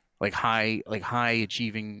high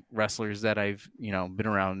achieving wrestlers that I've been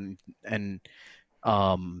around, and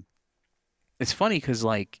it's funny because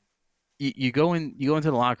like you go into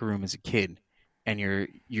the locker room as a kid, and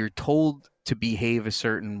you're told to behave a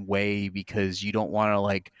certain way because you don't want to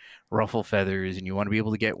like ruffle feathers, and you want to be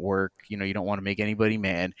able to get work. You don't want to make anybody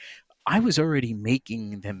mad. I was already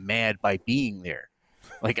making them mad by being there.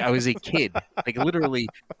 Like I was a kid, like literally,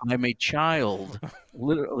 I'm a child,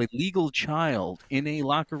 literally legal child in a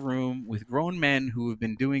locker room with grown men who have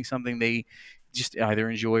been doing something they just either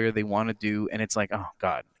enjoy or they want to do, and it's like, oh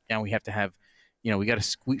God, now we have to have, we got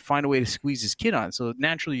to find a way to squeeze this kid on. So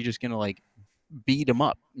naturally, you're just gonna like beat him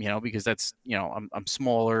up, because that's, I'm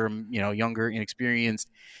smaller, I'm, younger, inexperienced.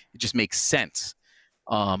 It just makes sense.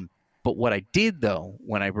 But what I did, though,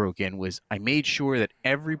 when I broke in was I made sure that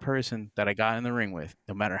every person that I got in the ring with,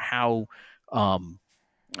 no matter how, I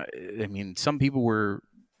mean, some people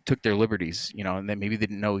took their liberties, and then maybe they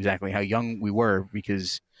didn't know exactly how young we were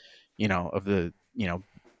because, of the,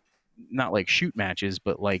 not like shoot matches,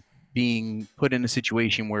 but like being put in a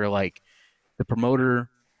situation where like the promoter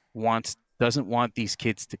doesn't want these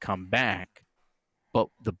kids to come back, but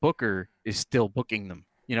the booker is still booking them.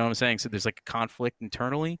 You know what I'm saying? So there's like a conflict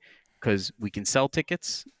internally, because we can sell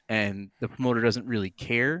tickets and the promoter doesn't really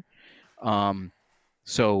care.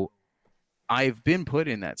 So I've been put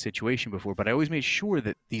in that situation before, but I always made sure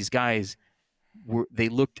that these guys they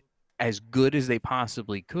looked as good as they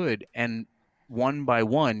possibly could. And one by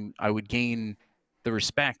one, I would gain the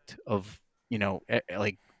respect of,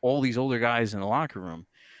 like all these older guys in the locker room.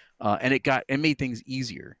 And it made things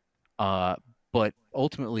easier. But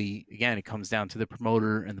ultimately, again, it comes down to the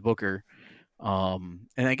promoter and the booker. And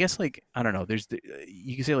I guess like, I don't know,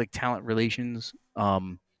 you can say like talent relations,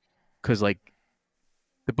 because like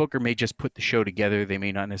the booker may just put the show together. They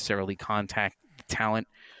may not necessarily contact the talent.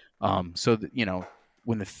 So that,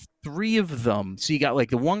 when the three of them, so you got like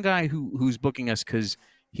the one guy who's booking us because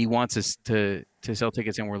he wants us to sell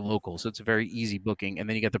tickets and we're local. So it's a very easy booking. And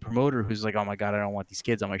then you got the promoter who's like, oh my God, I don't want these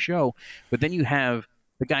kids on my show. But then you have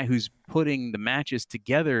the guy who's putting the matches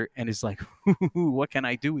together and is like, what can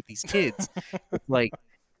I do with these kids? Like,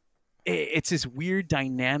 it's this weird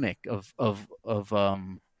dynamic of but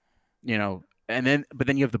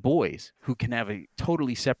then you have the boys who can have a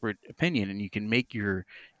totally separate opinion, and you can make your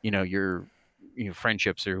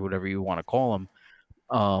friendships or whatever you want to call them.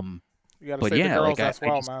 You gotta say the girls as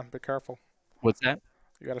well, man. Be careful. What's that?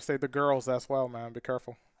 You gotta say the girls as well, man. Be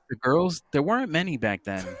careful. The girls, there weren't many back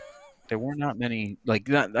then. There were not many like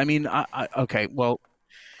that. I mean, okay, well,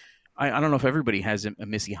 I don't know if everybody has a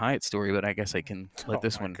Missy Hyatt story, but I guess I can let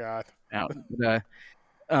this one God. out.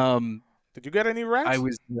 Did you get any rats?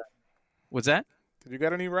 What's that? Did you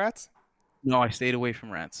get any rats? No, I stayed away from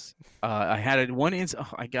rats. I had one incident.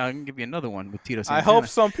 I can give you another one with Tito Santana. I hope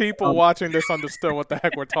some people watching this understood what the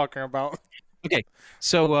heck we're talking about. Okay,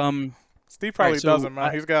 so Steve probably doesn't,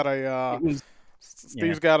 man. He's got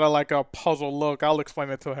Steve's got a puzzled look. I'll explain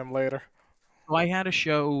it to him later. So I had a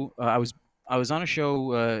show. I was on a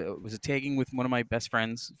show. It was a tagging with one of my best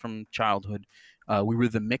friends from childhood. We were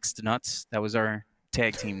the Mixed Nuts. That was our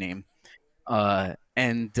tag team name.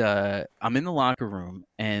 And I'm in the locker room,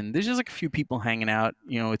 and there's just like a few people hanging out.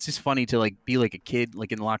 It's just funny to like be like a kid,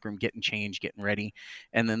 like in the locker room, getting changed, getting ready,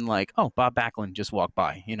 and then like, oh, Bob Backlund just walked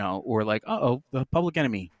by, or like, oh, the Public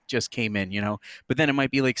Enemy just came in, But then it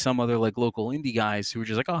might be like some other like local indie guys who are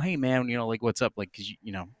just like, oh, hey man, like what's up, like, 'cause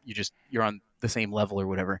you're on the same level or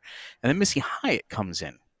whatever. And then Missy Hyatt comes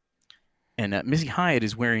in, and Missy Hyatt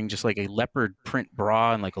is wearing just like a leopard print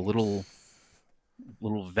bra and like a little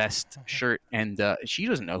vest shirt, and she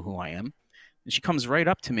doesn't know who I am. And she comes right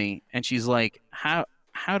up to me and she's like, how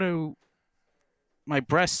do my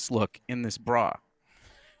breasts look in this bra?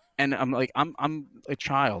 And I'm like, I'm a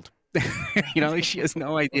child. Like she has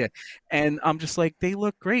no idea. And I'm just like, they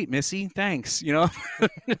look great, Missy. Thanks. Like,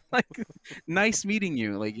 nice meeting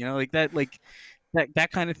you. Like, like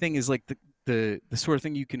that kind of thing is like the sort of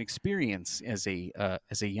thing you can experience as a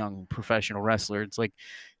young professional wrestler. It's like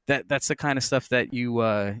that's the kind of stuff that you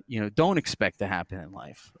don't expect to happen in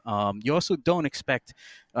life. You also don't expect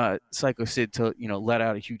Psycho Sid to let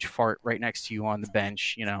out a huge fart right next to you on the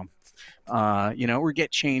bench, or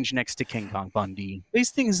get changed next to King Kong Bundy. These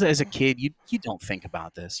things, as a kid, you don't think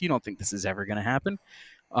about this. You don't think this is ever going to happen.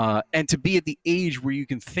 And to be at the age where you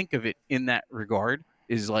can think of it in that regard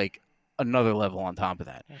is like another level on top of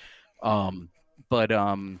that. And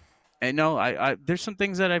no, I there's some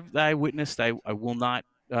things that I witnessed. I will not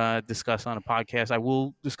discuss on a podcast. I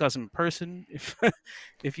will discuss in person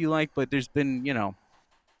if you like, but there's been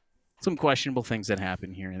some questionable things that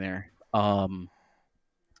happen here and there. I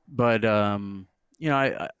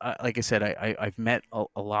like I said, I've met a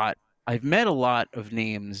lot. I've met a lot of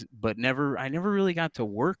names, but I never really got to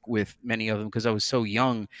work with many of them because I was so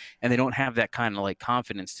young, and they don't have that kind of like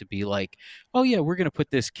confidence to be like, oh yeah, we're gonna put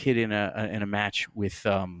this kid in a match with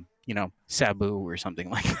Sabu or something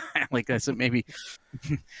like that. Like that's maybe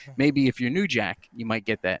if you're New Jack, you might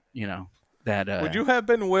get that. That. Would you have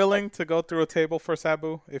been willing to go through a table for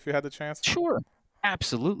Sabu if you had the chance? Sure,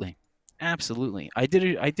 absolutely. I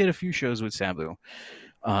did a few shows with Sabu,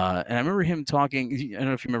 and I remember him talking. I don't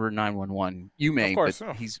know if you remember 911. You may, of course,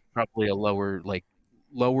 but he's probably a lower,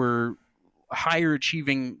 higher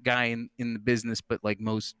achieving guy in the business. But like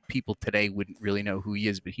most people today wouldn't really know who he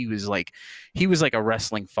is. But he was like a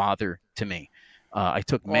wrestling father to me. I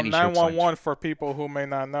took many. 911 for people who may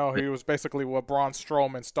not know, he was basically what Braun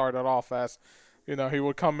Strowman started off as. He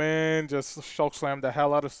would come in, just choke slam the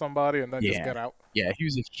hell out of somebody, and then just get out. Yeah, he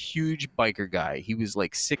was a huge biker guy. He was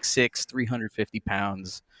like 6'6", 350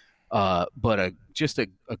 pounds, but just a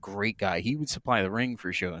great guy. He would supply the ring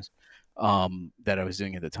for shows that I was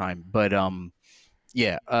doing at the time. But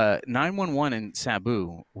 911 and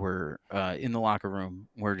Sabu were in the locker room.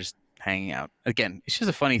 We're just hanging out. Again, it's just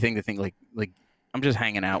a funny thing to think like I'm just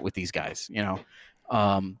hanging out with these guys,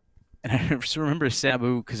 And I just remember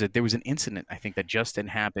Sabu because there was an incident I think that just didn't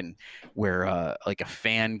happen where like a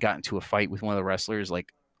fan got into a fight with one of the wrestlers,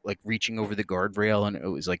 like reaching over the guardrail, and it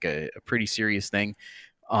was like a pretty serious thing.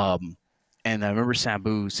 And I remember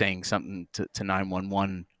Sabu saying something to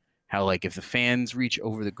 911, how like if the fans reach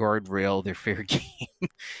over the guardrail, they're fair game.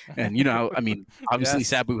 And obviously yes.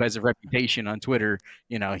 Sabu has a reputation on Twitter.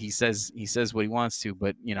 He says what he wants to,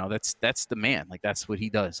 but that's the man. Like that's what he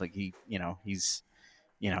does. Like he's.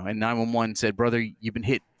 And 911 said, "Brother, you've been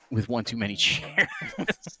hit with one too many chairs.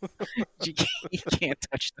 you can't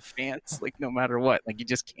touch the fans, like no matter what. Like you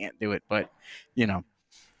just can't do it." But,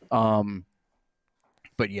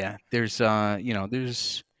 but yeah, there's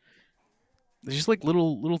just like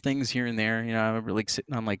little things here and there. I remember like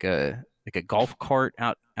sitting on like a golf cart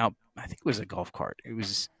out. I think it was a golf cart. It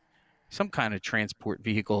was some kind of transport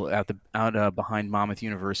vehicle out behind Monmouth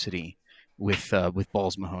University. With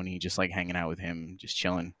Balls Mahoney, just like hanging out with him, just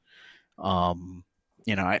chilling.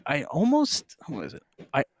 I almost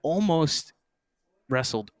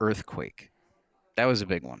wrestled Earthquake. That was a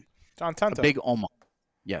big one. John Tenta. A big almost.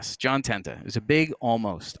 Yes, John Tenta. It was a big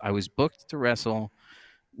almost. I was booked to wrestle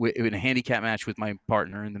in a handicap match with my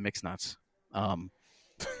partner in the Mixed Nuts.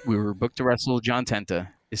 We were booked to wrestle John Tenta.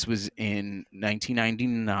 This was in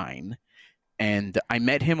 1999, and I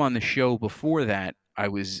met him on the show before that. I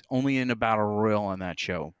was only in a battle royal on that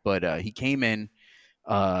show, but he came in,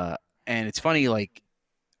 and it's funny, like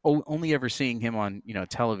only ever seeing him on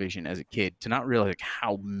television as a kid to not realize like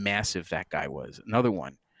how massive that guy was. Another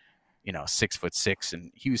one, 6'6",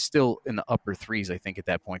 and he was still in the upper threes, I think, at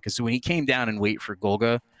that point. Because when he came down and weight for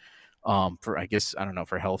Golga, for I guess I don't know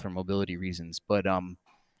for health or mobility reasons, but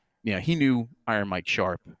he knew Iron Mike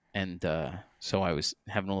Sharp, and so I was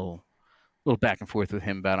having a little back and forth with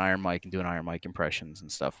him about Iron Mike and doing Iron Mike impressions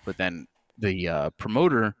and stuff. But then the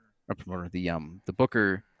the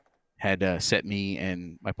booker had set me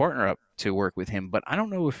and my partner up to work with him. But I don't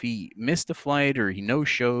know if he missed a flight or he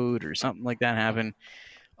no-showed or something like that happened.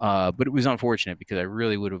 But it was unfortunate because I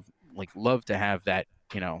really would have loved to have that,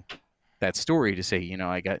 that story to say,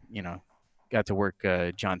 I got to work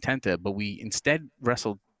John Tenta, but we instead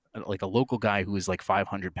wrestled like a local guy who was like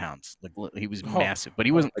 500 pounds. Like he was massive, but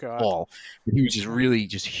he wasn't tall. But he was just really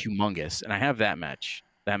just humongous. And I have that match.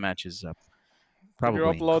 That match is up. Could you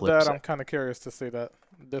probably in upload that? clips. I'm kind of curious to see that.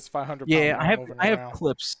 This 500 pound Yeah, man moving I have around.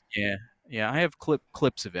 clips. Yeah, yeah, I have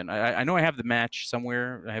clips of it. I know I have the match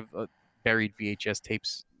somewhere. I have buried VHS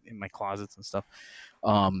tapes in my closets and stuff.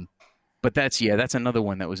 But that's another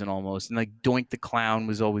one that was an almost. And like Doink the Clown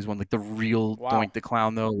was always one, like the real Wow. Doink the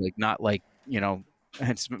Clown though, like not like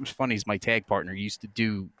It's funny is my tag partner used to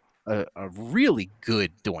do a really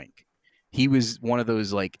good Doink. He was one of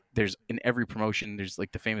those, like, there's in every promotion, there's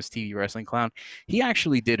like the famous TV wrestling clown. He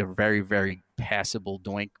actually did a very, very passable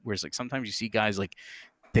Doink, whereas like sometimes you see guys like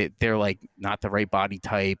they're like not the right body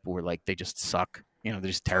type, or like they just suck. They're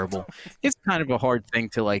just terrible. It's kind of a hard thing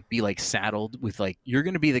to like be like saddled with, like, you're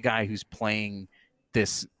going to be the guy who's playing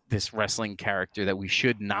this wrestling character that we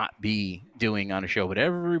should not be doing on a show, but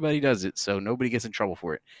everybody does it, so nobody gets in trouble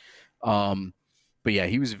for it. But yeah,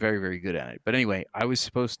 he was very, very good at it. But anyway, I was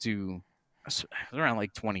supposed to, it was around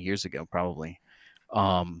like 20 years ago, probably.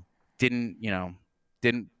 Didn't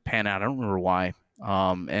pan out. I don't remember why.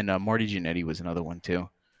 And Marty Jannetty was another one too.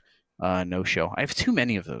 No show. I have too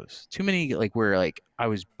many of those. Too many, like, where like I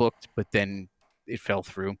was booked, but then it fell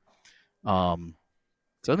through.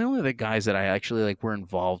 So the only other guys that I actually like were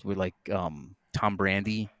involved with, like Tom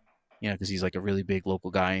Brandy, because he's like a really big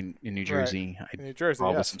local guy in New Jersey. Right. In New Jersey,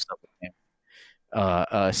 with yes. some stuff with him.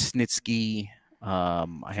 Snitsky.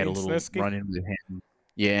 I had a little run-in with him.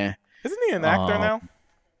 Yeah. Isn't he an actor now?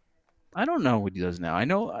 I don't know what he does now. I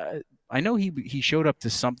know he showed up to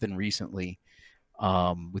something recently,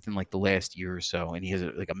 within like the last year or so, and he has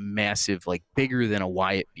like a massive, like bigger than a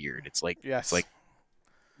Wyatt beard. It's like, yes, it's like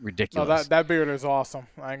ridiculous. No, that beard is awesome.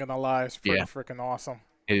 I ain't gonna lie, it's pretty freaking awesome.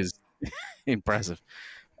 It is impressive.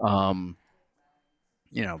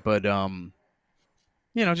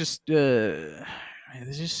 Just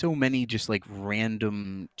there's just so many just like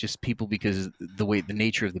random just people, because the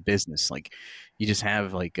nature of the business, like you just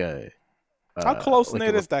have like how close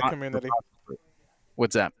knit is that community?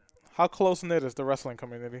 What's that? How close knit is the wrestling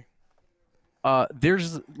community?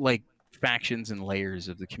 There's like factions and layers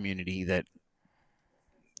of the community that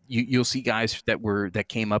you'll see guys that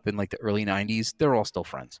came up in like the early 90s. They're all still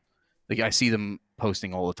friends. Like I see them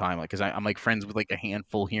posting all the time, like, because I'm like friends with like a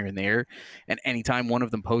handful here and there, and anytime one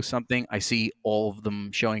of them posts something, I see all of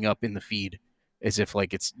them showing up in the feed as if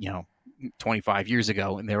like it's 25 years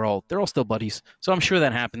ago, and they're all still buddies. So I'm sure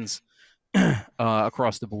that happens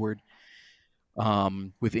across the board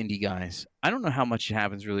with indie guys. I don't know how much it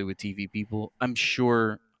happens really with TV people. I'm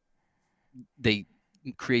sure they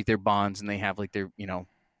create their bonds and they have like their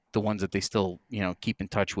the ones that they still keep in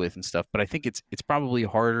touch with and stuff, but I think it's probably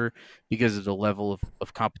harder because of the level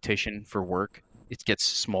of competition for work. It gets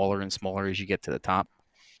smaller and smaller as you get to the top.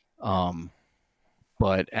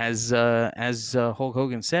 But as Hulk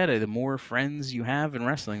Hogan said, the more friends you have in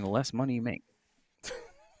wrestling, the less money you make.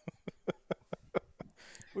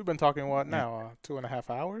 We've been talking what now? 2.5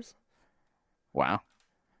 hours? Wow.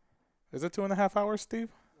 Is it 2.5 hours, Steve?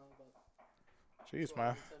 Jeez,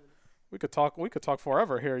 man. We could talk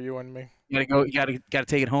forever here, you and me. You gotta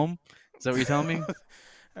take it home? Is that what you're telling me?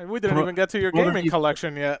 And we didn't even get to your gaming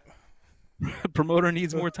collection yet. Promoter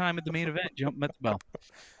needs more time at the main event. Jump at the bell.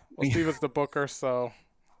 Well, Steve is the booker, so.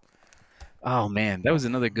 Oh man, that was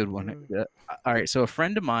another good one. All right, so a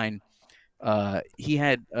friend of mine, he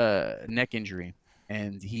had a neck injury,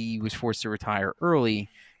 and he was forced to retire early,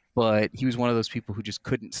 but he was one of those people who just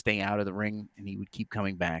couldn't stay out of the ring, and he would keep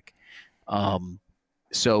coming back.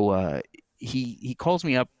 So he calls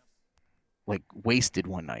me up like wasted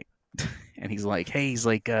one night, and he's like, "Hey," he's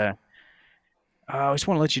like, "I just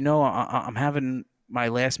want to let you know I'm having my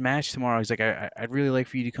last match tomorrow." He's like, "I'd really like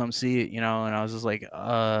for you to come see it, And I was just like,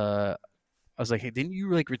 "Hey, didn't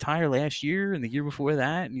you like retire last year and the year before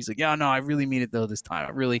that?" And he's like, "Yeah, no, I really mean it though this time.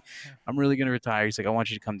 I'm really gonna retire." He's like, "I want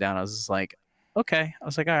you to come down." I was just like, "Okay." I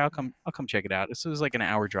was like, "All right, I'll come check it out." So it was like an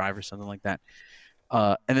hour drive or something like that.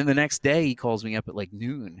 And then the next day he calls me up at like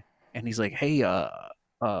noon, and he's like, "Hey,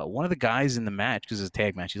 one of the guys in the match," because it's a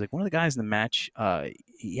tag match. He's like, "One of the guys in the match,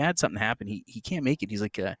 he had something happen. He can't make it." He's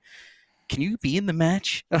like, "Can you be in the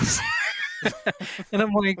match?" And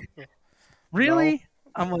I'm like, "Really?"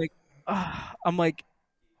 No. I'm like,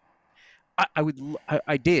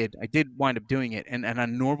 I did wind up doing it, and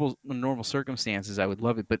on normal circumstances I would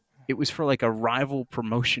love it, but it was for like a rival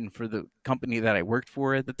promotion for the company that I worked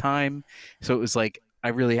for at the time. So it was like I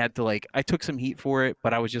really had to I took some heat for it,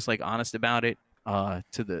 but I was just like honest about it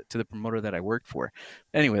to the promoter that I worked for.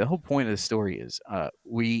 Anyway, the whole point of the story is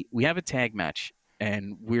we have a tag match,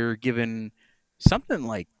 and we're given something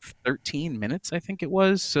like 13 minutes, I think it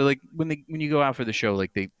was. So like when you go out for the show,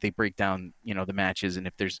 like they break down the matches, and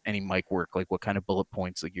if there's any mic work, like what kind of bullet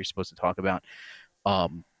points like you're supposed to talk about.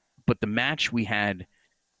 but the match we had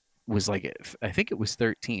was like, I think it was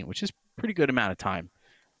 13, which is pretty good amount of time.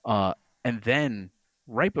 And then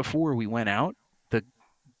right before we went out,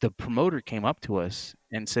 the promoter came up to us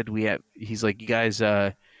and said he's like, you guys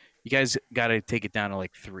got to take it down to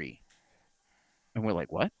like 3. And we're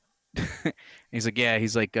like, what? He's like, yeah.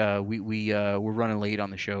 He's like, we're running late on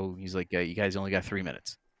the show. He's like, you guys only got 3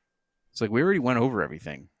 minutes. It's like, we already went over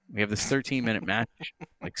everything. We have this 13-minute match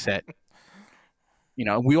like set. You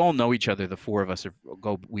know, we all know each other. The 4 of us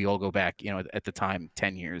we all go back, you know, at the time,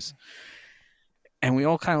 10 years. And we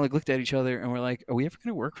all kind of like looked at each other and we're like, are we ever going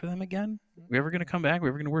to work for them again? Are we ever going to come back? Are we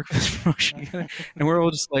ever going to work for this promotion again? And we're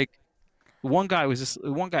all just like, one guy was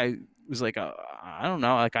like, I don't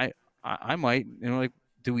know. Like I might, and we're like,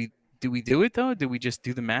 do we do it though? Do we just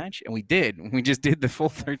do the match? And we did. We just did the full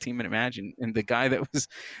 13-minute match. And the guy that was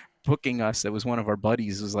booking us, that was one of our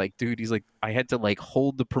buddies, was like, dude, he's like, I had to like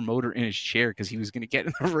hold the promoter in his chair because he was going to get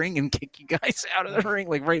in the ring and kick you guys out of the ring,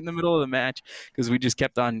 like right in the middle of the match, because we just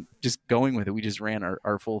kept on just going with it. We just ran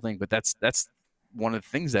our full thing. But that's one of the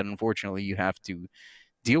things that unfortunately you have to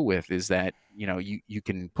deal with, is that, you know, you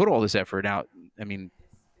can put all this effort out. I mean,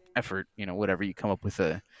 you know, whatever, you come up with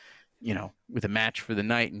a match for the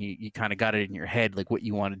night, and you kind of got it in your head, like what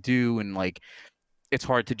you want to do. And like, it's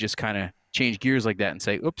hard to just kind of change gears like that and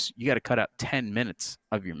say, oops, you got to cut out 10 minutes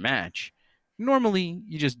of your match. Normally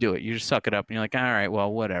you just do it. You just suck it up and you're like, all right,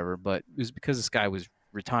 well, whatever. But it was because this guy was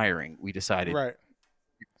retiring. We decided Right.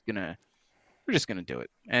 we're just going to do it.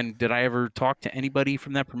 And did I ever talk to anybody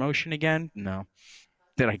from that promotion again? No.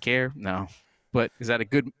 Did I care? No. But is that a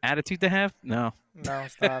good attitude to have? No. No,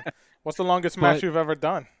 it's not. What's the longest match you've ever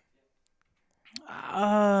done?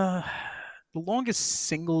 The longest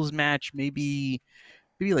singles match, maybe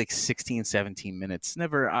like 16, 17 minutes.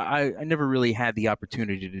 I never really had the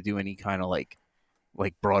opportunity to do any kind of like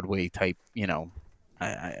Broadway type, you know.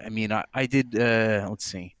 I mean, I did, let's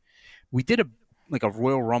see. We did a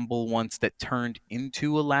Royal Rumble once that turned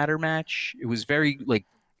into a ladder match. It was very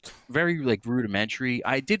rudimentary.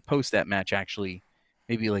 I did post that match actually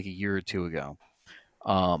maybe like a year or 2 ago.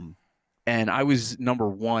 And I was number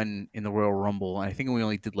 1 in the Royal Rumble. And I think we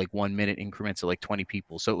only did like 1 minute increments of like 20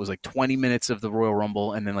 people. So it was like 20 minutes of the Royal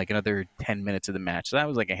Rumble and then like another 10 minutes of the match. So that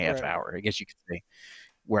was like a half hour, I guess you could say,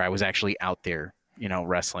 where I was actually out there, you know,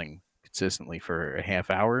 wrestling consistently for a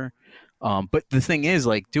half hour. But the thing is,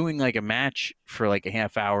 like, doing like a match for like a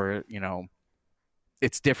half hour, you know,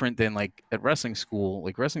 it's different than like at wrestling school.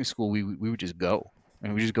 Like wrestling school, we would just go. I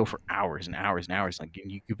mean, we just go for hours and hours and hours. Like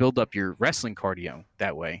you build up your wrestling cardio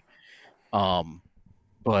that way.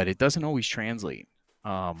 But it doesn't always translate.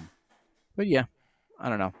 But yeah, I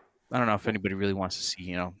don't know. I don't know if anybody really wants to see,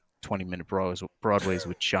 you know, 20-minute Broadways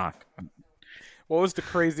with Shock. What was the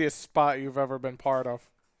craziest spot you've ever been part of?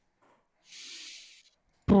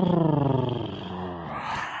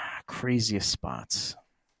 Craziest spots.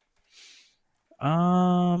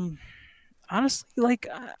 Honestly, like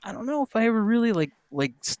I don't know if I ever really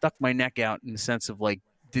like stuck my neck out in the sense of like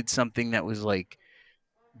did something that was like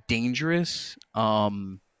dangerous.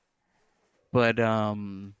 No,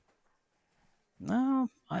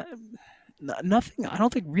 nothing. I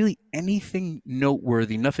don't think really anything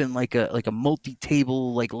noteworthy. Nothing like a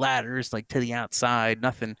multi-table like ladders like to the outside.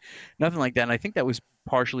 Nothing like that. And I think that was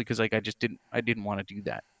partially because like I didn't want to do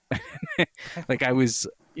that. Like I was,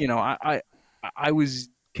 you know, I was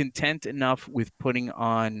content enough with putting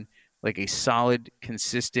on like a solid,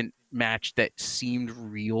 consistent match that seemed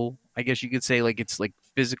real. I guess you could say like it's like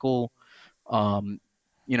physical,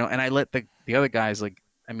 you know. And I let the other guys, like,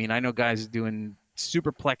 I mean, I know guys doing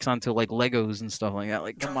superplex onto like Legos and stuff like that.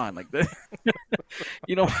 Like, come on, like that,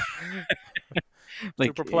 you know,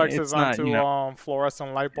 like Superplexes onto you know,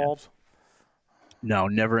 fluorescent light bulbs. No,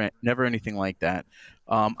 never anything like that.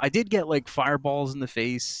 I did get like fireballs in the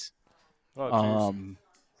face. Oh,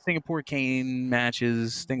 Singapore cane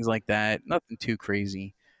matches, things like that. Nothing too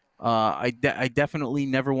crazy. I definitely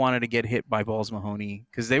never wanted to get hit by Balls Mahoney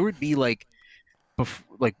because they would be like,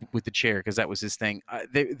 like with the chair, because that was his thing.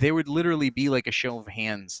 They would literally be like a show of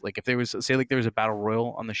hands. Like if there was, say, like there was a battle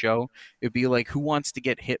royal on the show, it'd be like, who wants to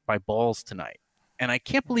get hit by balls tonight? And I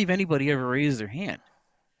can't believe anybody ever raised their hand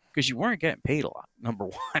because you weren't getting paid a lot. Number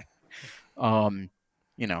one,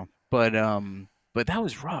 you know, but that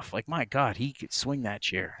was rough. Like, my God, he could swing that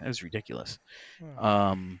chair. That was ridiculous.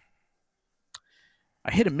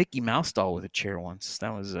 I hit a Mickey Mouse doll with a chair once.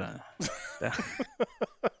 That was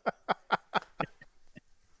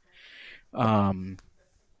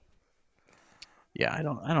yeah, I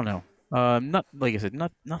don't know. Not like I said,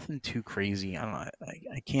 nothing too crazy. I don't know.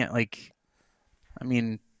 I can't, like, I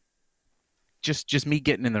mean, just me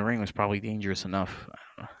getting in the ring was probably dangerous enough.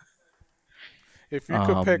 If you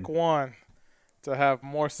could pick Um, one to have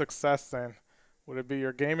more success in, would it be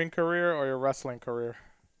your gaming career or your wrestling career?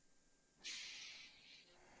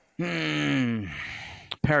 hmm,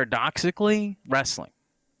 paradoxically, wrestling.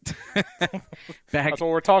 Back That's what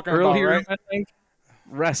we're talking about, earlier in right? my life,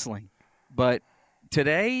 wrestling. But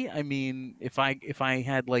today, I mean, if I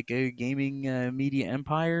had like a gaming media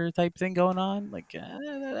empire type thing going on, like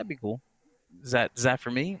that'd be cool. Is that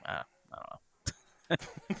for me? I don't know.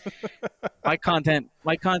 My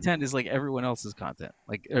content is like everyone else's content.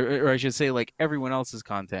 Like, or I should say, like everyone else's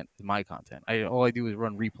content is my content. All I do is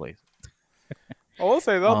run replays. I will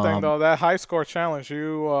say the other thing Um, though, that high score challenge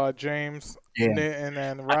you, James, yeah, Nitin,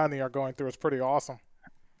 and I, Rodney are going through is pretty awesome.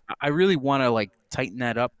 I really want to like tighten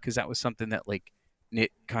that up because that was something that like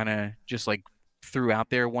Nit kind of just like threw out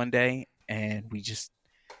there one day, and we just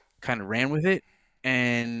kind of ran with it.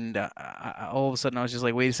 And all of a sudden, I was just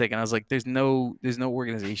like, "Wait a second!" I was like, "There's no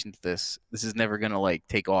organization to this. This is never gonna like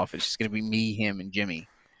take off. It's just gonna be me, him, and Jimmy.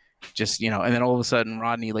 Just And then all of a sudden,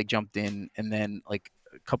 Rodney like jumped in, and then like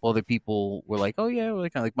a couple other people were like, "Oh yeah,"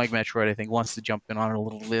 like kind of like Mike Metroid, I think, wants to jump in on it a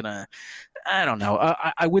little bit. I don't know.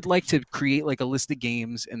 I would like to create like a list of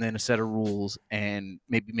games and then a set of rules, and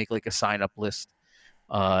maybe make like a sign up list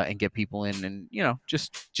and get people in, and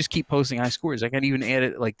just keep posting high scores. I can even add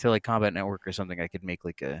it like to like Combat Network or something. I could make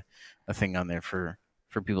like a thing on there for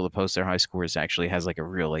people to post their high scores. It actually has like a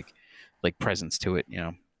real like presence to it.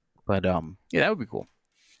 But yeah, that would be cool.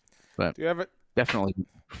 But Do you have it? definitely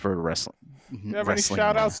for wrestling. Do you have any Wrestling.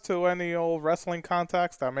 shout outs to any old wrestling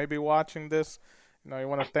contacts that may be watching this? You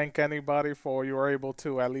want to thank anybody for what you were able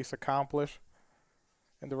to at least accomplish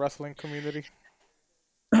in the wrestling community?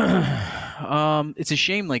 It's a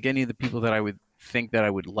shame. Like any of the people that I would think that I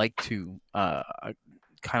would like to kind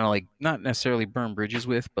of like not necessarily burn bridges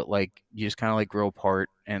with, but like you just kind of like grow apart,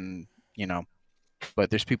 and you know. But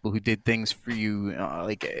there's people who did things for you,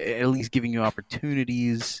 like at least giving you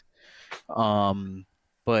opportunities.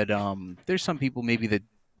 But there's some people maybe that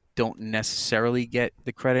don't necessarily get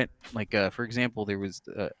the credit. Like for example, there was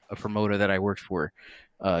a promoter that I worked for,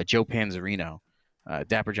 Joe Panzerino,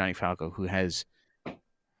 Dapper Johnny Falco, who has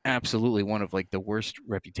absolutely one of like the worst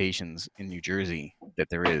reputations in New Jersey that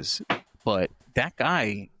there is. But that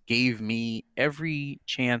guy gave me every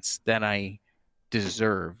chance that I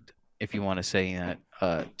deserved, if you want to say that,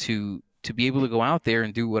 to be able to go out there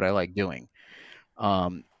and do what I like doing.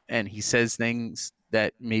 And he says things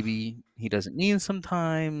that maybe he doesn't mean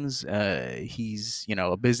sometimes. He's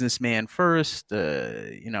a businessman first.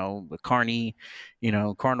 A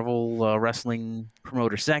carnival wrestling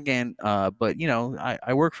promoter second. But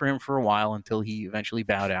I worked for him for a while until he eventually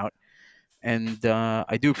bowed out, and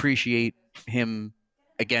I do appreciate him.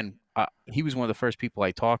 Again, he was one of the first people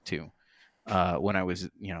I talked to when I was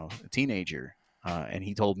a teenager, and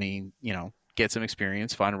he told me get some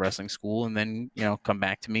experience, find a wrestling school, and then come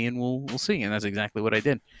back to me and we'll see. And that's exactly what I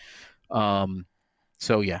did.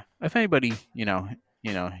 So yeah, if anybody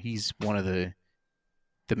he's one of the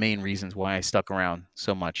main reasons why I stuck around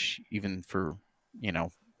so much, even for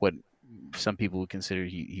what some people would consider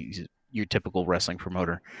he's your typical wrestling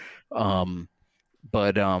promoter.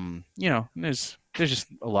 But there's just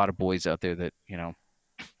a lot of boys out there that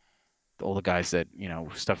all the guys that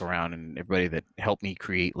stuck around, and everybody that helped me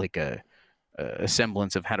create like a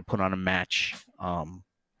semblance of how to put on a match.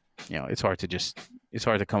 It's hard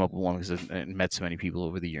to come up with one because I've met so many people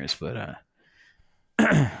over the years. But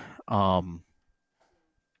um,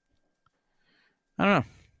 I don't know.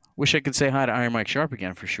 Wish I could say hi to Iron Mike Sharp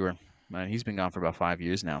again for sure. He's been gone for about 5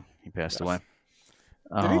 years now. He passed away.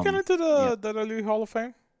 Did he get into yeah. the WWE Hall of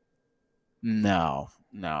Fame? No,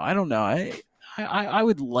 I don't know. I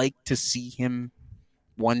would like to see him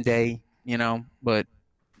one day, but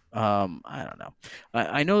I don't know.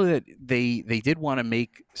 I know that they did want to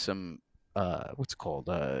make some what's it called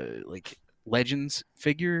like Legends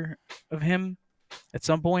figure of him at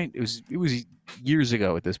some point. It was years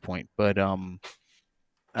ago at this point, but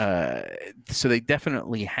so they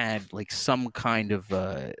definitely had like some kind of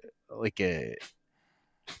like a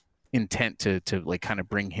intent to like kind of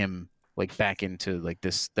bring him like back into like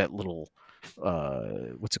that little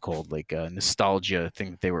what's it called, like nostalgia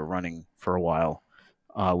thing that they were running for a while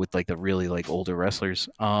with like the really like older wrestlers.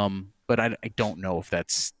 But I don't know if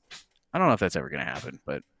that's ever gonna happen,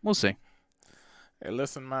 but we'll see. Hey,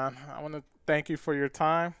 listen, man, I want to thank you for your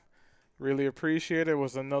time. Really appreciate it. It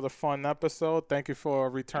was another fun episode. Thank you for a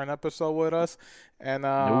return episode with us. And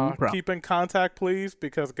No problem. keep in contact, please,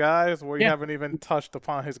 because, guys, we Yeah. haven't even touched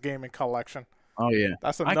upon his gaming collection. Oh yeah,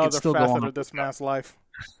 That's I could another still go facet on. of this man's life.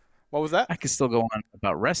 What was that? I could still go on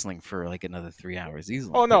about wrestling for like another 3 hours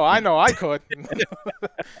easily. Oh no, I know I could.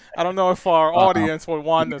 I don't know if our audience would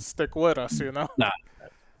want to stick with us. Nah.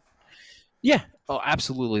 Yeah. Oh,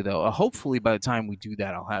 absolutely. Though. Hopefully, by the time we do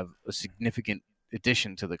that, I'll have a significant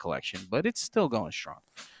addition to the collection. But it's still going strong.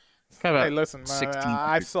 Hey, listen, man,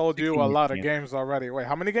 I've sold you a lot of games already. Wait,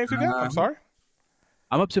 how many games you get? I'm sorry.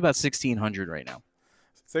 I'm up to about 1,600 right now.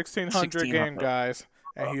 1,600 game, guys.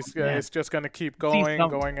 And it's just going to keep going,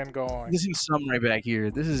 going, and going. You see some right back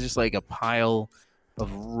here. This is just like a pile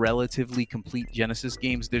of relatively complete Genesis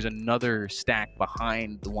games. There's another stack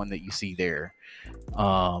behind the one that you see there.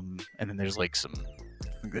 And then there's like some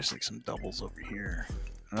doubles over here. I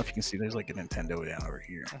don't know if you can see, there's like a Nintendo down over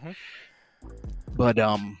here. But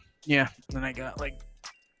yeah, then I got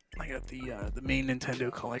the main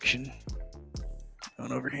Nintendo collection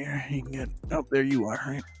going over here. You can get, oh, there you are,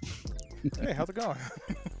 right? Hey, how's it going?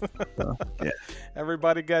 Yeah.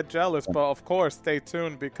 Everybody get jealous, but of course, stay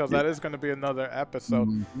tuned because that is going to be another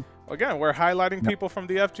episode. Again, we're highlighting people from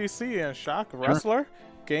the FGC and Shock, wrestler,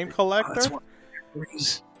 game collector.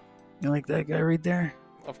 You like that guy right there?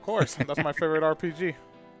 Of course, that's my favorite RPG.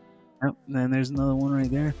 Yep, and then there's another one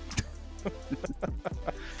right there.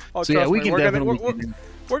 Oh, so trust yeah, we me, can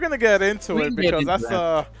we're gonna get into it because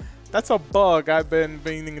that's a bug I've been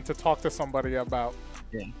meaning to talk to somebody about.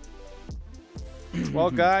 Yeah.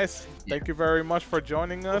 Well, guys, thank you very much for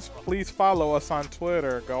joining us. Please follow us on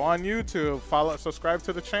Twitter. Go on YouTube. Subscribe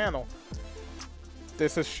to the channel.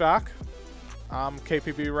 This is Shock. I'm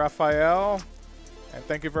KPB Raphael. And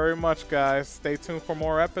thank you very much, guys. Stay tuned for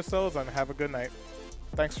more episodes and have a good night.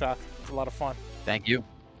 Thanks, Shock. It was a lot of fun. Thank you.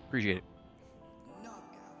 Appreciate it.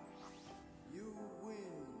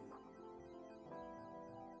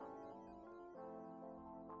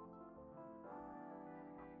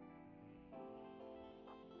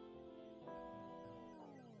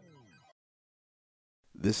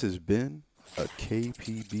 This has been a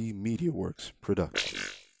KPB MediaWorks production.